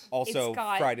crafts. Also,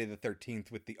 Friday the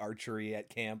 13th with the archery at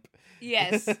camp.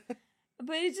 Yes.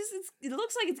 But it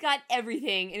looks like it's got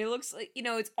everything, and it looks like,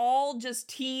 it's all just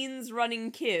teens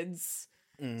running kids.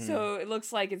 Mm-hmm. So it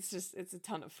looks like it's a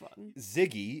ton of fun.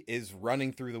 Ziggy is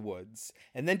running through the woods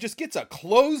and then just gets a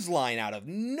clothesline out of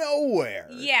nowhere.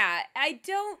 Yeah, I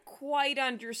don't quite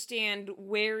understand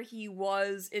where he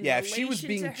was in relation to her. Yeah, if she was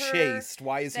being chased,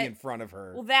 why is he in front of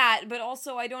her? Well, that, but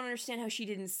also I don't understand how she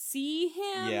didn't see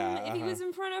him if he was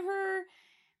in front of her.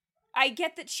 I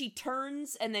get that she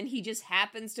turns and then he just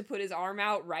happens to put his arm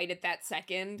out right at that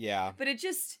second. Yeah. But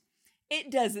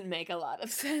it doesn't make a lot of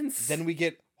sense. Then we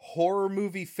get horror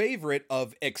movie favorite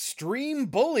of extreme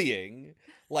bullying.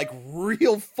 Like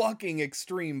real fucking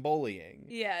extreme bullying.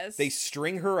 Yes. They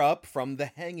string her up from the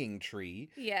hanging tree.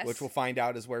 Yes. Which we'll find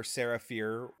out is where Sarah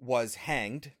Fier was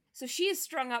hanged. So she is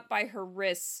strung up by her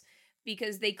wrists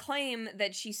because they claim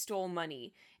that she stole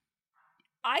money.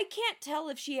 I can't tell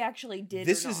if she actually did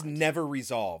This or not. is never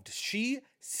resolved. She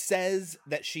says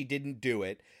that she didn't do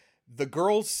it. The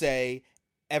girls say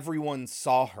everyone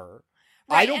saw her.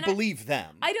 Right, I don't believe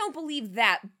them. I don't believe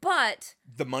that, but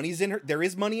the money's in her. There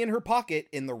is money in her pocket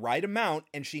in the right amount,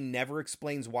 and she never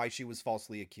explains why she was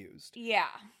falsely accused. Yeah.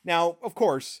 Now, of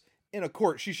course, in a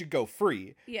court, she should go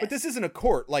free. Yes. But this isn't a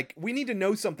court. Like, we need to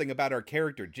know something about our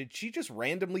character. Did she just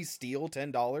randomly steal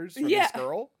 $10 from this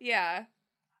girl? Yeah.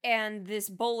 And this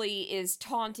bully is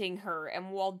taunting her,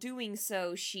 and while doing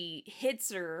so, she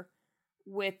hits her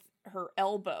with her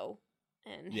elbow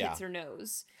and hits her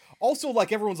nose. Also,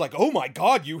 like, everyone's like, oh my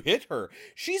god, you hit her.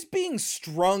 She's being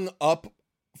strung up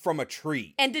from a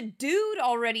tree. And a dude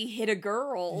already hit a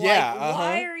girl. Yeah, like,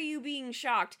 why are you being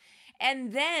shocked?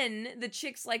 And then the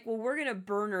chick's like, well, we're gonna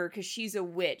burn her because she's a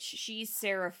witch. She's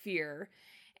Sarah Fier.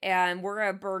 And we're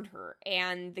gonna burn her.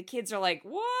 And the kids are like,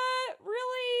 what?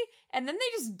 Really? And then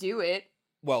they just do it.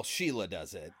 Well, Sheila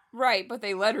does it. Right, but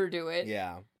they let her do it.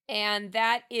 Yeah. And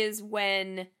that is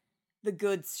when the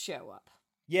goods show up.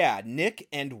 Yeah, Nick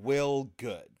and Will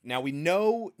Good. Now, we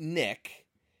know Nick.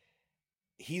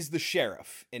 He's the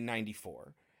sheriff in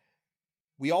 94.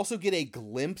 We also get a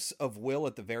glimpse of Will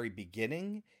at the very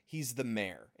beginning. He's the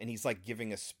mayor, and he's, like,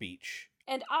 giving a speech.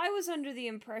 And I was under the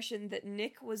impression that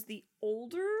Nick was the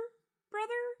older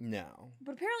brother? No.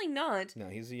 But apparently not. No,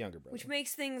 he's a younger brother. Which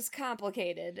makes things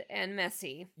complicated and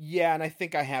messy. Yeah, and I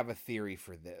think I have a theory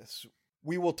for this.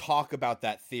 We will talk about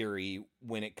that theory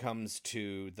when it comes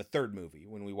to the third movie,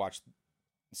 when we watch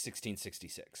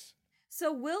 1666.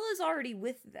 So Will is already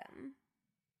with them.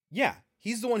 Yeah,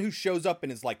 he's the one who shows up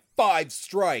and is like, 5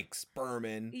 strikes,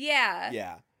 Berman. Yeah.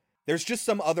 Yeah. There's just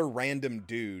some other random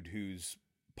dude who's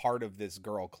part of this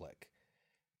girl clique,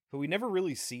 who we never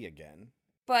really see again.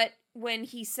 But when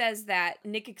he says that,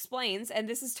 Nick explains, and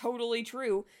this is totally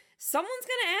true, someone's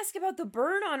gonna ask about the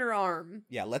burn on her arm.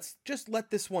 Yeah, let's just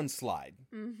let this one slide.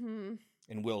 Mm-hmm.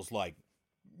 And Will's like,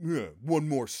 yeah, one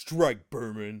more strike,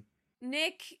 Berman.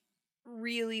 Nick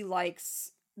really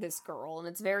likes this girl, and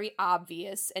it's very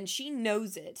obvious, and she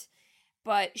knows it.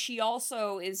 But she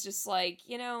also is just like,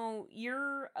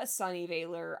 you're a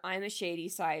Sunnyvaler, I'm a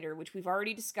Shadysider, which we've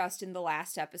already discussed in the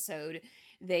last episode.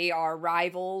 They are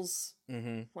rivals,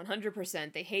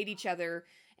 100%. They hate each other,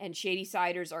 and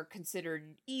Shadysiders are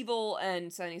considered evil,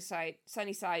 and Sunnyside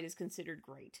is considered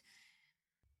great.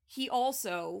 He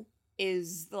also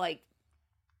is, like,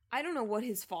 I don't know what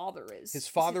his father is. His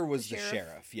father was the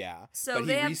sheriff, yeah. So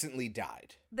but he recently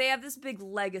died. They have this big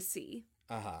legacy.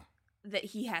 Uh-huh. That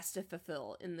he has to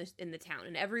fulfill in the town,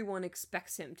 and everyone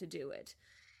expects him to do it.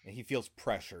 And he feels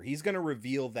pressure. He's going to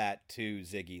reveal that to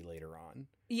Ziggy later on.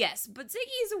 Yes, but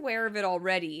Ziggy is aware of it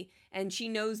already, and she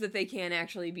knows that they can't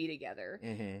actually be together.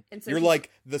 Mm-hmm. And so you're she's- like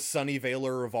the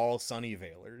Sunnyvaler of all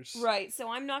Sunnyvalers. Right,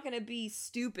 so I'm not going to be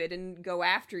stupid and go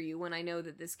after you when I know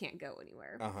that this can't go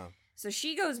anywhere. Uh-huh. So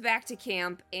she goes back to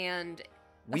camp, and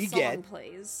We a song get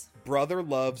plays. Brother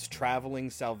Love's Traveling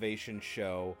Salvation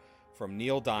Show from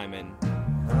Neil Diamond.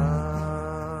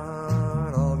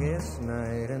 Hot August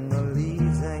night and the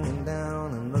leaves hanging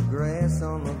down and the grass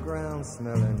on the ground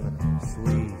smelling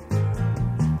sweet.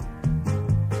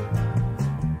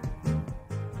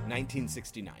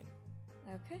 1969.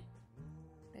 Okay.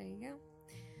 There you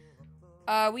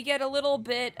go. We get a little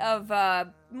bit of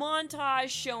montage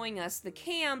showing us the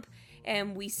camp,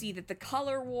 and we see that the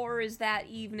color war is that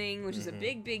evening, which is a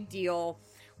big, big deal.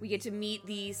 We get to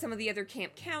meet some of the other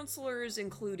camp counselors,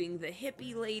 including the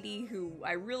hippie lady, who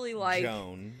I really like.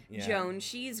 Joan. Yeah. Joan,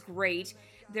 she's great.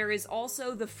 There is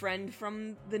also the friend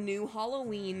from the new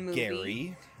Halloween movie.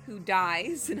 Gary. Who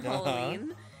dies in Uh-huh.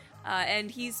 Halloween.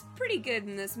 And he's pretty good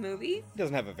in this movie. He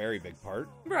doesn't have a very big part.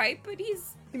 Right, but he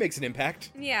makes an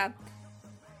impact. Yeah.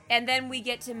 And then we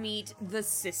get to meet the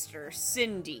sister,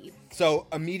 Cindy. So,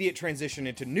 immediate transition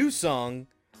into new song,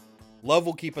 Love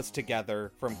Will Keep Us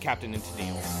Together from Captain and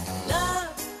Tennille.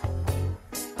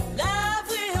 Love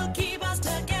will keep us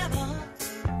together.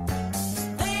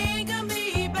 Think of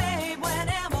me, babe,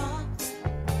 whenever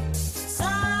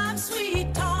some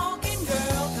sweet talking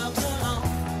girl comes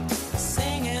along,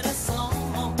 singing a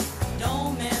song.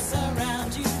 Don't mess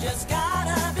around, you just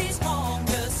gotta be strong.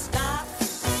 Just stop,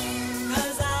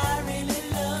 'cause I really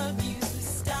love you.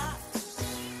 Stop,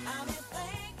 I've been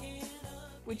thinking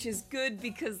of. Which is good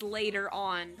because later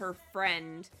on, her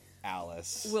friend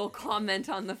Alice will comment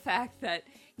on the fact that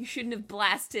you shouldn't have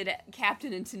blasted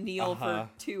Captain and Tennille Uh-huh. for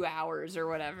 2 hours or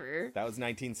whatever. That was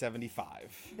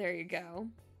 1975. There you go.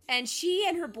 And she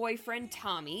and her boyfriend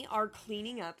Tommy are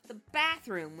cleaning up the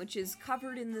bathroom, which is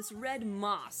covered in this red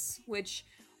moss, which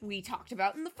we talked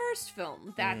about in the first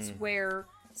film. That's where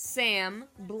Sam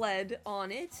bled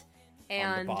on it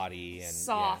and body and-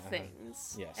 saw yeah,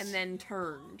 things yes. and then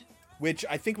turned. Which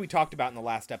I think we talked about in the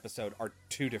last episode are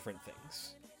two different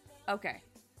things. Okay.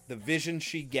 The vision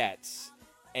she gets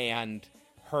and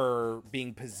her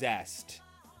being possessed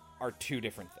are two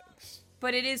different things.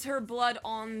 But it is her blood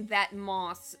on that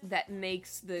moss that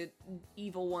makes the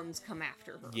evil ones come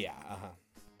after her. Yeah, uh-huh.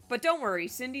 But don't worry,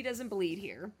 Cindy doesn't bleed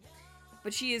here.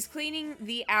 But she is cleaning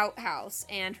the outhouse,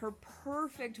 and her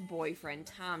perfect boyfriend,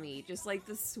 Tommy, just like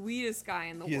the sweetest guy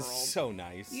in the He world. is so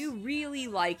nice. You really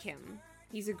like him.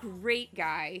 He's a great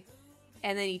guy.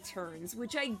 And then he turns,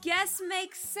 which I guess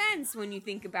makes sense when you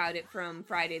think about it from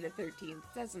Friday the 13th,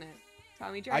 doesn't it?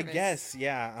 Tommy Jarvis. I guess,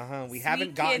 yeah, uh-huh. We Sweet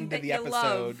haven't gotten kid to that the you episode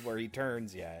love. where he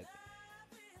turns yet.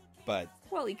 But,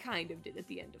 Well, he kind of did at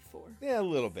the end of 4. yeah, a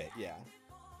little bit, yeah.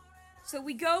 So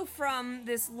we go from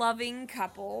this loving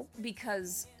couple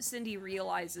because Cindy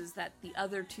realizes that the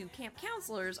other two camp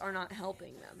counselors are not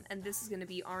helping them. And this is going to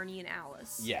be Arnie and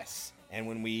Alice. Yes. And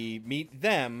when we meet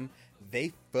them,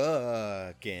 they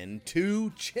fucking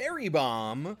to Cherry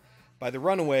Bomb by the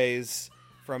Runaways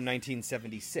from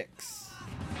 1976.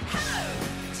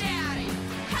 Daddy,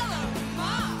 hello,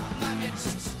 Mom. I'm your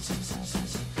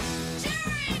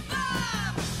Cherry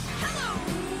Bomb. Hello,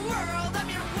 world. I'm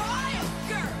your wild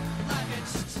girl. I'm your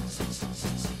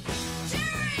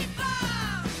Cherry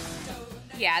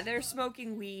Bomb. Yeah, they're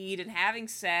smoking weed and having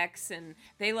sex, and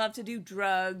they love to do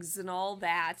drugs and all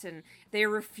that, and they're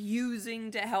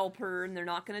refusing to help her, and they're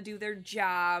not going to do their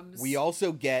jobs. We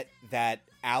also get that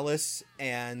Alice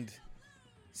and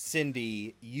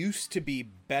Cindy used to be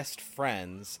best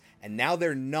friends, and now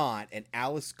they're not, and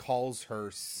Alice calls her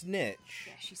Snitch.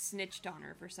 Yeah, she snitched on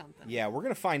her for something. Yeah, we're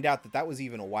going to find out that was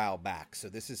even a while back, so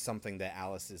this is something that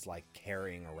Alice is, like,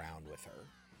 carrying around with her.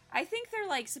 I think they're,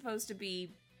 like, supposed to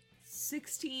be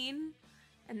 16,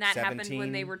 and that happened when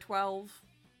 17? they were 12.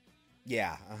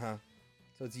 Yeah, uh-huh.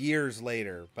 So it's years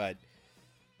later, but...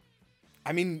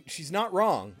 I mean, she's not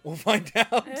wrong. We'll find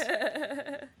out.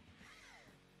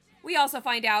 We also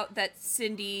find out that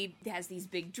Cindy has these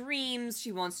big dreams.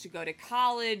 She wants to go to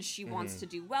college. She wants to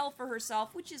do well for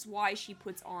herself, which is why she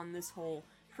puts on this whole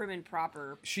prim and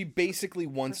proper. She basically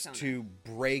wants persona. to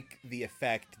break the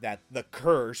effect that the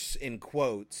curse, in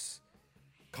quotes,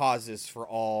 causes for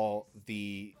all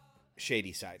the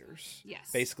Shady Siders.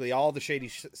 Yes. Basically, all the Shady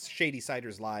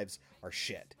Siders' lives are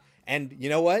shit. And you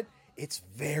know what? It's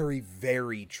very,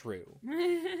 very true.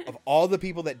 Of all the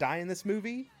people that die in this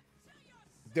movie,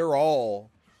 they're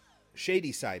all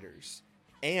Shady Siders.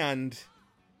 And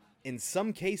in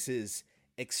some cases,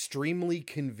 extremely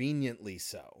conveniently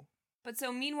so. But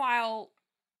so meanwhile,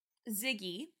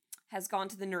 Ziggy has gone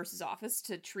to the nurse's office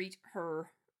to treat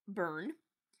her burn.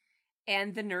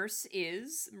 And the nurse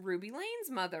is Ruby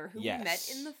Lane's mother, who we met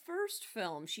in the first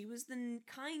film. She was the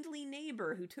kindly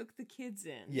neighbor who took the kids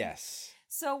in. Yes.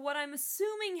 So what I'm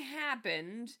assuming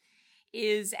happened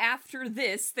is after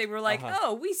this, they were like,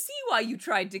 oh, we see why you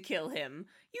tried to kill him.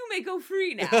 You may go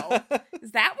free now.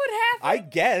 Is that what happened? I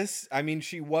guess. I mean,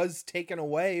 she was taken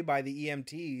away by the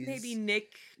EMTs. Maybe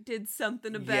Nick did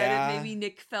something about it. Maybe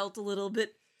Nick felt a little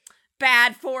bit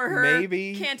bad for her.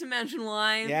 Maybe. Can't imagine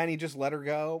why. Yeah, and he just let her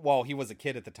go. Well, he was a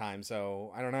kid at the time,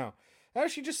 so I don't know.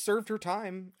 She just served her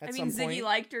time at some point. Ziggy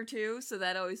liked her too, so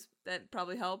that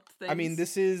probably helped things. I mean,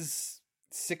 this is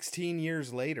 16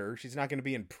 years later. She's not going to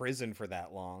be in prison for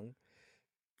that long.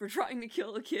 For trying to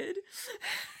kill a kid?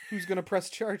 Who's going to press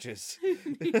charges?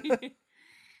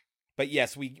 But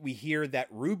yes, we hear that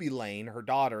Ruby Lane, her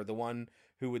daughter, the one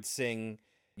who would sing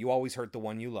 "You Always Hurt the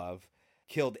One You Love,"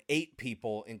 killed 8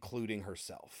 people, including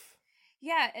herself.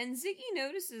 Yeah, and Ziggy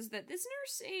notices that this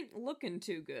nurse ain't looking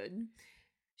too good.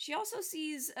 She also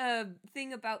sees a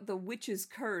thing about the witch's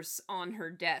curse on her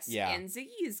desk, and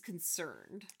Ziggy is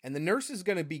concerned. And the nurse is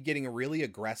going to be getting really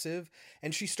aggressive,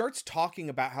 and she starts talking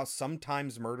about how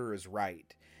sometimes murder is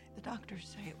right. The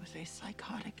doctors say it was a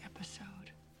psychotic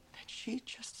episode, that she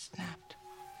just snapped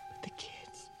with the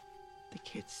kids. The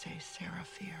kids say Sarah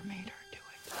Fear made her do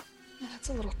it. Yeah, that's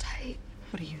a little tight.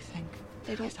 What do you think?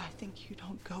 Because I think you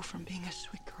don't go from being a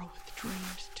sweet girl with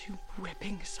dreams to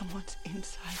ripping someone's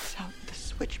insides out with a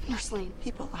switchblade. Nurse Lane.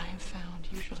 People I have found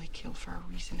usually kill for a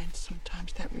reason, and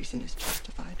sometimes that reason is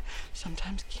justified.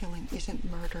 Sometimes killing isn't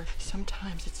murder.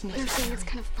 Sometimes it's necessary. Nurse Lane, it's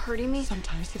kind of hurting me.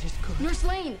 Sometimes it is good. Nurse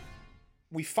Lane!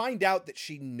 We find out that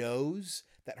she knows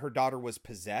that her daughter was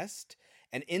possessed,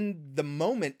 and in the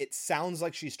moment, it sounds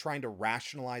like she's trying to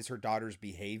rationalize her daughter's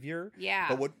behavior.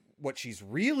 Yeah. But what she's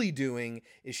really doing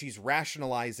is she's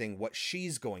rationalizing what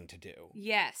she's going to do.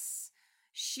 Yes.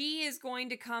 She is going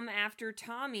to come after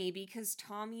Tommy because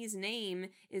Tommy's name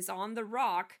is on the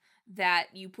rock that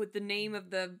you put the name of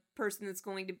the person that's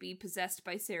going to be possessed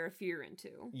by Sarah Fear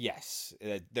into. Yes.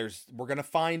 We're going to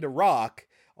find a rock,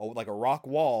 like a rock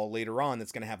wall later on,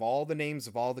 that's going to have all the names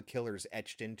of all the killers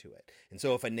etched into it. And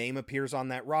so if a name appears on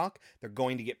that rock, they're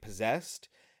going to get possessed.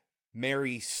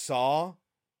 Mary saw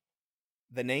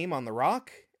the name on the rock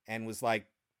and was like,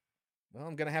 well,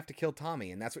 I'm going to have to kill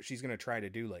Tommy. And that's what she's going to try to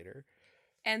do later.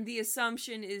 And the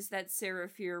assumption is that Sarah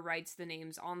Fear writes the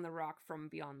names on the rock from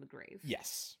beyond the grave.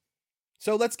 Yes.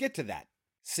 So let's get to that.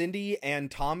 Cindy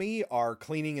and Tommy are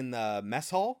cleaning in the mess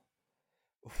hall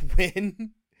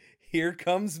when here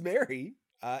comes Mary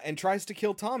and tries to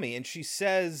kill Tommy. And she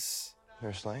says,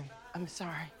 Nurse Lane? I'm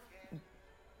sorry,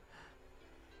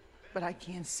 but I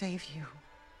can't save you.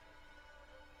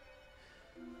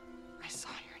 I saw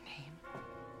your name.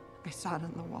 I saw it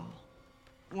on the wall.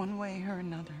 One way or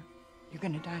another, you're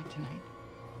gonna die tonight.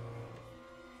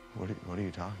 What are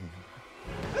you talking about?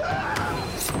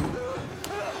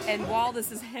 And while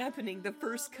this is happening, the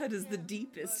first cut is the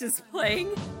deepest is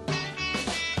playing.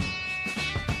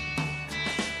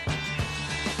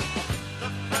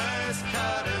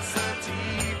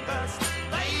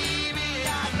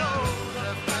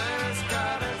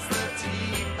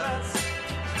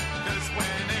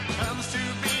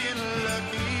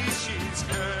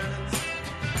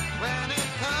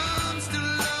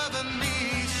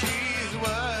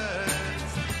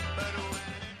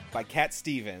 By Cat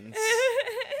Stevens.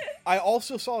 I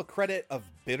also saw a credit of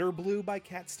Bitter Blue by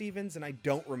Cat Stevens, and I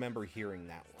don't remember hearing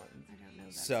that one. I don't know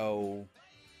that. So,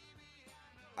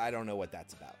 I don't know what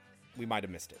that's about. We might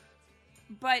have missed it.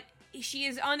 But she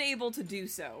is unable to do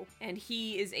so, and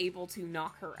he is able to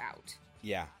knock her out.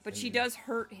 Yeah. But she does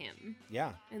hurt him.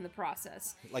 Yeah. In the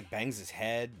process. Like bangs his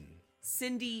head.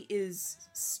 Cindy is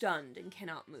stunned and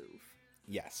cannot move.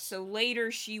 Yes. So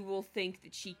later she will think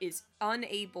that she is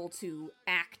unable to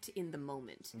act in the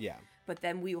moment. Yeah. But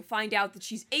then we will find out that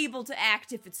she's able to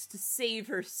act if it's to save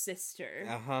her sister.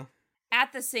 Uh-huh.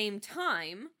 At the same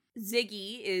time,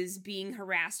 Ziggy is being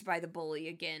harassed by the bully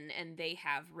again, and they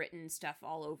have written stuff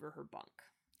all over her bunk.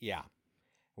 Yeah.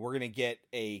 We're going to get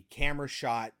a camera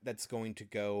shot that's going to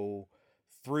go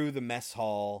through the mess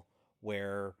hall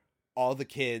where all the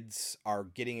kids are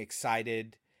getting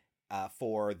excited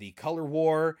for the color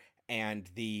war, and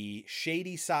the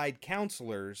Shady Side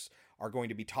counselors are going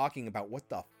to be talking about what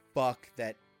the fuck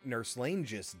that Nurse Lane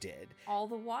just did. All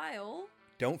the while,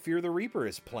 Don't Fear the Reaper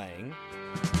is playing.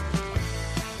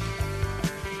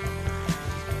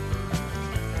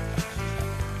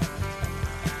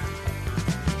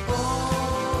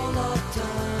 All our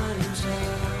times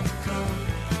have come.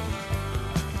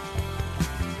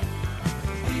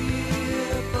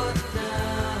 Here, but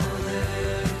now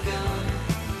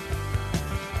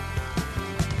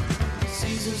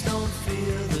seasons don't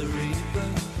fear the reaper,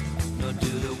 nor do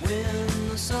the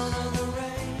wind, the sun, or the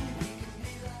rain.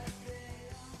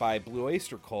 By Blue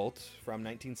Oyster Cult from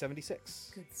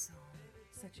 1976. Good song.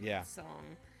 Such a Yeah. good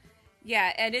song.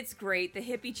 Yeah, and it's great. The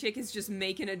hippie chick is just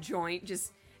making a joint,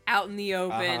 just out in the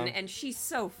open, and she's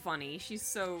so funny.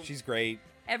 She's great.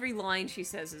 Every line she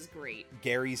says is great.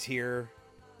 Gary's here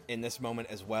in this moment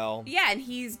as well. Yeah, and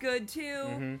he's good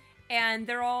too. And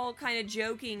they're all kind of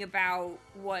joking about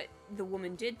what the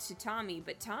woman did to Tommy,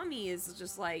 but Tommy is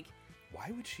just like,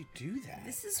 why would she do that?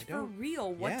 This is for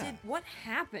real. What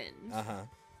happened?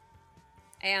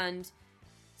 And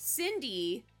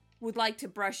Cindy would like to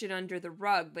brush it under the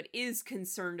rug, but is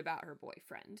concerned about her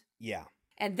boyfriend. Yeah.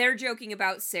 And they're joking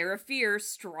about Sarah Fear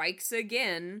strikes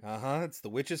again. It's the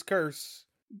witch's curse.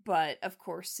 But, of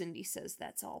course, Cindy says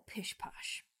that's all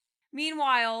pish-posh.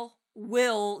 Meanwhile,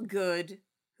 Will Good,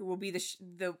 who will be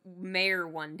the mayor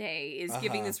one day, is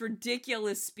giving this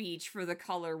ridiculous speech for the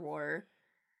color war.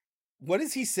 What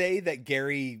does he say that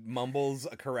Gary mumbles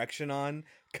a correction on?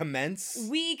 Commence?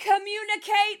 We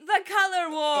communicate the color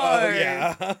war! Oh,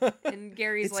 yeah. And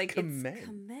Gary's It's like, commence. It's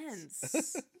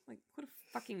commence. Like, what a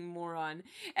fucking moron.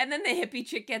 And then the hippie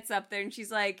chick gets up there and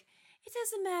she's like, it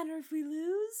doesn't matter if we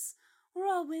lose. We're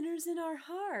all winners in our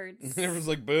hearts. Everyone's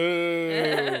like,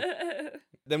 boo.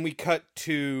 Then we cut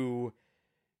to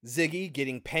Ziggy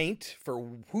getting paint for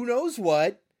who knows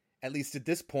what, at least at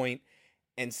this point.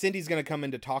 And Cindy's going to come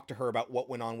in to talk to her about what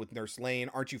went on with Nurse Lane.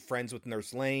 Aren't you friends with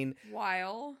Nurse Lane?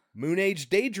 While Moon Age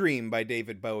Daydream by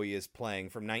David Bowie is playing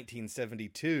from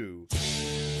 1972.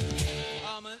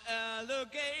 I'm an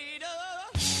alligator.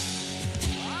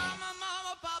 I'm a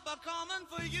mama, papa coming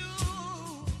for you.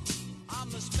 I'm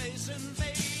a space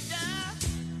invader.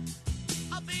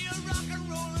 I'll be a rock and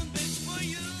rollin' bitch for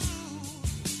you.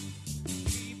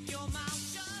 Keep your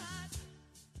mouth shut.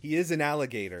 He is an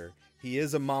alligator. He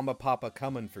is a mama papa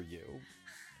coming for you.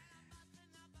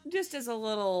 just as a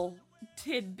little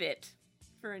tidbit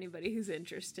for anybody who's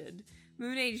interested,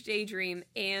 Moon Age Daydream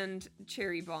and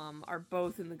Cherry Bomb are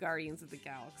both in the Guardians of the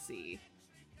Galaxy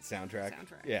soundtrack.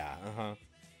 Yeah,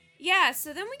 Yeah,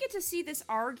 so then we get to see this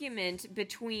argument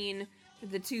between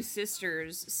the two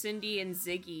sisters, Cindy and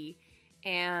Ziggy.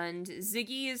 And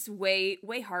Ziggy is way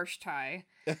harsh Ty.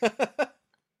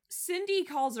 Cindy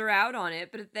calls her out on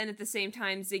it, but then at the same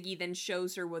time, Ziggy then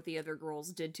shows her what the other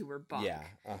girls did to her bunk. Yeah,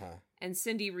 And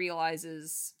Cindy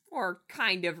realizes, or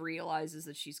kind of realizes,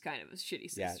 that she's kind of a shitty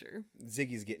sister. Yeah,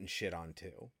 Ziggy's getting shit on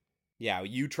too. Yeah,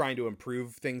 you trying to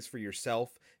improve things for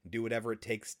yourself, do whatever it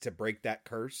takes to break that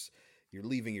curse, you're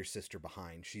leaving your sister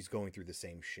behind. She's going through the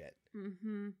same shit.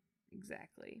 Mm-hmm.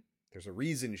 Exactly. There's a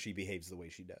reason she behaves the way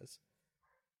she does.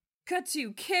 Cut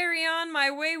to Carry On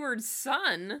My Wayward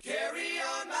Son. Carry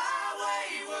on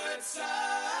my wayward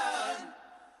son.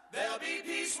 There'll be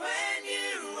peace when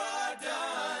you are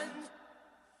done.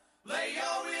 Lay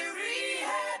your weary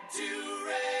head to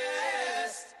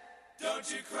rest. Don't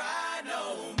you cry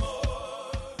no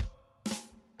more.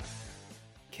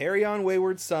 Carry On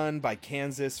Wayward Son by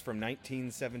Kansas from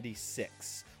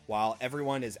 1976, while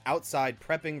everyone is outside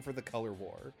prepping for the color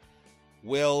war.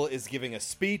 Will is giving a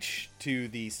speech to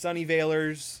the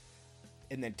Sunnyvalers,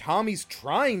 and then Tommy's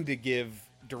trying to give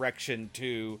direction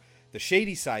to the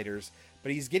Shadysiders,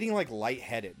 but he's getting like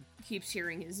lightheaded. Keeps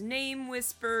hearing his name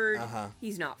whispered.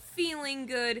 He's not feeling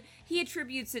good. He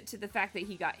attributes it to the fact that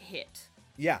he got hit.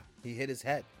 Yeah, he hit his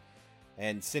head.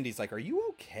 And Cindy's like, "Are you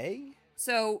okay?"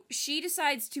 So she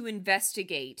decides to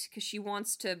investigate because she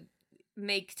wants to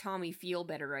make Tommy feel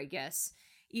better, I guess,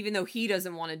 even though he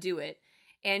doesn't want to do it.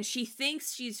 And she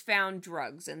thinks she's found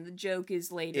drugs, and the joke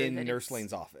is later in that Nurse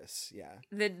Lane's office. Yeah.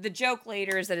 The joke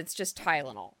later is that it's just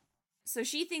Tylenol. So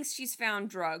she thinks she's found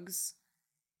drugs,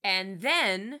 and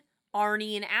then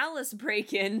Arnie and Alice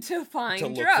break in to find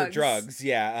drugs. To look for drugs,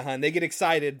 yeah. And they get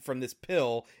excited from this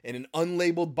pill in an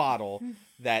unlabeled bottle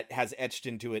that has etched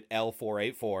into it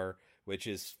L484, which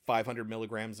is 500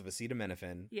 milligrams of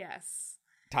acetaminophen. Yes.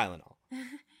 Tylenol.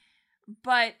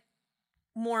 But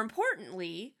more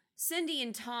importantly, Cindy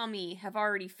and Tommy have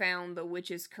already found the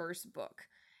Witch's Curse book.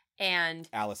 And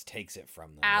Alice takes it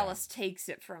from them. Takes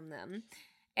it from them.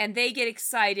 And they get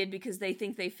excited because they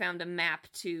think they found a map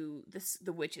to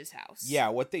the witch's house. Yeah,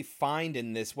 what they find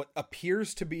in this, what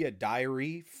appears to be a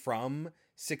diary from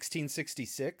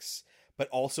 1666, but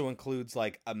also includes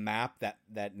like a map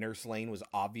that Nurse Lane was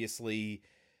obviously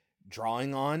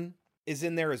drawing on, is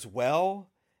in there as well.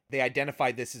 They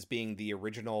identified this as being the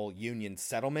original Union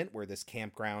settlement where this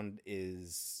campground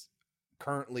is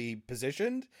currently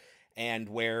positioned and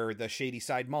where the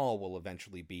Shadyside Mall will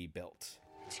eventually be built.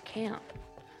 It's camp,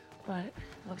 but it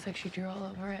looks like she drew all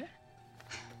over it.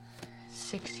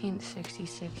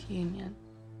 1666 Union.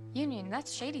 Union,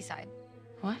 that's Shadyside.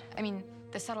 What? I mean,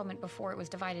 the settlement before it was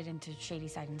divided into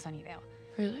Shadyside and Sunnyvale.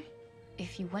 Really?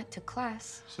 If you went to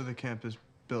class... So the camp is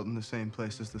built in the same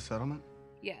place as the settlement?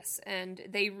 Yes, and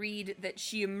they read that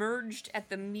she emerged at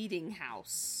the meeting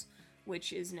house,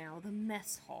 which is now the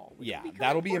mess hall. Yeah,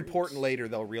 that'll be important later.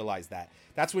 They'll realize that.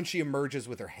 That's when she emerges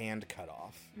with her hand cut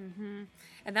off. Mm-hmm.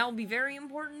 And that will be very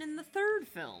important in the third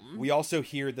film. We also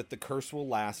hear that the curse will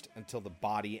last until the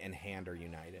body and hand are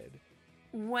united.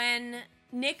 When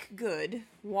Nick Good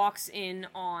walks in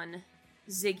on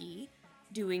Ziggy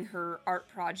doing her art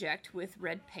project with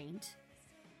red paint,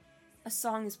 a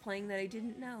song is playing that I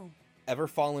didn't know. Ever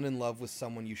Fallen in Love with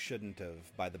Someone You Shouldn't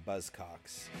Have by the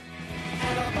Buzzcocks.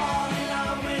 Ever fallen in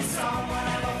love with someone,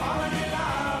 ever fallen in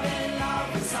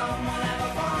love with someone,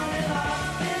 ever fallen in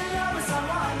love with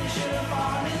someone you should have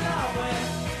fallen in love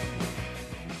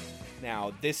with.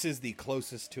 Now, this is the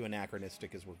closest to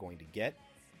anachronistic as we're going to get.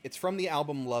 It's from the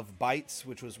album Love Bites,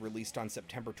 which was released on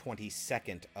September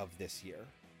 22nd of this year.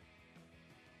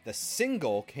 The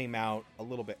single came out a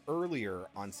little bit earlier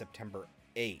on September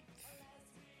 8th.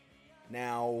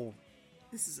 Now...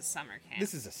 This is a summer camp.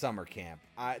 This is a summer camp.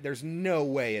 There's no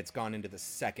way it's gone into the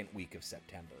second week of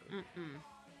September. Mm-mm.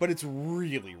 But it's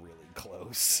really, really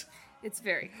close. It's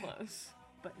very close,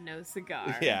 but no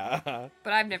cigar. Yeah.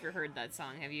 But I've never heard that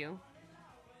song, have you?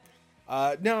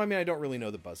 No, I mean, I don't really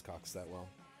know the Buzzcocks that well.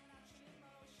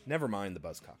 Never mind the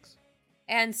Buzzcocks.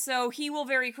 And so he will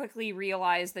very quickly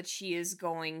realize that she is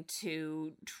going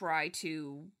to try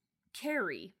to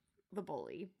carry the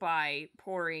bully by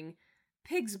pouring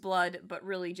pig's blood, but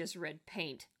really just red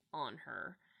paint on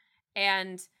her.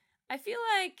 And I feel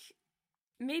like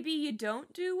maybe you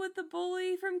don't do what the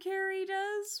bully from Carrie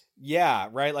does. Yeah,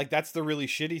 right? Like, that's the really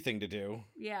shitty thing to do.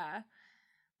 Yeah.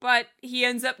 But he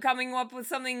ends up coming up with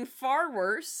something far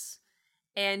worse,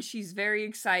 and she's very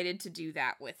excited to do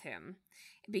that with him.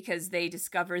 Because they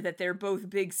discover that they're both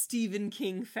big Stephen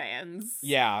King fans.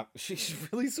 Yeah, she's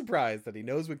really surprised that he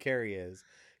knows what Carrie is.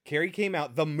 Carrie came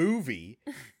out, the movie,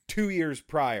 2 years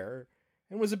prior,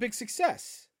 and was a big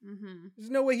success. Mm-hmm. There's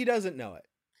no way he doesn't know it.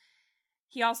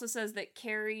 He also says that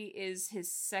Carrie is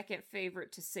his second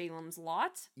favorite to Salem's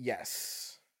Lot.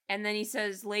 Yes. And then he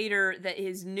says later that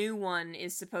his new one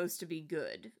is supposed to be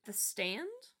good. The Stand?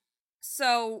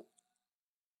 So,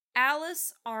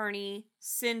 Alice, Arnie,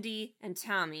 Cindy, and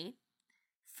Tommy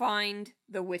find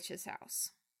the witch's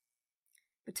house.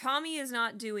 But Tommy is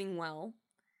not doing well.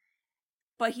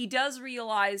 But he does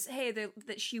realize, hey,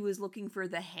 that she was looking for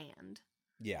the hand.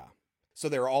 Yeah. So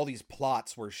there are all these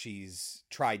plots where she's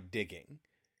tried digging.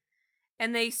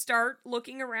 And they start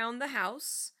looking around the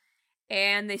house,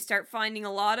 and they start finding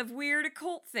a lot of weird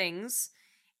occult things.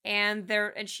 And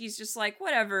she's just like,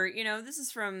 whatever, this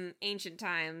is from ancient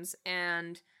times.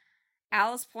 And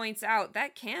Alice points out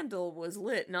that candle was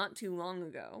lit not too long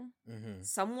ago. Mm-hmm.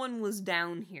 Someone was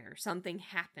down here. Something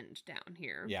happened down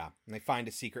here. Yeah, and they find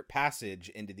a secret passage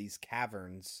into these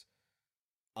caverns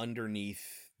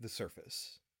underneath the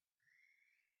surface.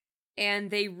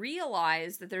 And they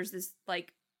realize that there's this,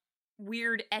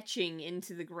 weird etching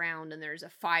into the ground, and there's a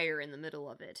fire in the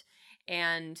middle of it.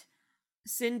 And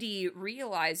Cindy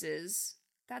realizes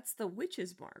that's the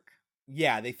witch's mark.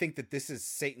 Yeah, they think that this is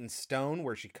Satan's stone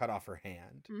where she cut off her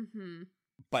hand. Mm-hmm.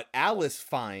 But Alice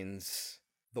finds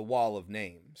the wall of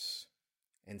names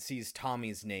and sees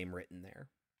Tommy's name written there.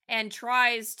 And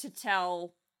tries to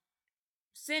tell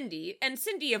Cindy. And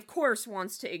Cindy, of course,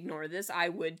 wants to ignore this. I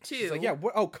would, too. She's like, yeah,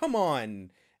 oh, come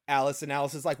on, Alice. And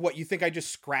Alice is like, what, you think I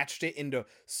just scratched it into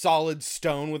solid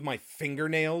stone with my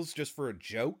fingernails just for a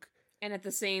joke? And at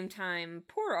the same time,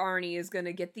 poor Arnie is going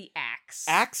to get the axe.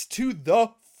 Axe to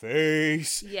the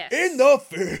face. Yes. In the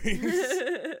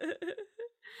face.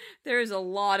 There's a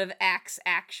lot of axe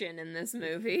action in this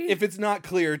movie. If it's not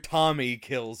clear, Tommy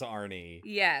kills Arnie.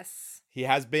 Yes. He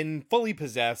has been fully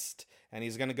possessed, and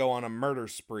he's going to go on a murder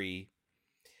spree.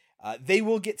 They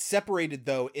will get separated,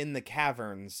 though, in the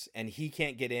caverns, and he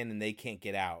can't get in and they can't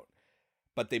get out.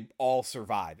 But they all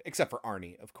survive, except for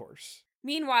Arnie, of course.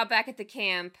 Meanwhile, back at the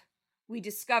camp, we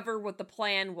discover what the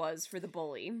plan was for the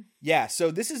bully. Yeah,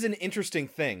 so this is an interesting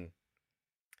thing.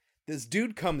 This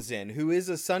dude comes in, who is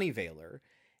a Sunnyvaler,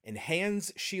 and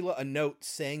hands Sheila a note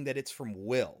saying that it's from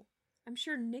Will. I'm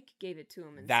sure Nick gave it to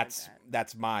him and That's said that.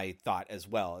 That's my thought as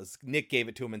well. As Nick gave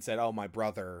it to him and said, oh, my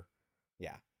brother.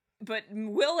 Yeah. But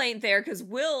Will ain't there because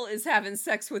Will is having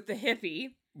sex with the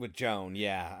hippie. With Joan,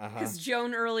 yeah. Because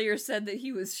Joan earlier said that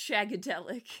he was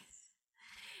shagadelic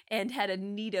and had a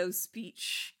neato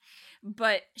speech.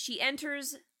 But she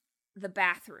enters the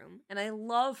bathroom, and I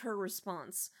love her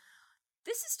response.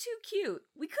 this is too cute.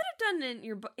 We could have done it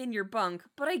in your bunk,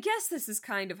 but I guess this is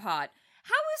kind of hot.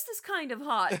 How is this kind of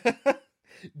hot?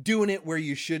 Doing it where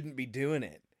you shouldn't be doing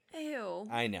it. Ew.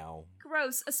 I know.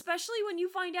 Gross, especially when you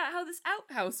find out how this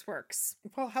outhouse works.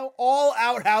 Well, how all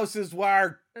outhouses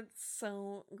work. It's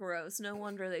so gross. No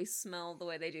wonder they smell the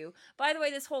way they do. By the way,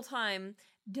 this whole time,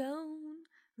 don't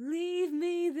leave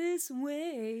me this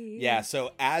way. Yeah,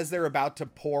 so as they're about to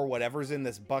pour whatever's in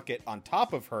this bucket on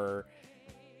top of her,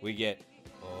 we get,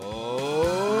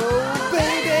 oh,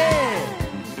 baby,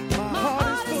 my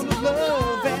heart is full of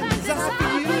love and desire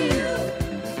for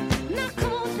you. Now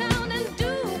come on down and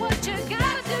do what you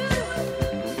gotta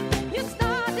do. You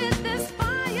started this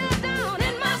fire down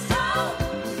in my soul.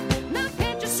 Now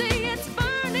can't you see it's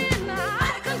burning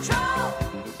out of control?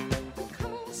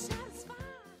 Come on, satisfy.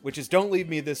 Which is Don't Leave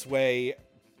Me This Way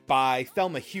by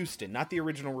Thelma Houston, not the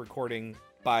original recording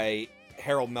by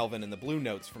Harold Melvin and the Blue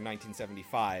Notes from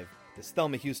 1975. This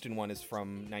Thelma Houston one is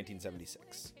from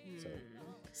 1976. So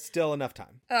still enough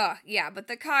time. Yeah, but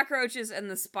the cockroaches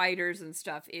and the spiders and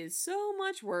stuff is so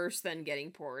much worse than getting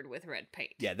poured with red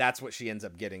paint. Yeah, that's what she ends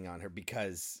up getting on her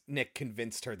because Nick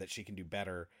convinced her that she can do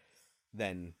better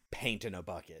than paint in a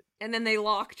bucket. And then they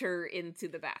locked her into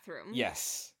the bathroom.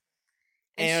 Yes.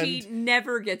 And she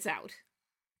never gets out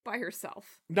by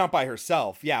herself. Not by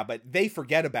herself, yeah, but they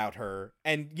forget about her.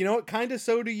 And you know what? Kind of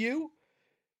so do you.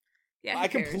 Yeah, I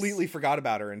completely forgot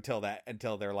about her until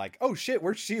they're like, oh shit,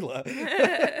 where's Sheila?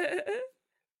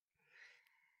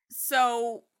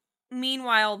 So,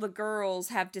 meanwhile, the girls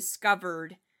have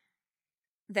discovered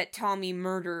that Tommy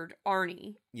murdered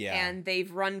Arnie. Yeah. And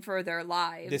they've run for their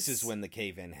lives. This is when the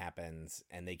cave-in happens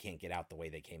and they can't get out the way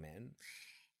they came in.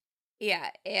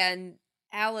 Yeah, and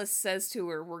Alice says to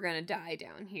her, we're gonna die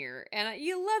down here. And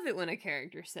you love it when a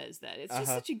character says that. It's just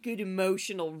such a good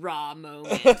emotional, raw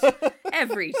moment.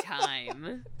 Every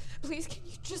time. Please, can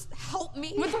you just help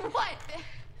me? With what?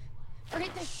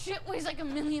 Forget this shit weighs like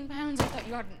 1,000,000 pounds. I thought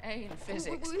you had an A in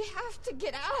physics. We have to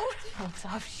get out. Oh,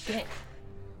 tough shit.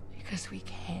 Because we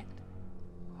can't.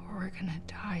 Or we're gonna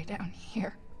die down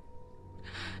here.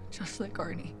 Just like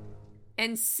Arnie.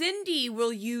 And Cindy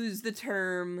will use the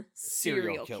term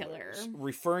serial killer.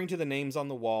 Referring to the names on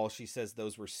the wall, she says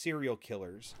those were serial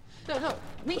killers. No,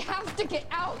 we have to get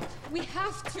out. We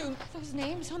have to. Those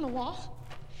names on the wall,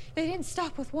 they didn't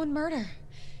stop with one murder.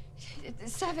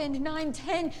 7, 9,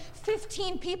 10,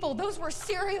 15 people. Those were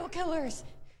serial killers.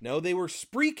 No, they were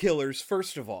spree killers,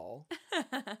 first of all.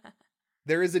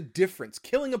 There is a difference.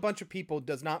 Killing a bunch of people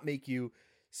does not make you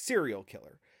serial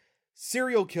killer.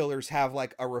 Serial killers have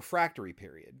like a refractory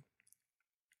period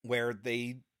where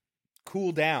they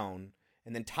cool down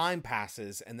and then time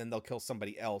passes and then they'll kill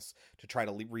somebody else to try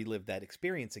to relive that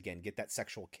experience again, get that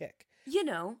sexual kick. You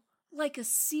know, like a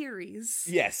series.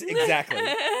 Yes, exactly.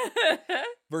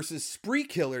 Versus spree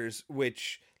killers,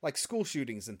 which like school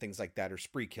shootings and things like that are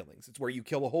spree killings. It's where you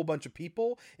kill a whole bunch of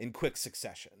people in quick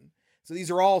succession. So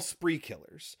these are all spree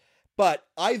killers. But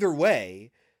either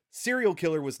way, serial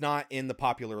killer was not in the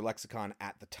popular lexicon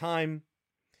at the time.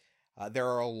 There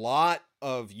are a lot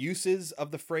of uses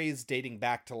of the phrase dating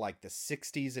back to like the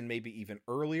 60s and maybe even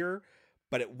earlier,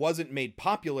 but it wasn't made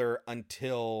popular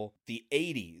until the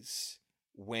 80s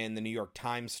when the New York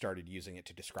Times started using it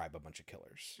to describe a bunch of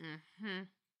killers.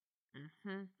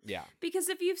 Yeah. Because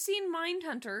if you've seen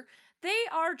Mindhunter, they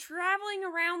are traveling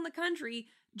around the country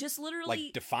just literally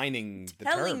like defining the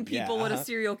telling term. people what a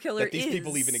serial killer that these is.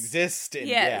 people even exist. And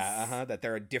that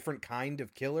they're a different kind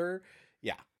of killer.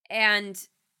 Yeah. And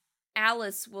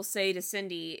Alice will say to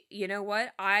Cindy, you know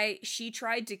what? She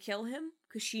tried to kill him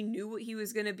because she knew what he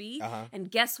was going to be. And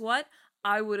guess what?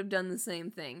 I would have done the same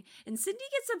thing. And Cindy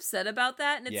gets upset about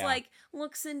that. And it's like,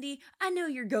 look, Cindy, I know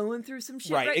you're going through some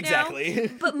shit right exactly.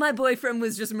 now. But my boyfriend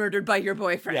was just murdered by your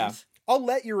boyfriend. Yeah. I'll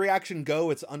let your reaction go.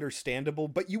 It's understandable,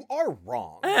 but you are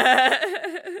wrong.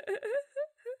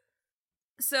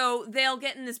 So they'll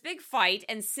get in this big fight,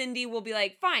 and Cindy will be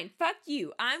like, fine, fuck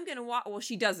you. I'm going to watch. Well,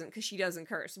 she doesn't, because she doesn't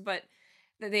curse, but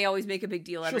they always make a big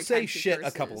deal every time She'll say she shit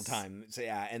curses. a couple of times,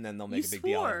 yeah, and then they'll make a big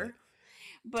deal of it.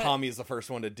 But Tommy's the first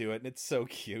one to do it, and it's so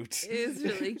cute. It's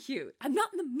really cute. I'm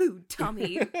not in the mood,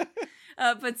 Tommy.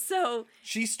 But so...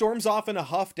 She storms off in a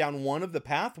huff down one of the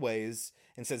pathways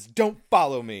and says, don't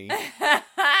follow me.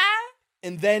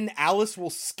 And then Alice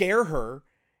will scare her,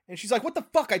 and she's like, what the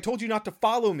fuck? I told you not to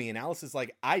follow me. And Alice is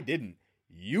like, I didn't.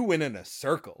 You went in a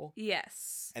circle.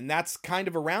 Yes. And that's kind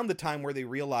of around the time where they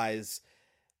realize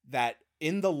that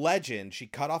in the legend, she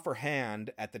cut off her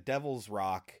hand at the Devil's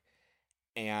Rock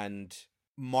and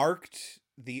marked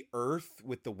the earth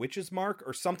with the witch's mark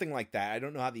or something like that. I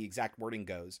don't know how the exact wording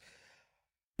goes.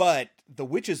 But the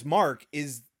witch's mark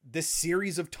is this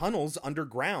series of tunnels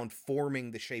underground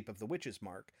forming the shape of the witch's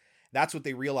mark. That's what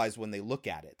they realize when they look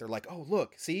at it. They're like, oh,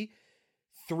 look, see?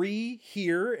 3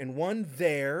 here and 1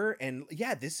 there. And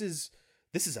yeah, this is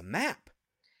a map.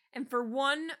 And for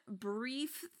one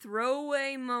brief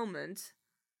throwaway moment,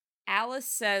 Alice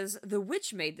says, the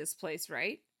witch made this place,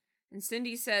 right? And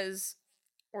Cindy says,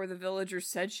 or the villagers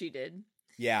said she did.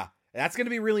 Yeah, that's going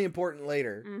to be really important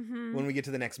later when we get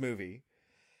to the next movie.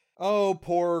 Oh,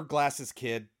 poor glasses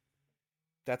kid.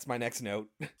 That's my next note.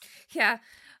 Yeah,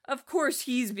 of course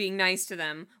he's being nice to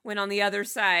them, when on the other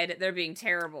side, they're being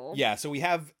terrible. Yeah, so we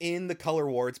have in the color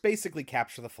war, it's basically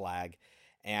capture the flag,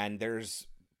 and there's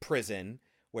prison,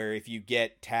 where if you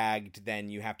get tagged, then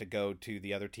you have to go to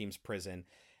the other team's prison.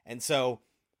 And so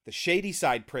the Shady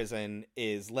Side prison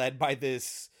is led by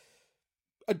this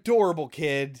adorable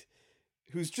kid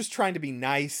who's just trying to be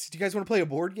nice. Do you guys want to play a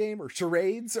board game or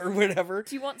charades or whatever?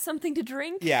 Do you want something to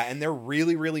drink? Yeah, and they're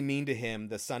really, really mean to him,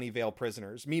 the Sunnyvale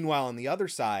prisoners. Meanwhile, on the other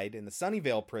side, in the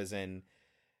Sunnyvale prison,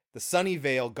 the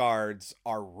Sunnyvale guards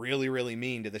are really, really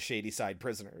mean to the Shady Side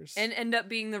prisoners. And end up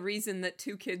being the reason that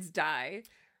 2 kids die.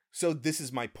 So this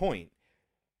is my point.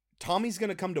 Tommy's going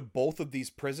to come to both of these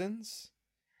prisons.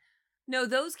 No,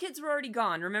 those kids were already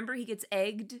gone. Remember, he gets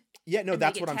egged? Yeah, no,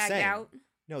 that's what I'm saying. Out?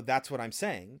 No, that's what I'm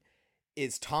saying.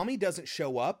 Is Tommy doesn't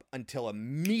show up until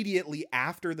immediately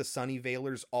after the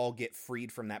Sunnyvalers all get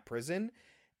freed from that prison,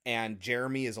 and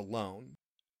Jeremy is alone.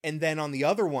 And then on the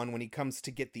other one, when he comes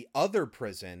to get the other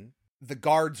prison, the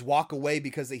guards walk away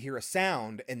because they hear a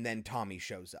sound, and then Tommy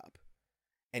shows up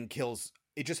and kills.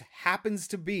 It just happens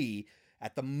to be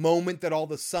at the moment that all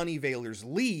the Sunnyvalers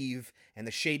leave and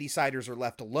the Shady Siders are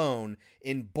left alone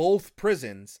in both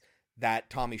prisons that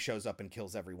Tommy shows up and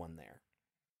kills everyone there.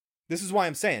 This is why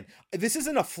I'm saying, this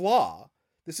isn't a flaw.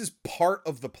 This is part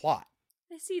of the plot.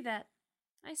 I see that.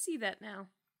 I see that now.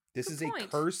 This is a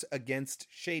curse against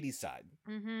Shady Side.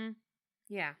 Mm-hmm.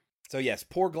 Yeah. So yes,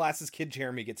 poor glasses kid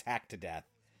Jeremy gets hacked to death.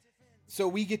 So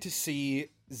we get to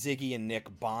see Ziggy and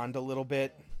Nick bond a little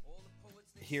bit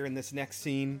here in this next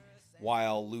scene,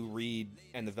 while Lou Reed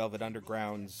and the Velvet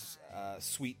Underground's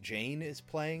Sweet Jane is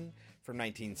playing from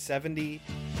 1970.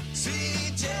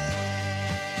 Sweet Jane.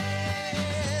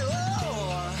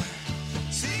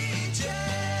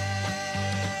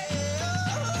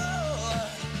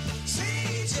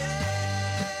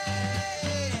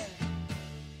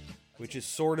 Which is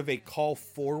sort of a call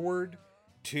forward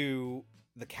to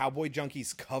the Cowboy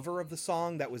Junkies cover of the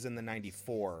song that was in the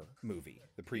 94 movie,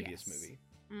 the previous movie.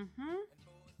 Mm-hmm.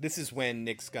 This is when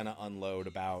Nick's gonna unload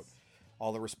about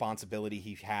all the responsibility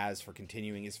he has for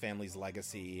continuing his family's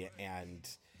legacy and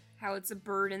how it's a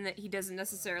burden that he doesn't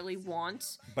necessarily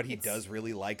want. But he does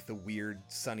really like the weird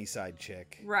Sunnyside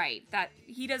chick. Right, that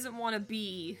he doesn't want to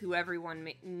be who everyone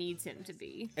needs him to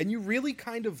be. And you really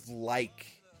kind of like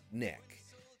Nick.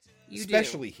 You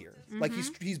especially do. Here. Mm-hmm. Like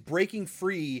he's breaking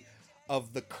free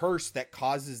of the curse that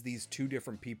causes these 2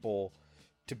 different people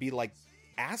to be like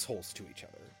assholes to each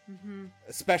other. Mm-hmm.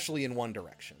 Especially in one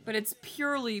direction. But it's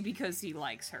purely because he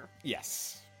likes her.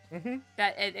 Yes. Mm-hmm.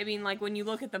 That, I mean, like, when you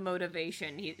look at the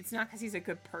motivation, it's not because he's a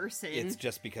good person. It's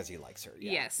just because he likes her.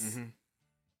 Yeah. Yes. Mm-hmm.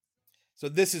 So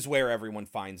this is where everyone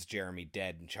finds Jeremy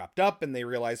dead and chopped up, and they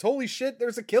realize, holy shit,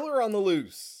 there's a killer on the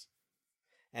loose.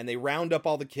 And they round up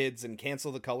all the kids and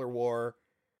cancel the color war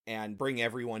and bring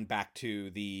everyone back to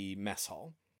the mess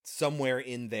hall. Somewhere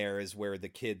in there is where the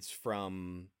kids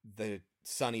from the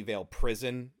Sunnyvale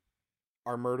prison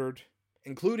are murdered,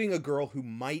 including a girl who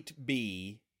might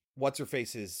be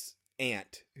What's-Her-Face's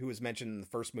aunt, who was mentioned in the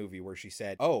first movie where she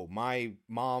said, oh, my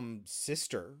mom's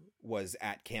sister was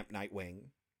at Camp Nightwing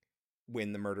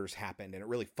when the murders happened, and it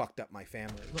really fucked up my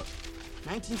family. Look,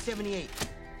 1978,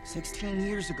 16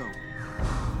 years ago.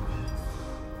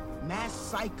 Mass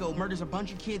psycho murders a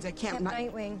bunch of kids at Camp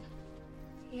Nightwing.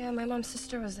 Yeah, my mom's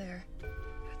sister was there.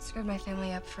 That screwed my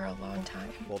family up for a long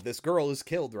time. Well, this girl is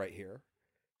killed right here.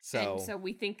 So, and so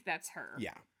we think that's her.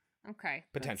 Yeah. Okay.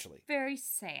 Potentially. That's very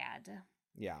sad.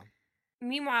 Yeah.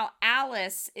 Meanwhile,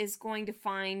 Alice is going to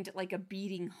find like a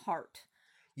beating heart.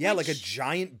 Yeah, like a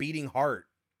giant beating heart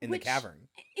in the cavern.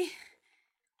 Wouldn't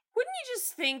you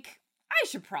just think, I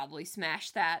should probably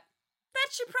smash that? That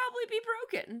should probably be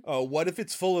broken. Oh, what if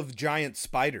it's full of giant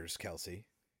spiders, Kelsey?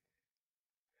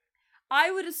 I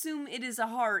would assume it is a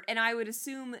heart, and I would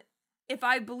assume if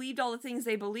I believed all the things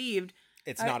they believed...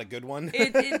 It's not a good one?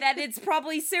 that it's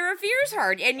probably Sarah Fier's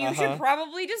heart, and you should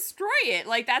probably destroy it.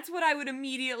 Like, that's what I would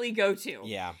immediately go to.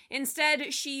 Yeah.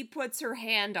 Instead, she puts her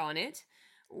hand on it,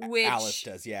 which... Alice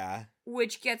does, yeah.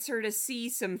 Which gets her to see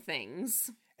some things.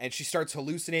 And she starts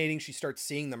hallucinating. She starts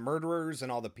seeing the murderers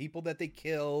and all the people that they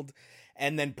killed,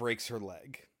 and then breaks her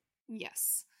leg.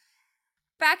 Yes.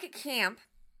 Back at camp,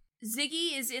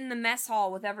 Ziggy is in the mess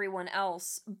hall with everyone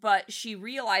else, but she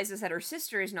realizes that her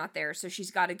sister is not there, so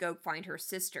she's got to go find her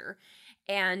sister.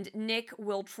 And Nick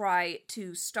will try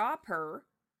to stop her.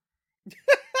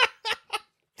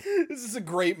 This is a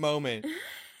great moment.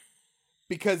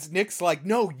 Because Nick's like,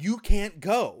 no, you can't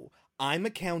go. I'm a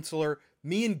counselor.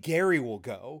 Me and Gary will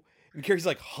go. And Gary's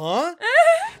like, huh?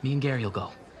 Me and Gary will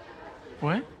go.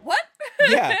 What? What?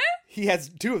 Yeah, he has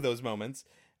two of those moments.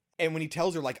 And when he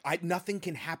tells her, like, nothing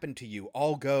can happen to you,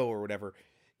 I'll go, or whatever,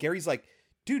 Gary's like,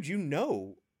 dude, you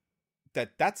know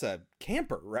that's a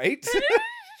camper, right?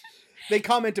 They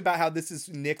comment about how this is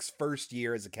Nick's first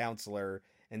year as a counselor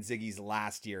and Ziggy's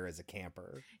last year as a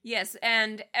camper. Yes,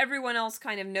 and everyone else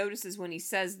kind of notices when he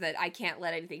says that I can't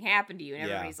let anything happen to you, and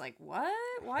everybody's like, what?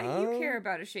 Why do you care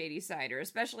about a Shady Cider?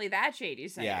 Especially that Shady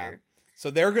Cider. Yeah. So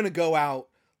they're going to go out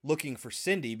looking for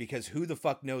Cindy, because who the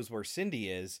fuck knows where Cindy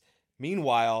is?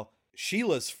 Meanwhile,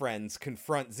 Sheila's friends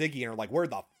confront Ziggy and are like, where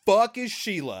the fuck is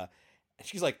Sheila? And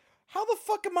she's like, how the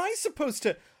fuck am I supposed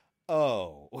to...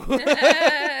 Oh.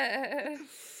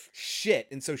 Shit.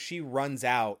 And so she runs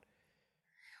out.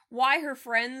 Why her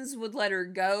friends would let her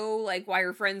go, like why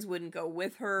her friends wouldn't go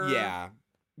with her. Yeah.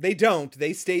 They don't.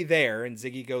 They stay there, and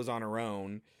Ziggy goes on her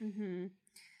own. Mm-hmm.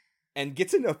 And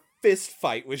gets in a fist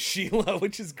fight with Sheila,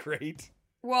 which is great.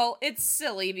 Well, it's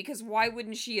silly, because why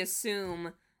wouldn't she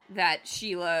assume that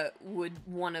Sheila would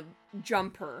want to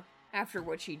jump her after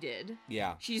what she did?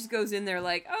 Yeah. She just goes in there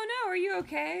like, oh no, are you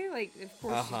okay? Like, of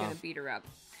course she's gonna beat her up.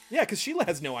 Yeah, because Sheila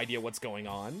has no idea what's going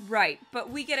on. Right, but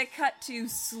we get a cut to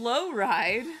Slow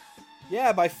Ride.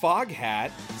 Yeah, by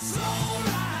Foghat.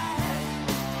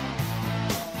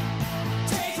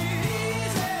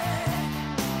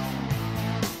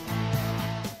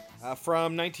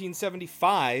 From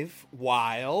 1975,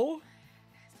 while...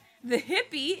 the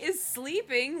hippie is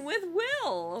sleeping with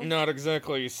Will. Not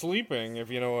exactly sleeping, if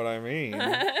you know what I mean.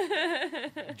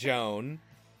 Joan.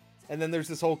 And then there's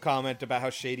this whole comment about how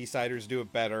Shady Ciders do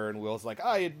it better, and Will's like,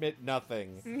 I admit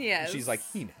nothing. Yes. And she's like,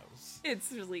 he knows.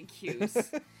 It's really cute.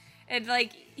 And,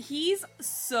 like, he's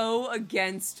so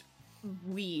against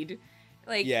weed.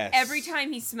 Like, yes. Every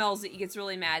time he smells it, he gets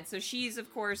really mad. So she's,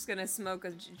 of course, gonna smoke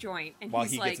a joint. And while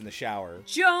he's he like, gets in the shower.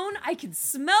 Joan, I can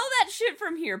smell that shit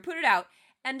from here. Put it out.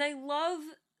 And I love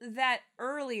that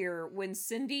earlier when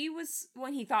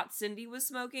he thought Cindy was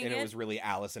smoking and it was really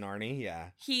Alice and Arnie, yeah.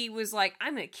 He was like,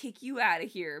 I'm gonna kick you out of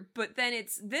here. But then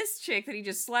it's this chick that he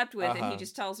just slept with, and he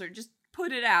just tells her, just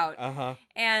put it out.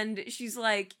 And she's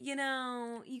like, you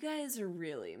know, you guys are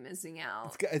really missing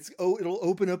out. It'll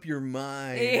open up your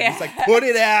mind. Yeah. It's like, put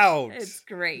it out. It's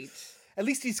great. At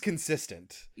least he's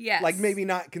consistent. Yes. Like, maybe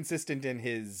not consistent in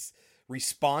his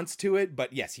response to it,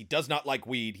 but yes, he does not like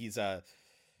weed.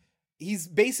 He's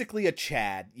basically a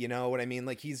Chad, you know what I mean?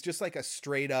 Like, he's just like a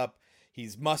straight up,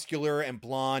 he's muscular and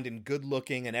blonde and good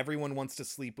looking, and everyone wants to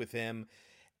sleep with him.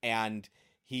 And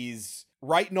he's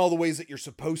right in all the ways that you're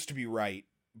supposed to be right.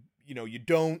 You know, you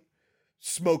don't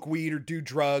smoke weed or do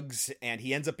drugs, and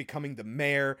he ends up becoming the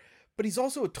mayor. But he's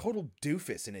also a total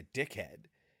doofus and a dickhead.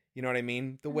 You know what I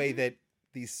mean? The way that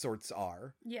these sorts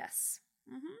are. Yes.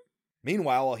 Mm-hmm.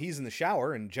 Meanwhile, while he's in the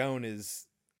shower and Joan is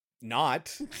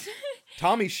not...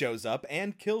 Tommy shows up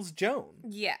and kills Joan.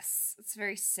 Yes, it's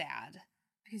very sad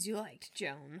because you liked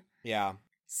Joan. Yeah.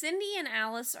 Cindy and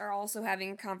Alice are also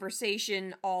having a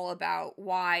conversation all about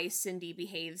why Cindy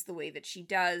behaves the way that she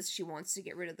does. She wants to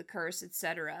get rid of the curse,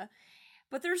 etc.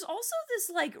 But there's also this,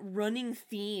 like, running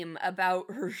theme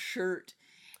about her shirt.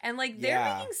 And, like, they're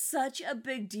making such a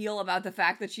big deal about the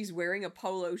fact that she's wearing a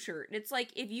polo shirt. And it's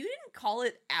like, if you didn't call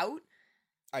it out,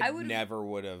 I never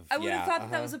would have. I would have thought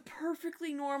that was a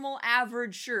perfectly normal,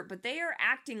 average shirt, but they are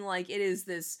acting like it is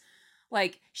this,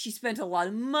 like, she spent a lot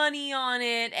of money on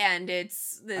it, and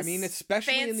it's this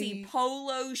especially fancy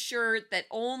polo shirt that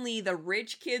only the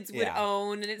rich kids would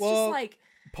own, and it's just like...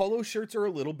 Polo shirts are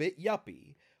a little bit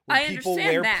yuppie. I people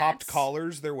understand wear that. Popped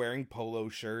collars, they're wearing polo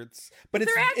shirts. But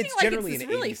it's like generally it's an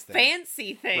this really 80s thing.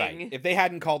 fancy thing. Right. If they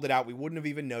hadn't called it out, we wouldn't have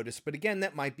even noticed. But again,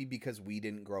 that might be because we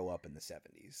didn't grow up in the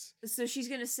 70s. So she's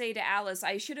going to say to Alice,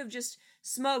 I should have just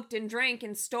smoked and drank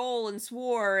and stole and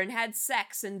swore and had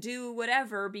sex and do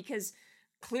whatever, because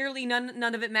clearly none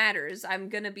of it matters. I'm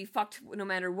going to be fucked no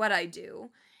matter what I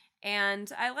do.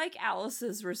 And I like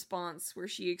Alice's response where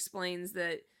she explains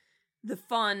that the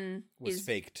fun is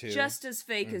fake too. Just as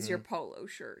fake as your polo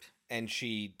shirt. And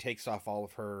she takes off all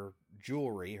of her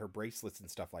jewelry, her bracelets and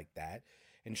stuff like that,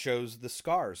 and shows the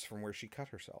scars from where she cut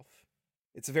herself.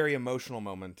 It's a very emotional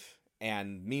moment.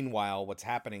 And meanwhile, what's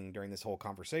happening during this whole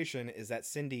conversation is that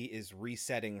Cindy is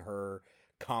resetting her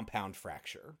compound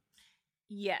fracture.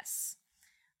 Yes.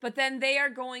 But then they are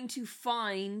going to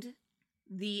find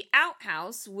the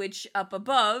outhouse, which up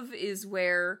above is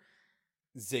where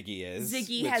Ziggy is.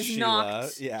 Ziggy with has Sheila.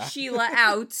 knocked Yeah. Sheila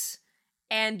out,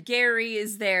 and Gary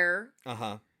is there.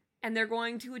 Uh-huh. And they're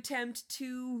going to attempt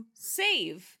to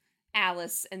save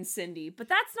Alice and Cindy, but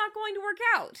that's not going to work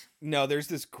out. No, there's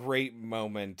this great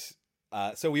moment.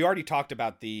 So we already talked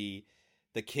about the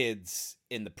kids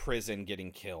in the prison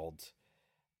getting killed.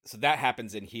 So that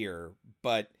happens in here,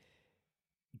 but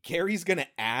Gary's going to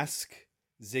ask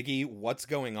Ziggy what's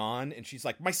going on, and she's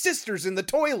like, "My sister's in the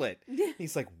toilet."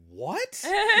 He's like, "What?"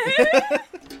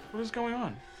 What is going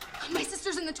on? My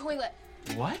sister's in the toilet.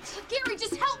 What? Gary,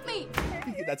 just help me.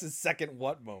 That's his second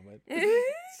what moment.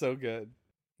 So good.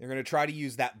 They're going to try to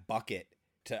use that bucket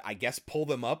to, I guess, pull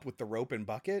them up with the rope and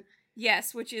bucket.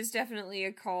 Yes, which is definitely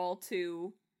a call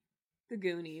to the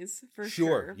Goonies, for sure.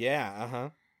 Sure, yeah, uh-huh.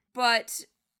 But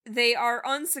they are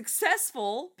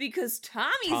unsuccessful because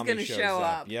Tommy's going to shows show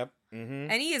up. Yep.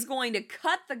 Mm-hmm. And he is going to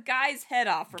cut the guy's head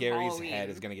off from Gary's Halloween. head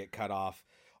is going to get cut off.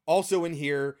 Also in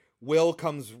here, Will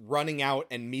comes running out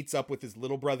and meets up with his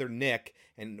little brother Nick,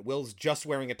 and Will's just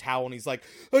wearing a towel, and he's like,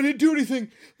 "I didn't do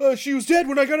anything. She was dead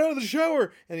when I got out of the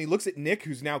shower." And he looks at Nick,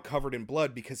 who's now covered in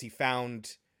blood because he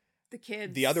found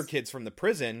the other kids from the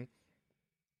prison,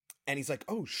 and he's like,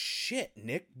 "Oh shit,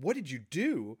 Nick, what did you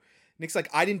do?" Nick's like,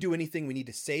 "I didn't do anything. We need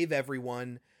to save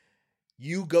everyone.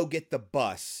 You go get the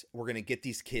bus. We're going to get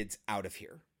these kids out of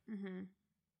here." Mm-hmm.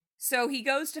 So he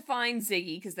goes to find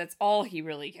Ziggy, because that's all he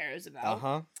really cares about.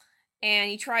 Uh-huh.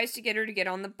 And he tries to get her to get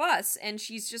on the bus. And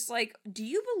she's just like, "Do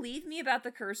you believe me about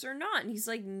the curse or not?" And he's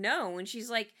like, "No." And she's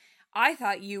like, "I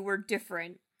thought you were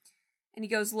different." And he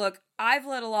goes, "Look, I've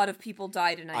let a lot of people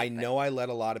die tonight." I know I let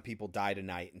a lot of people die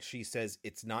tonight. And she says,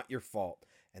 "It's not your fault."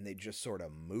 And they just sort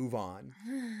of move on.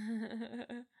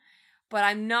 But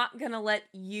I'm not going to let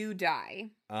you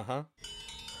die. Uh-huh.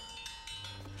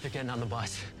 They're getting on the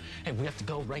bus. Hey, we have to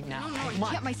go right now. No, Hey, I come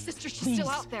on. can't. My sister, she's Please. still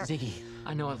out there. Ziggy,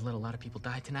 I know I've let a lot of people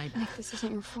die tonight. Nick, this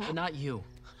isn't your fault. But not you.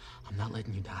 I'm not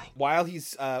letting you die. While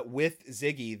he's with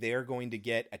Ziggy, they're going to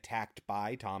get attacked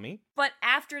by Tommy. But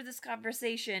after this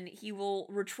conversation, he will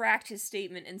retract his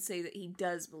statement and say that he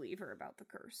does believe her about the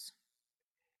curse.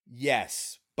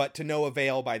 Yes, but to no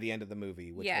avail by the end of the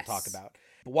movie, which Yes. we'll talk about.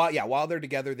 But while they're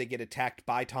together, they get attacked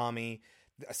by Tommy.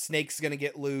 A snake's going to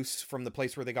get loose from the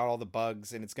place where they got all the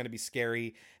bugs, and it's going to be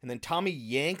scary. And then Tommy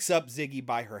yanks up Ziggy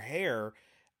by her hair,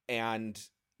 and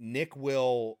Nick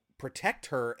will protect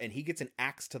her, and he gets an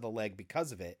axe to the leg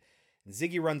because of it. And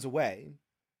Ziggy runs away.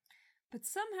 But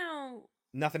somehow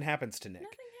Nothing happens to Nick.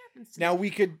 nothing happens to Now Nick. we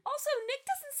could... Also, Nick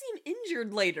doesn't seem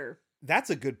injured later. That's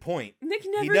a good point. Nick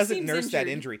never He doesn't seems nurse that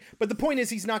injured. injury. But the point is,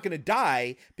 he's not going to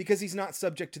die because he's not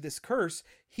subject to this curse.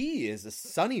 He is a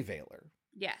Sunnyvailer.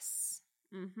 Yes.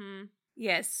 Mm-hmm.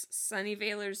 Yes,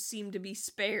 Sunnyvailers seem to be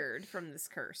spared from this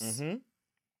curse. Mm-hmm.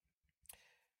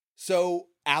 So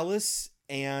Alice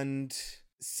and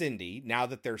Cindy, now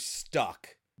that they're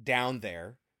stuck down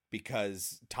there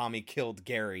because Tommy killed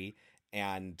Gary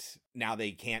and now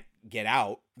they can't get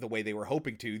out the way they were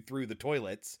hoping to through the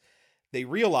toilets, they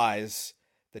realize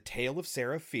the tale of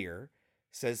Sarah Fear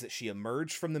says that she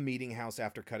emerged from the meeting house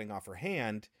after cutting off her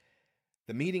hand.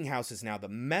 The meeting house is now the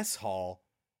mess hall.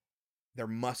 There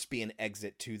must be an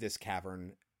exit to this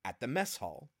cavern at the mess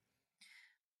hall.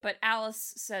 But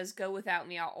Alice says, "Go without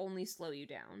me, I'll only slow you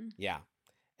down." Yeah.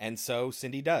 And so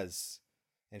Cindy does.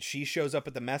 And she shows up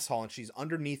at the mess hall, and she's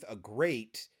underneath a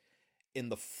grate in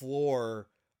the floor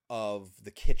of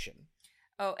the kitchen.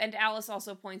 Oh, and Alice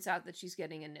also points out that she's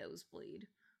getting a nosebleed,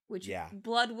 which Yeah.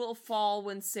 blood will fall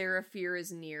when Sarah Fear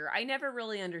is near. I never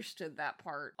really understood that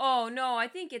part. Oh, no, I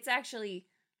think it's actually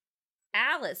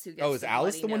Alice who gets Oh, is the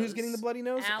Alice bloody the one who's nose. getting the bloody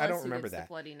nose? I Alice don't who remember gets that. The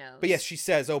bloody nose. But yes, she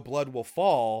says, "Oh, blood will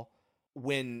fall"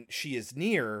 when she is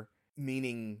near,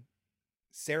 meaning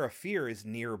Sarah Fear is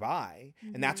nearby.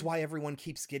 And that's Mhm. why everyone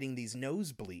keeps getting these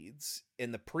nosebleeds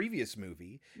in the previous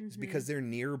movie, is Mhm. because they're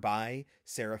nearby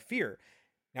Sarah Fear.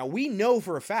 Now, we know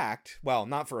for a fact, well,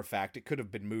 not for a fact, it could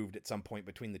have been moved at some point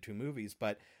between the two movies,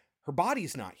 but her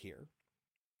body's not here.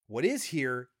 What is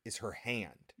here is her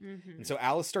hand. Mhm. And so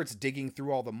Alice starts digging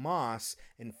through all the moss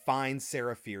and finds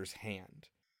Sarah Fear's hand.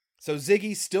 So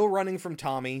Ziggy's still running from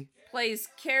Tommy. Plays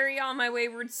 "Carry On My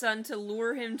Wayward Son" to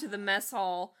lure him to the mess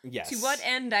hall. Yes. To what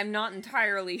end, I'm not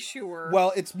entirely sure.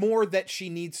 Well, it's more that she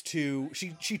needs to...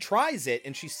 She tries it,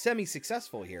 and she's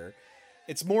semi-successful here.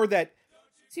 It's more that...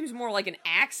 Seems more like an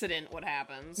accident what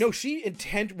happens. No,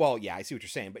 well, yeah, I see what you're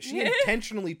saying, but she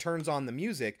intentionally turns on the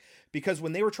music because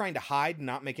when they were trying to hide and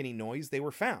not make any noise, they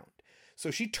were found. So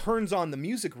she turns on the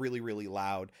music really, really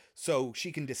loud so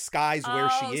she can disguise where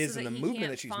she is and the movement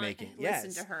that she's making.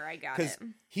 Listen to her, I got it. Because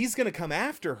he's going to come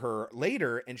after her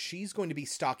later and she's going to be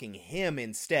stalking him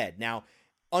instead. Now,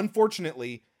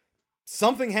 unfortunately,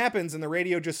 something happens and the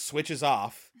radio just switches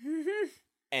off.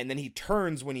 And then he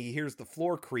turns when he hears the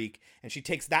floor creak and she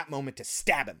takes that moment to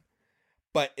stab him.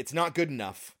 But it's not good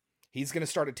enough. He's going to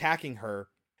start attacking her.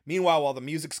 Meanwhile, while the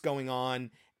music's going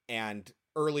on, and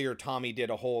earlier Tommy did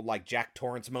a whole like Jack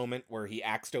Torrance moment where he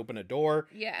axed open a door.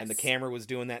 Yes. And the camera was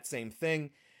doing that same thing.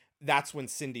 That's when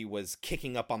Cindy was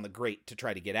kicking up on the grate to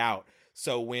try to get out.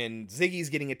 So when Ziggy's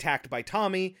getting attacked by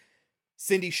Tommy,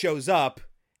 Cindy shows up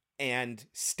and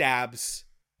stabs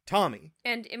Tommy.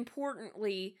 And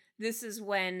importantly, this is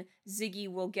when Ziggy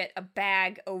will get a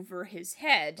bag over his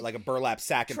head. Like a burlap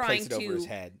sack and place it over his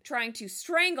head. Trying to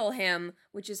strangle him,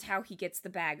 which is how he gets the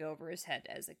bag over his head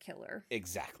as a killer.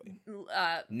 Exactly.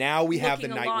 Now we have the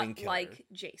Nightwing killer. Like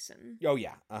Jason. Oh,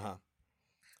 yeah. Uh-huh.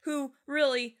 Who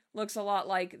really looks a lot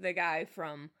like the guy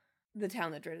from The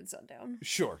Town That Dreaded Sundown.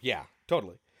 Sure, yeah,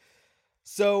 totally.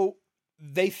 So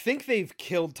they think they've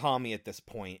killed Tommy at this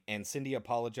point, and Cindy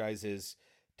apologizes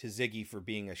to Ziggy for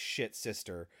being a shit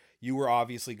sister. You were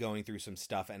obviously going through some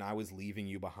stuff, and I was leaving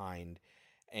you behind.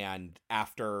 And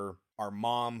after our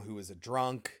mom, who was a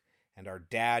drunk, and our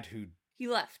dad, who... He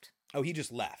left. Oh, he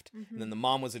just left. Mm-hmm. And then the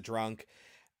mom was a drunk.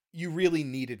 You really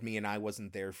needed me, and I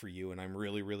wasn't there for you, and I'm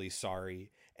really, really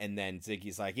sorry. And then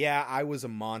Ziggy's like, yeah, I was a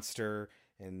monster.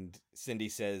 And Cindy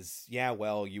says, yeah,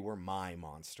 well, you were my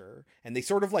monster. And they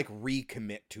sort of like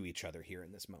recommit to each other here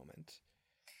in this moment.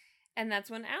 And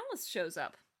that's when Alice shows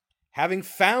up. Having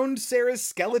found Sarah's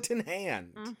skeleton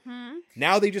hand. Mm-hmm.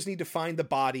 Now they just need to find the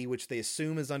body, which they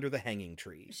assume is under the hanging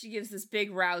tree. She gives this big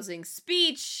rousing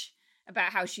speech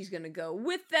about how she's going to go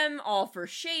with them, all for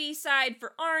Shadyside,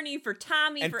 for Arnie, for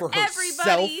Tommy, and for herself.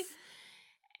 Everybody.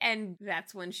 And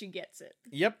that's when she gets it.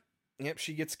 Yep,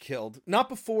 she gets killed. Not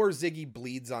before Ziggy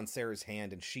bleeds on Sarah's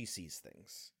hand and she sees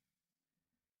things.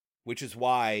 Which is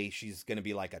why she's going to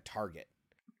be like a target.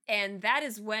 And that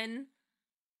is when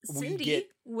Cindy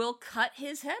will cut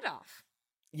his head off.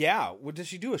 Yeah, what does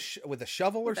she do? With a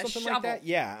shovel or something like that?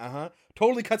 Yeah, uh-huh.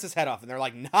 Totally cuts his head off, and they're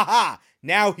like, nah,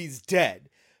 now he's dead.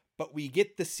 But we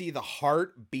get to see the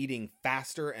heart beating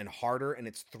faster and harder, and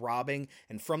it's throbbing,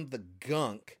 and from the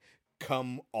gunk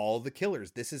come all the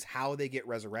killers. This is how they get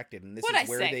resurrected, and this is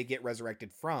where they get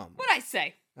resurrected from. What'd I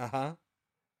say? Uh-huh.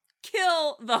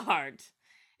 Kill the heart.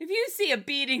 If you see a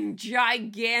beating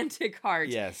gigantic heart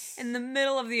in the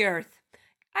middle of the earth,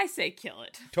 I say kill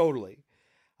it. Totally.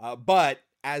 But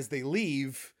as they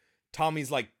leave, Tommy's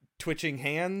like twitching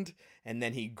hand, and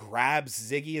then he grabs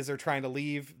Ziggy as they're trying to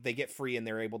leave. They get free and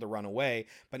they're able to run away.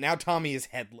 But now Tommy is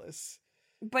headless.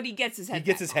 But he gets his head back. He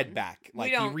gets his head back.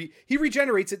 Like he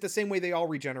regenerates it the same way they all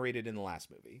regenerated in the last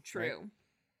movie. True. Right?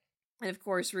 And of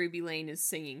course, Ruby Lane is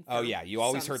singing. Oh yeah, you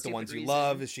always hurt the ones you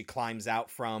love as she climbs out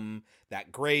from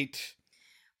that grate.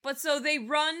 But so they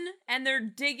run and they're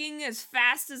digging as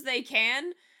fast as they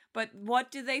can. But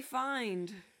what do they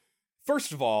find?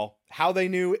 First of all, how they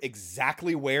knew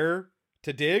exactly where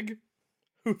to dig?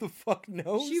 Who the fuck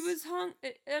knows? She was hung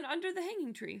under the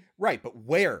hanging tree. Right, but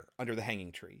where under the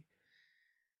hanging tree?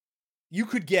 You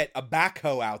could get a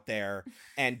backhoe out there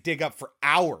and dig up for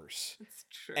hours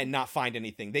and not find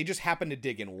anything. They just happen to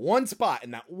dig in one spot,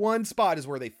 and that one spot is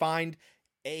where they find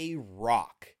a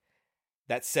rock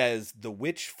that says, "The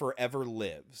witch forever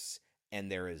lives," and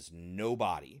there is no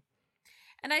body.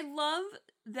 And I love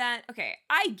that, okay,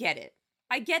 I get it.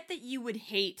 I get that you would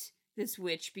hate this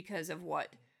witch because of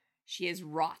what she has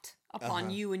wrought upon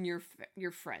you and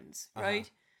your friends, right?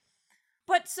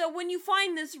 But so when you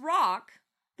find this rock,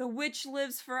 the witch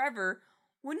lives forever,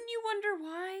 wouldn't you wonder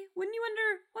why? Wouldn't you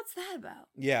wonder, what's that about?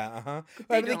 Yeah,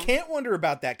 But they can't wonder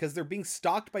about that because they're being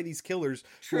stalked by these killers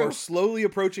who are slowly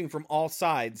approaching from all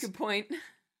sides. Good point.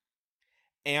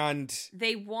 And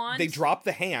they drop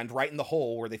the hand right in the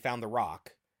hole where they found the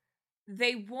rock.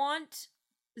 They want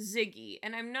Ziggy,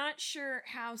 and I'm not sure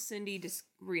how Cindy just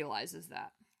realizes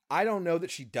that. I don't know that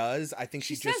she does. I think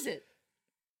she just says it.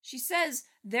 She says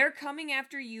they're coming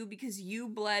after you because you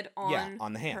bled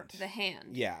on the hand. The hand.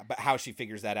 Yeah, but how she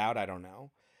figures that out, I don't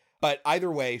know. But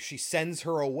either way, she sends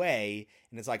her away,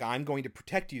 and it's like, I'm going to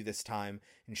protect you this time.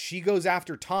 And she goes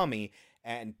after Tommy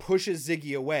and pushes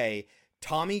Ziggy away.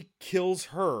 Tommy kills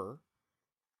her,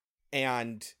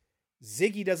 and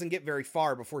Ziggy doesn't get very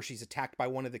far before she's attacked by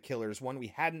one of the killers, one we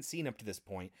hadn't seen up to this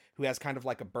point, who has kind of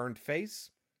like a burned face.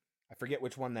 I forget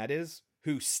which one that is.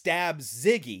 Who stabs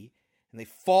Ziggy, and they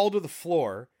fall to the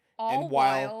floor. All and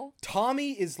while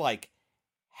Tommy is like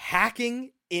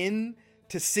hacking in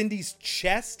to Cindy's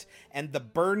chest, and the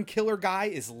burn killer guy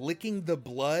is licking the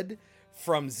blood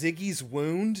from Ziggy's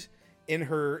wound in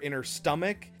her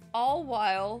stomach. All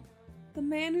while The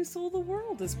Man Who Sold the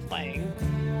World is playing.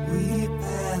 We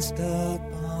passed up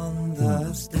on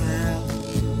the stair.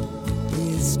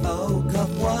 We spoke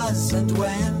of was and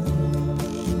when.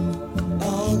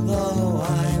 Although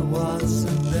I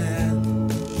wasn't there,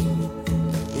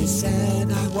 he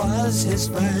said I was his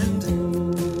friend,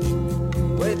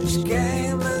 which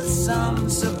came as some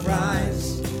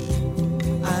surprise.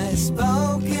 I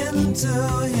spoke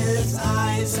into his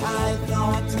eyes. I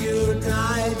thought you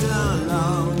died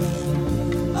alone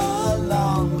a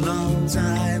long, long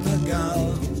time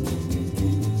ago.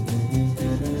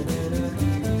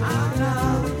 Oh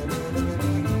no,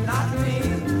 not me.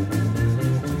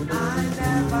 I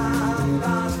never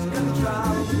lost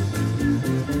control.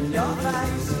 Your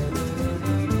face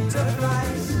took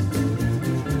place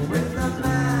with the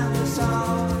man who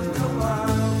sold the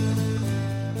world.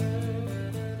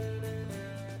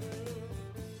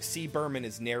 C. Berman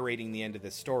is narrating the end of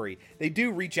this story. They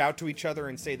do reach out to each other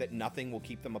and say that nothing will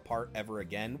keep them apart ever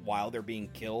again while they're being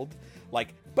killed.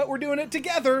 Like, but we're doing it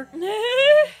together.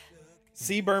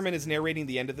 C. Berman is narrating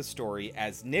the end of the story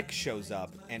as Nick shows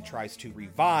up and tries to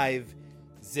revive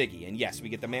Ziggy. And yes, we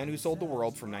get The Man Who Sold the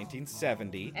World from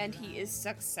 1970. And he is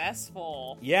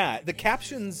successful. Yeah, the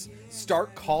captions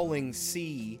start calling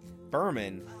C.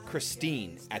 Berman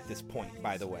Christine at this point,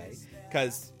 by the way,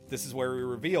 because this is where we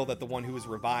reveal that the one who was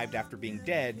revived after being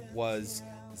dead was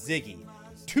Ziggy.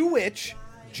 To which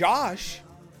Josh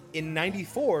in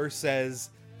 94 says,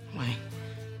 Wait,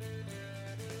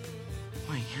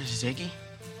 here's Ziggy?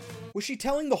 Was she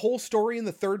telling the whole story in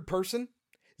the third person?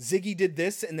 Ziggy did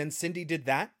this and then Cindy did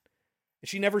that?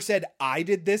 She never said, I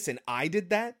did this and I did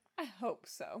that? I hope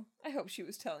so. I hope she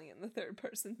was telling it in the third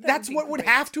person. That's what would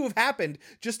have to have happened,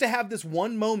 just to have this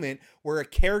one moment where a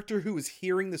character who is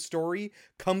hearing the story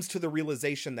comes to the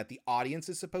realization that the audience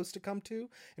is supposed to come to.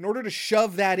 In order to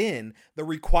shove that in, the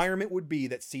requirement would be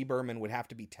that C. Berman would have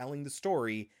to be telling the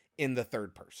story in the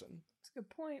third person. That's a good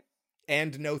point.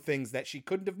 And know things that she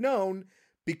couldn't have known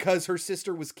because her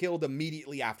sister was killed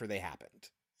immediately after they happened.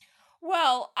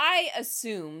 Well, I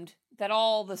assumed that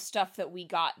all the stuff that we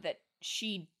got that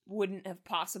she wouldn't have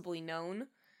possibly known,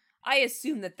 I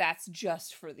assume that that's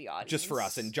just for the audience. Just for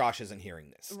us, and Josh isn't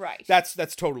hearing this. Right.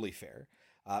 That's totally fair.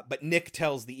 But Nick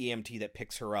tells the EMT that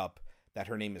picks her up that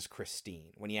her name is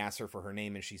Christine. When he asks her for her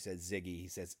name and she says Ziggy, he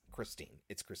says, Christine.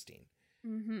 It's Christine.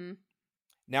 Mm-hmm.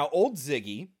 Now, old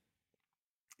Ziggy,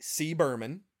 C.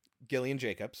 Berman, Gillian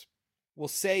Jacobs, will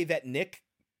say that Nick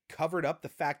covered up the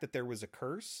fact that there was a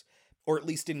curse, or at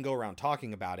least didn't go around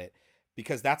talking about it,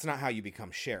 because that's not how you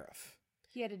become sheriff.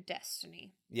 He had a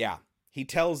destiny. Yeah. He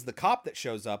tells the cop that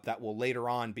shows up that will later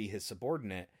on be his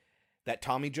subordinate that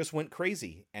Tommy just went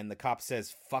crazy, and the cop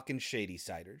says, fucking shady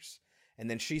ciders. And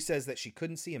then she says that she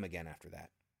couldn't see him again after that.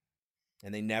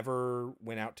 And they never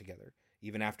went out together,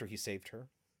 even after he saved her.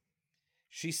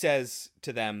 She says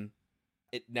to them,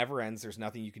 it never ends, there's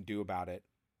nothing you can do about it.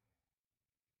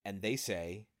 And they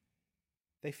say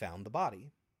they found the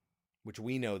body, which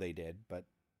we know they did, but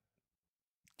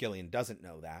Gillian doesn't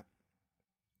know that.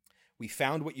 We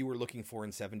found what you were looking for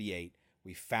in 78.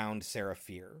 We found Sarah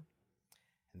Fear.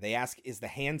 They ask, is the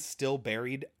hand still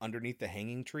buried underneath the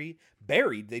hanging tree?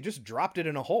 Buried? They just dropped it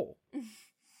in a hole.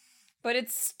 But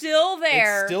it's still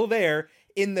there. It's still there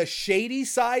in the Shady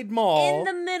Side Mall. In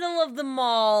the middle of the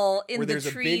mall, in the there's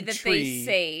a tree big that tree. they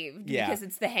saved. Yeah. Because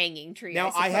it's the hanging tree, Now,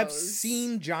 I I have suppose.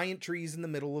 seen giant trees in the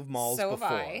middle of malls So have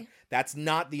before. I. That's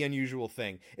not the unusual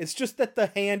thing. It's just that the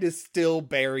hand is still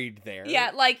buried there.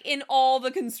 Yeah, like in all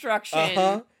the construction.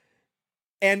 Uh-huh.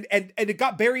 And it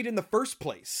got buried in the first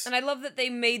place. And I love that they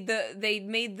made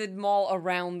the mall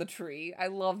around the tree. I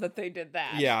love that they did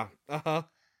that. Yeah. Uh-huh.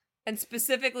 And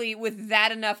specifically with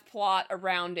that enough plot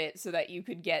around it so that you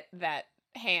could get that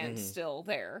hand still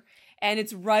there. And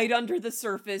it's right under the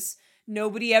surface.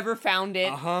 Nobody ever found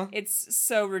it. Uh-huh. It's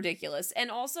so ridiculous.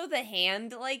 And also the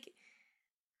hand, like,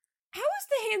 how is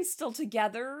the hand still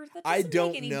together? That doesn't I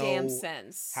don't make any know damn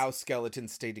sense. how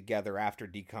skeletons stay together after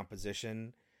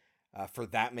decomposition for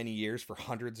that many years, for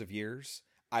hundreds of years.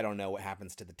 I don't know what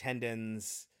happens to the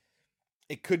tendons.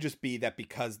 It could just be that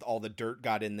because all the dirt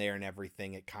got in there and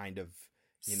everything, it kind of,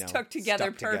 stuck together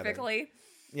perfectly.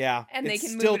 Yeah. And they it's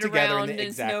can still move it together around and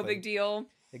it's no exactly. big deal.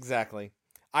 Exactly.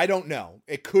 I don't know.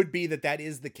 It could be that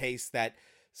is the case, that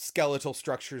skeletal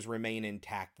structures remain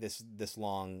intact this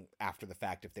long after the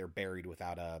fact if they're buried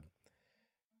without a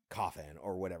coffin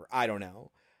or whatever. I don't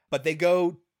know. But they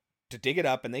go to dig it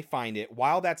up and they find it.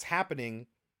 While that's happening,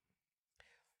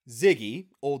 Ziggy,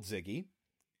 old Ziggy,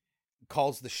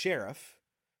 calls the sheriff,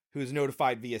 who is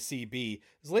notified via CB.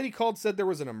 This lady called, said there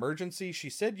was an emergency. She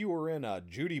said you were in a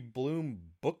Judy Blume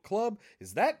book club.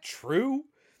 Is that true?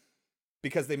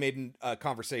 Because they made a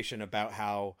conversation about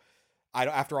how,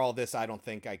 after all this, I don't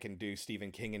think I can do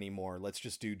Stephen King anymore. Let's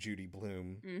just do Judy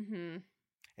Blume. Mm-hmm.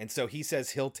 And so he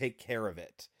says he'll take care of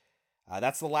it.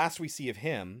 That's the last we see of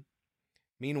him.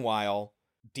 Meanwhile,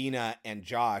 Dina and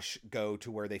Josh go to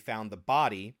where they found the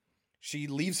body. She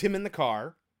leaves him in the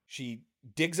car. She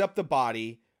digs up the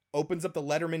body, opens up the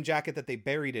Letterman jacket that they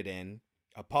buried it in,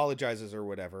 apologizes or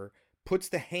whatever, puts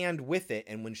the hand with it,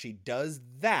 and when she does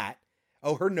that,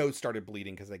 her nose started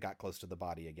bleeding because they got close to the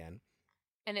body again.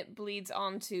 And it bleeds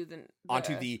onto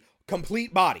onto the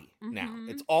complete body now.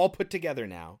 It's all put together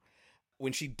now.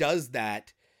 When she does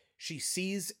that, she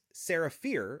sees Sarah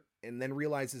Fier and then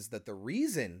realizes that the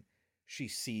reason she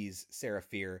sees Sarah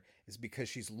Fier is because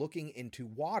she's looking into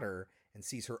water and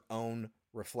sees her own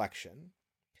reflection.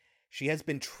 She has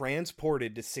been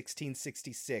transported to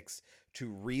 1666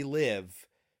 to relive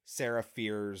Sarah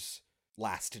Fier's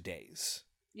last days.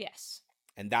 Yes.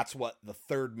 And that's what the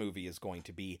third movie is going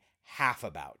to be half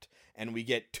about. And we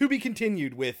get to be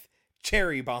continued with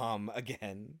Cherry Bomb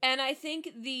again. And I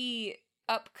think the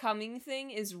upcoming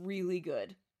thing is really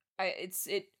good.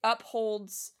 It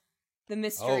upholds the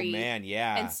mystery. Oh man,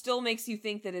 yeah. And still makes you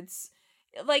think that it's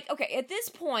like, okay, at this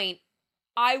point,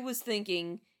 I was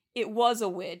thinking it was a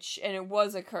witch and it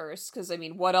was a curse, because I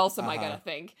mean, what else am I gonna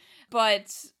think?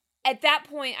 But at that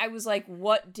point, I was like,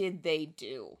 what did they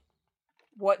do?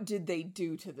 What did they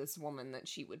do to this woman that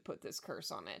she would put this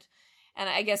curse on it? And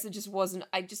I guess it just wasn't,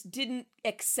 I just didn't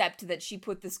accept that she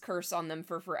put this curse on them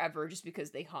for forever just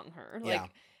because they hung her. Yeah.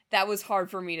 Like, that was hard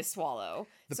for me to swallow.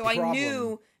 I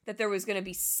knew that there was going to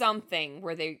be something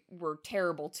where they were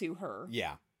terrible to her.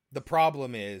 Yeah. The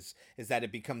problem is that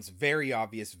it becomes very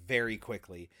obvious very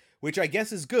quickly, which I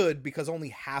guess is good because only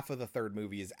half of the third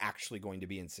movie is actually going to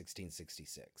be in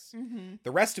 1666. Mm-hmm.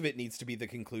 The rest of it needs to be the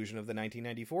conclusion of the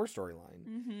 1994 storyline.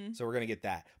 Mm-hmm. So we're going to get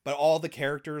that. But all the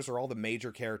characters, or all the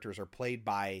major characters, are played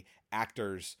by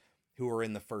actors who are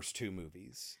in the first two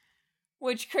movies.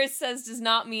 Which Chris says does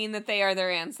not mean that they are their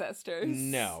ancestors.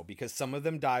 No, because some of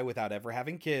them die without ever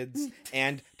having kids.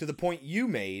 And to the point you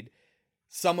made,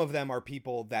 some of them are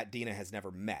people that Dina has never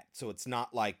met. So it's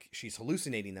not like she's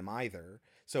hallucinating them either.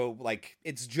 So, like,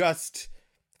 it's just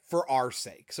for our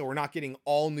sake. So we're not getting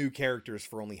all new characters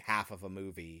for only half of a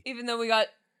movie. Even though we got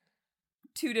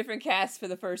two different casts for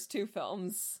the first two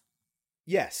films.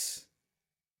 Yes.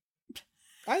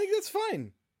 I think that's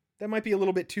fine. That might be a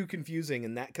little bit too confusing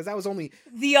in that, because that was only...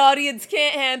 The audience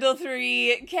can't handle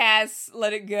 3 casts.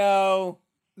 Let it go.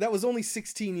 That was only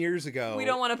 16 years ago. We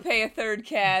don't want to pay a third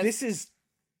cast. This is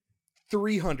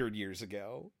 300 years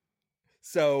ago.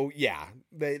 So, yeah,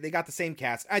 they got the same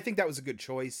cast. I think that was a good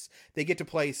choice. They get to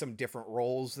play some different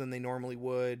roles than they normally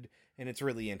would, and it's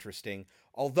really interesting.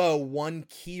 Although one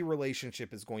key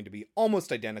relationship is going to be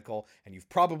almost identical, and you've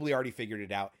probably already figured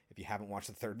it out if you haven't watched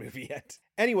the third movie yet.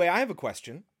 Anyway, I have a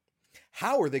question.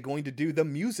 How are they going to do the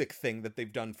music thing that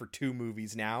they've done for 2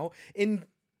 movies now in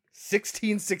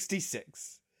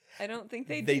 1666? I don't think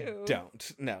they do. They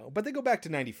don't, no. But they go back to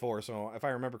 94, so if I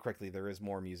remember correctly, there is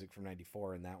more music from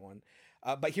 94 in that one.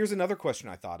 But here's another question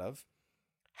I thought of.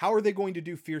 How are they going to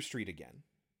do Fear Street again?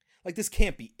 Like, this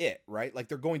can't be it, right? Like,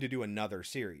 they're going to do another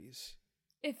series.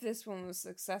 If this one was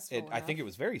successful I think it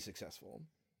was very successful.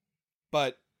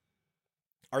 But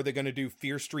are they going to do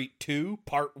Fear Street 2,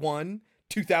 Part 1,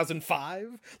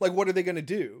 2005? Like, what are they going to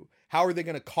do? How are they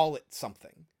going to call it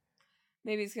something?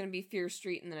 Maybe it's going to be Fear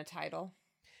Street and then a title.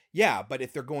 Yeah, but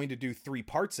if they're going to do 3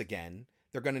 parts again,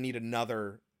 they're going to need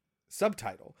another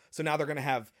subtitle. So now they're going to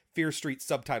have Fear Street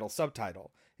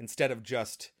subtitle instead of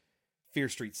just Fear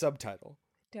Street subtitle.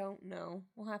 Don't know.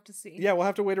 We'll have to see. Yeah, we'll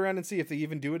have to wait around and see if they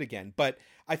even do it again. But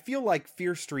I feel like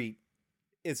Fear Street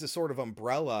is a sort of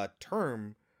umbrella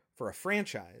term for a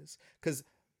franchise, because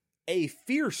a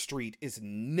Fear Street is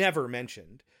never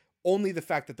mentioned. Only the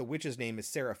fact that the witch's name is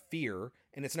Sarah Fier,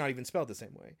 and it's not even spelled the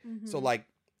same way. Mm-hmm. So, like,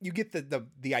 you get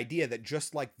the idea that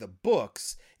just like the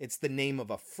books, it's the name of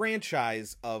a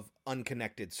franchise of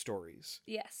unconnected stories.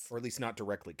 Yes. Or at least not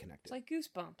directly connected. It's like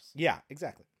Goosebumps. Yeah,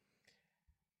 exactly.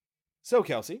 So,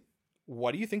 Kelsey,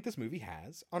 what do you think this movie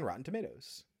has on Rotten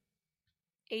Tomatoes?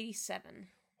 87.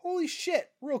 Holy shit,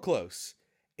 real close.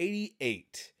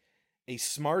 88. A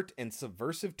smart and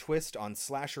subversive twist on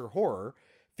slasher horror,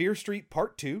 Fear Street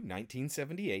Part 2,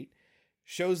 1978,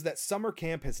 shows that summer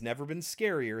camp has never been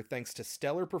scarier thanks to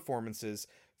stellar performances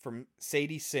from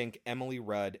Sadie Sink, Emily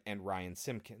Rudd, and Ryan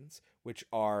Simpkins, which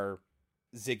are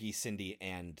Ziggy, Cindy,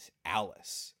 and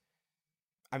Alice.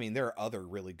 I mean, there are other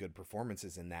really good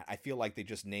performances in that. I feel like they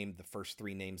just named the first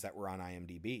 3 names that were on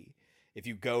IMDb. If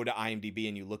you go to IMDb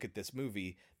and you look at this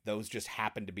movie, those just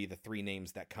happen to be the 3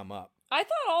 names that come up. I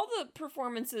thought all the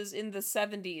performances in the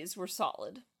 70s were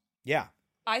solid. Yeah.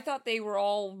 I thought they were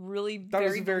all really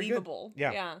very believable.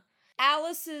 Good. Yeah.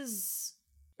 Alice's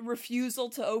refusal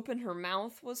to open her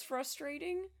mouth was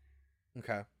frustrating.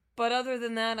 Okay. But other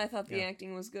than that, I thought the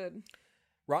acting was good.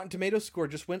 Rotten Tomatoes score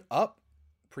just went up.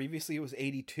 Previously, it was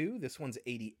 82. This one's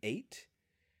 88.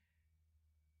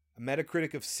 A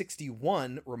Metacritic of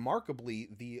 61, remarkably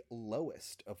the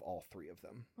lowest of all 3 of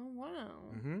them. Oh,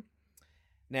 wow. Mm-hmm.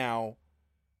 Now,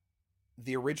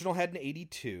 the original had an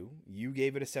 82. You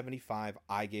gave it a 75.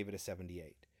 I gave it a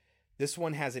 78. This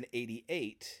one has an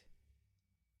 88.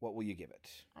 What will you give it?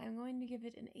 I'm going to give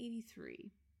it an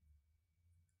 83.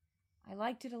 I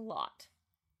liked it a lot,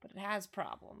 but it has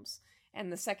problems.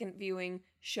 And the second viewing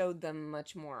showed them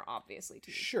much more obviously to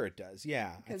me. Sure it does,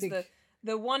 yeah. Because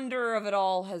the wonder of it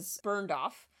all has burned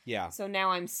off. Yeah. So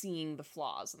now I'm seeing the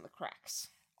flaws and the cracks.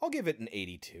 I'll give it an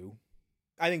 82.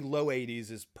 I think low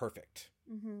 80s is perfect.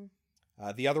 Mm-hmm.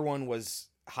 The other one was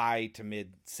high to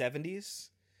mid 70s.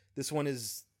 This one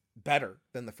is better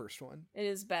than the first one. It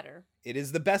is better. It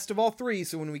is the best of all 3,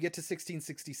 so when we get to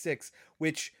 1666,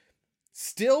 which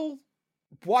still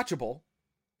watchable,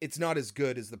 it's not as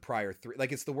good as the prior 3.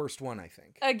 Like, it's the worst one, I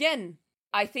think. Again,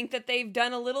 I think that they've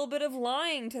done a little bit of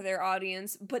lying to their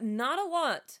audience, but not a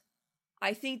lot.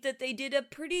 I think that they did a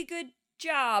pretty good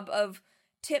job of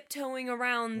tiptoeing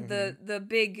around the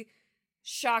big,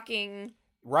 shocking...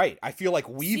 Right. I feel like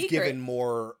we've secret. given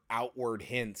more outward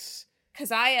hints.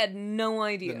 Because I had no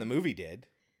idea. Than the movie did.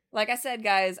 Like I said,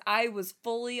 guys, I was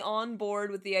fully on board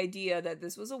with the idea that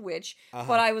this was a witch, Uh-huh.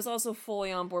 but I was also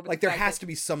fully on board with Like, the there fact has that to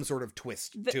be some sort of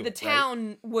twist to it, the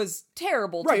town was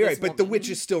terrible to Right, this right, but the woman. witch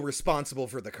is still responsible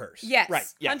for the curse. Yes, right,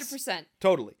 yes. 100%.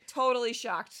 Totally. Totally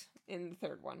shocked in the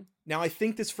third one. Now, I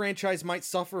think this franchise might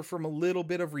suffer from a little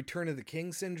bit of Return of the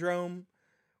King syndrome,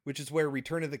 which is where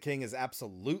Return of the King is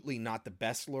absolutely not the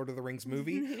best Lord of the Rings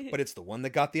movie, but it's the one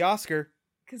that got the Oscar.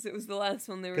 Because it was the last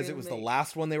one they were going to make. Because it was the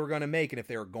last one they were going to make, and if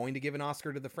they were going to give an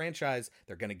Oscar to the franchise,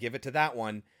 they're going to give it to that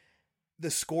one.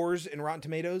 The scores in Rotten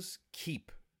Tomatoes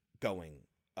keep going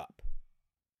up.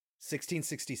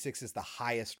 1666 is the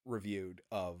highest reviewed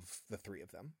of the 3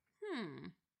 of them.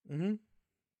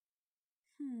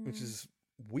 Which is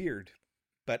weird.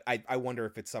 But I wonder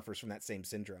if it suffers from that same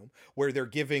syndrome, where they're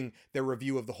giving their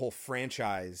review of the whole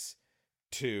franchise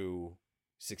to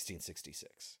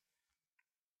 1666.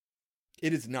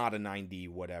 It is not a 90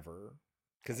 whatever,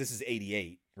 because this is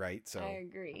 88, right? So I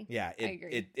agree. Yeah, I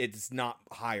agree. it's not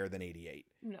higher than 88.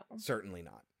 No. Certainly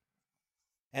not.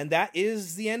 And that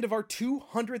is the end of our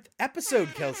 200th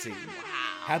episode, Kelsey. Wow.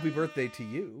 Happy birthday to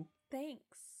you.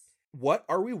 Thanks. What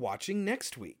are we watching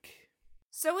next week?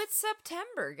 So it's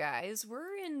September, guys.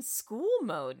 We're in school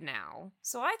mode now.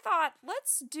 So I thought,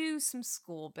 let's do some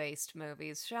school-based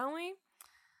movies, shall we?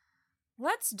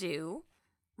 Let's do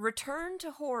Return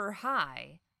to Horror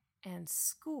High and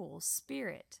School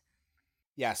Spirit.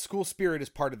 Yeah, School Spirit is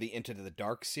part of the Into the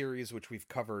Dark series, which we've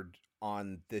covered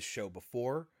on this show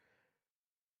before.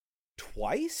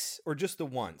 Twice? Or just the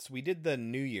once? We did the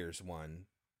New Year's one.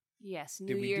 Yes,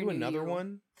 Did we do another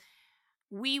one?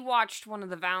 We watched one of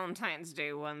the Valentine's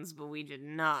Day ones, but we did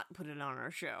not put it on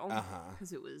our show.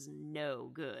 Because it was no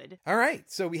good. All right,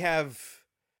 so we have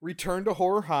Return to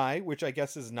Horror High, which I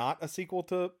guess is not a sequel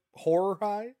to Horror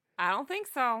High. I don't think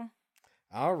so.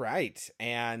 All right,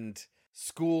 and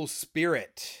School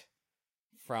Spirit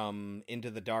from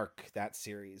Into the Dark, that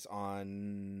series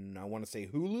on, I want to say,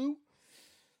 Hulu.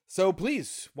 So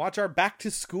please watch our Back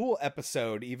to School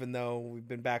episode, even though we've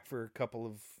been back for a couple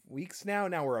of weeks now.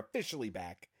 Now we're officially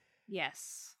back.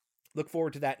 Yes. Look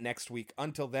forward to that next week.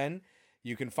 Until then,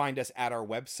 you can find us at our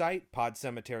website,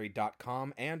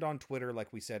 podcemetery.com, and on Twitter,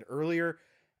 like we said earlier,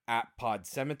 at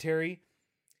podcemetery.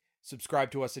 Subscribe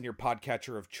to us in your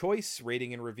podcatcher of choice.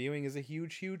 Rating and reviewing is a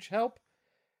huge, huge help.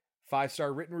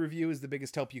 5-star written review is the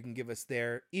biggest help you can give us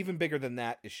there. Even bigger than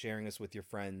that is sharing us with your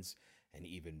friends. And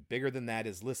even bigger than that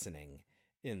is listening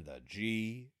in the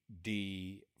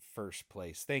GD first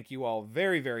place. Thank you all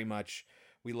very, very much.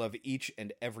 We love each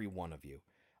and every one of you.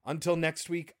 Until next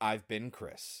week, I've been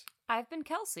Chris. I've been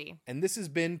Kelsey. And this has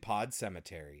been Pod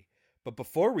Cemetery. But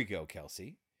before we go,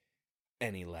 Kelsey,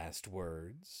 any last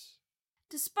words?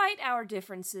 Despite our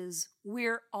differences,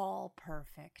 we're all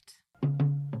perfect.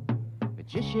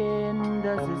 Magician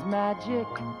does his magic,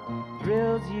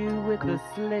 thrills you with a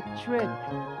slick trick.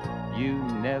 You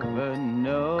never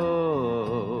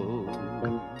know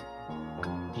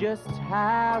just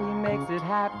how he makes it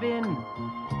happen.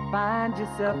 find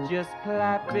yourself just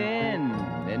clapping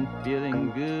and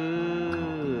feeling good.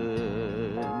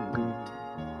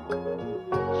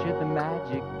 Should the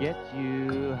magic get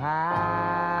you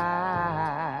high,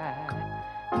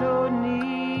 no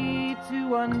need to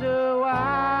wonder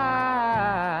why.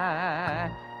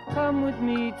 Come with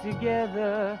me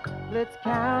together, let's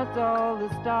count all the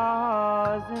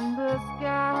stars in the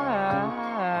sky.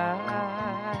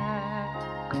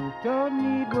 Don't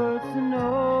need words to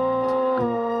know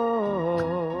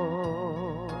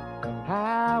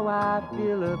how I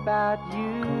feel about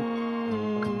you.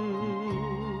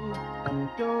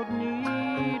 Don't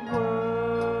need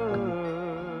words.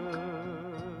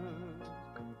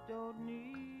 Don't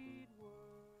need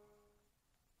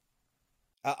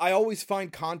I always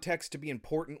find context to be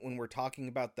important when we're talking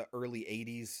about the early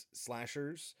 80s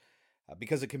slashers.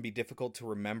 Because it can be difficult to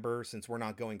remember since we're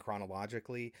not going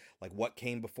chronologically, like what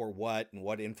came before what and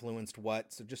what influenced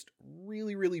what. So just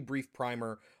really, really brief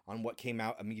primer on what came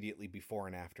out immediately before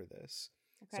and after this.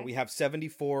 Okay. So we have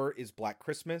 74 is Black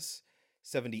Christmas,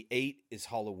 78 is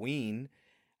Halloween,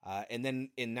 and then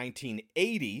in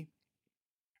 1980,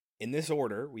 in this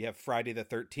order, we have Friday the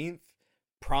 13th,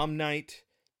 Prom Night,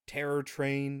 Terror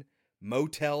Train,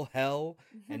 Motel Hell,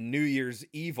 and New Year's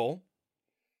Evil,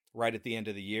 right at the end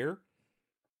of the year.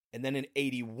 And then in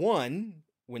 81,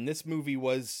 when this movie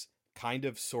was kind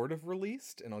of sort of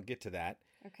released, and I'll get to that.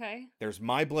 Okay. There's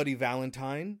My Bloody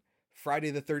Valentine,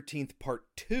 Friday the 13th Part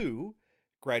 2,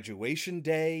 Graduation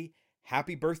Day,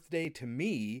 Happy Birthday to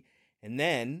Me, and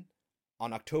then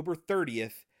on October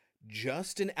 30th,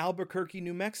 just in Albuquerque,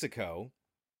 New Mexico,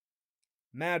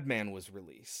 Madman was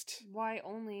released. Why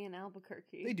only in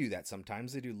Albuquerque? They do that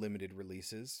sometimes. They do limited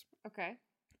releases. Okay.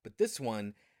 But this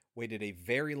one waited a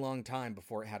very long time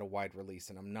before it had a wide release,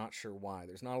 and I'm not sure why.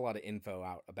 There's not a lot of info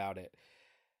out about it.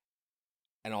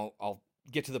 And I'll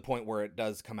get to the point where it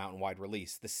does come out in wide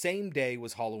release. The same day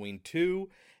was Halloween 2,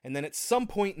 and then at some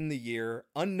point in the year,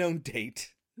 unknown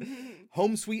date,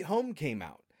 Home Sweet Home came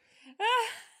out.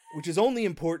 Which is only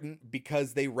important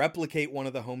because they replicate one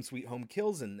of the Home Sweet Home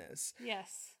kills in this.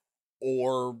 Yes.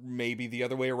 Or maybe the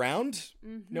other way around.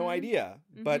 No idea.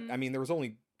 But, I mean, there was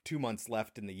only 2 months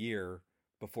left in the year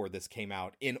before this came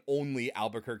out in only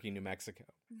Albuquerque, New Mexico.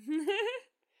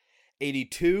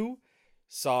 82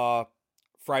 saw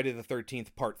Friday the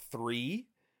 13th Part 3,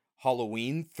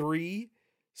 Halloween 3,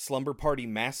 Slumber Party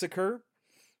Massacre,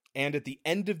 and at the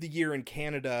end of the year in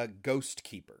Canada, Ghost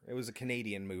Keeper. It was a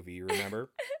Canadian movie, you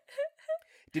remember?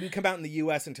 Didn't come out in the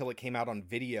US until it came out on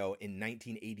video in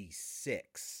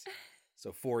 1986.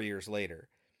 So 4 years later.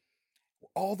 We're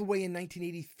all the way in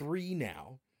 1983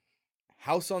 now.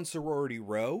 House on Sorority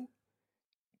Row,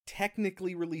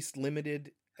 technically released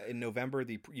limited in November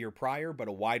the year prior, but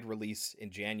a wide release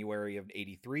in January of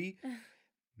 83.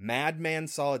 Madman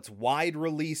saw its wide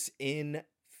release in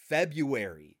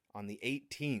February on the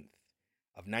 18th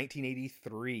of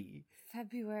 1983.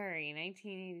 February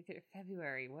 1983.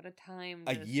 February, what a time.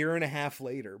 A year and a half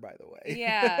later, by the way.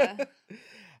 Yeah.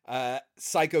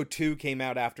 Psycho 2 came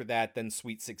out after that, then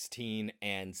Sweet 16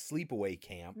 and Sleepaway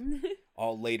Camp,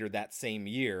 all later that same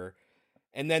year.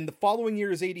 And then the following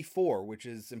year is 84, which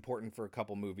is important for a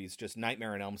couple movies. Just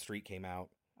Nightmare on Elm Street came out.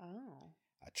 Oh.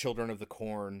 Children of the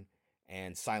Corn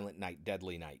and Silent Night,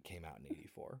 Deadly Night came out in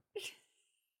 84.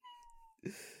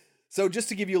 So just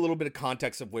to give you a little bit of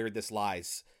context of where this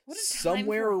lies. What a time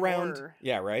somewhere for around horror.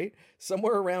 Yeah, right?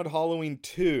 Somewhere around Halloween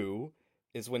 2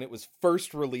 is when it was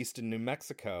first released in New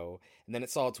Mexico, and then it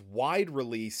saw its wide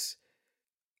release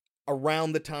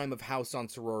around the time of House on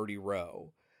Sorority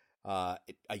Row, a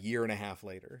year and a half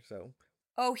later. So,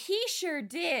 oh, he sure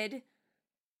did.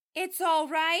 It's all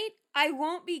right. I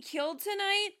won't be killed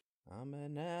tonight. I'm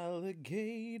an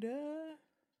alligator.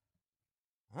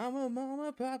 I'm a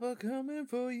mama, papa coming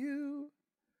for you.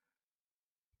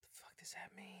 What the fuck does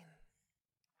that mean?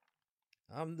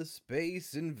 I'm the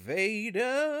space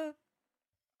invader.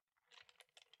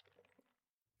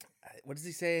 What does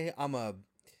he say? I'll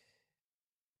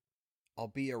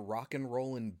be a rock and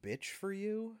rollin' bitch for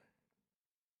you?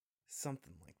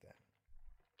 Something like that.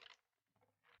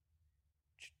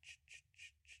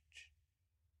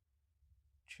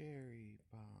 Cherry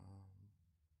bomb.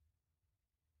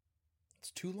 It's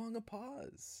too long a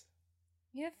pause.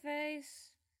 Your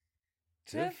face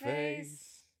To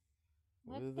face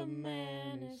with the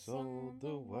man who sold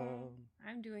the world.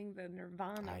 I'm doing the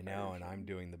Nirvana I know, version. and I'm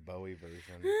doing the Bowie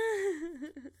version.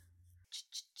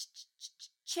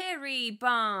 Cherry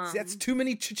bomb. See, that's too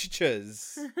many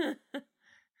ch-ch-chas.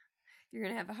 You're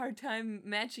going to have a hard time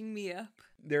matching me up.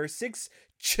 There are 6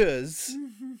 chuz,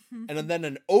 and then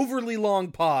an overly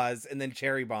long pause, and then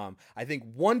cherry bomb. I think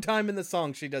one time in the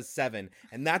song she does 7,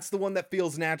 and that's the one that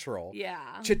feels natural.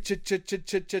 Yeah.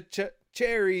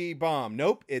 Cherry bomb.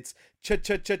 Nope, it's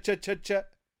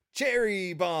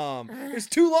cherry bomb. There's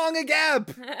too long a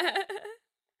gap.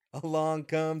 Along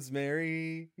comes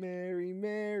Mary, Mary,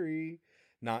 Mary.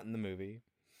 Not in the movie.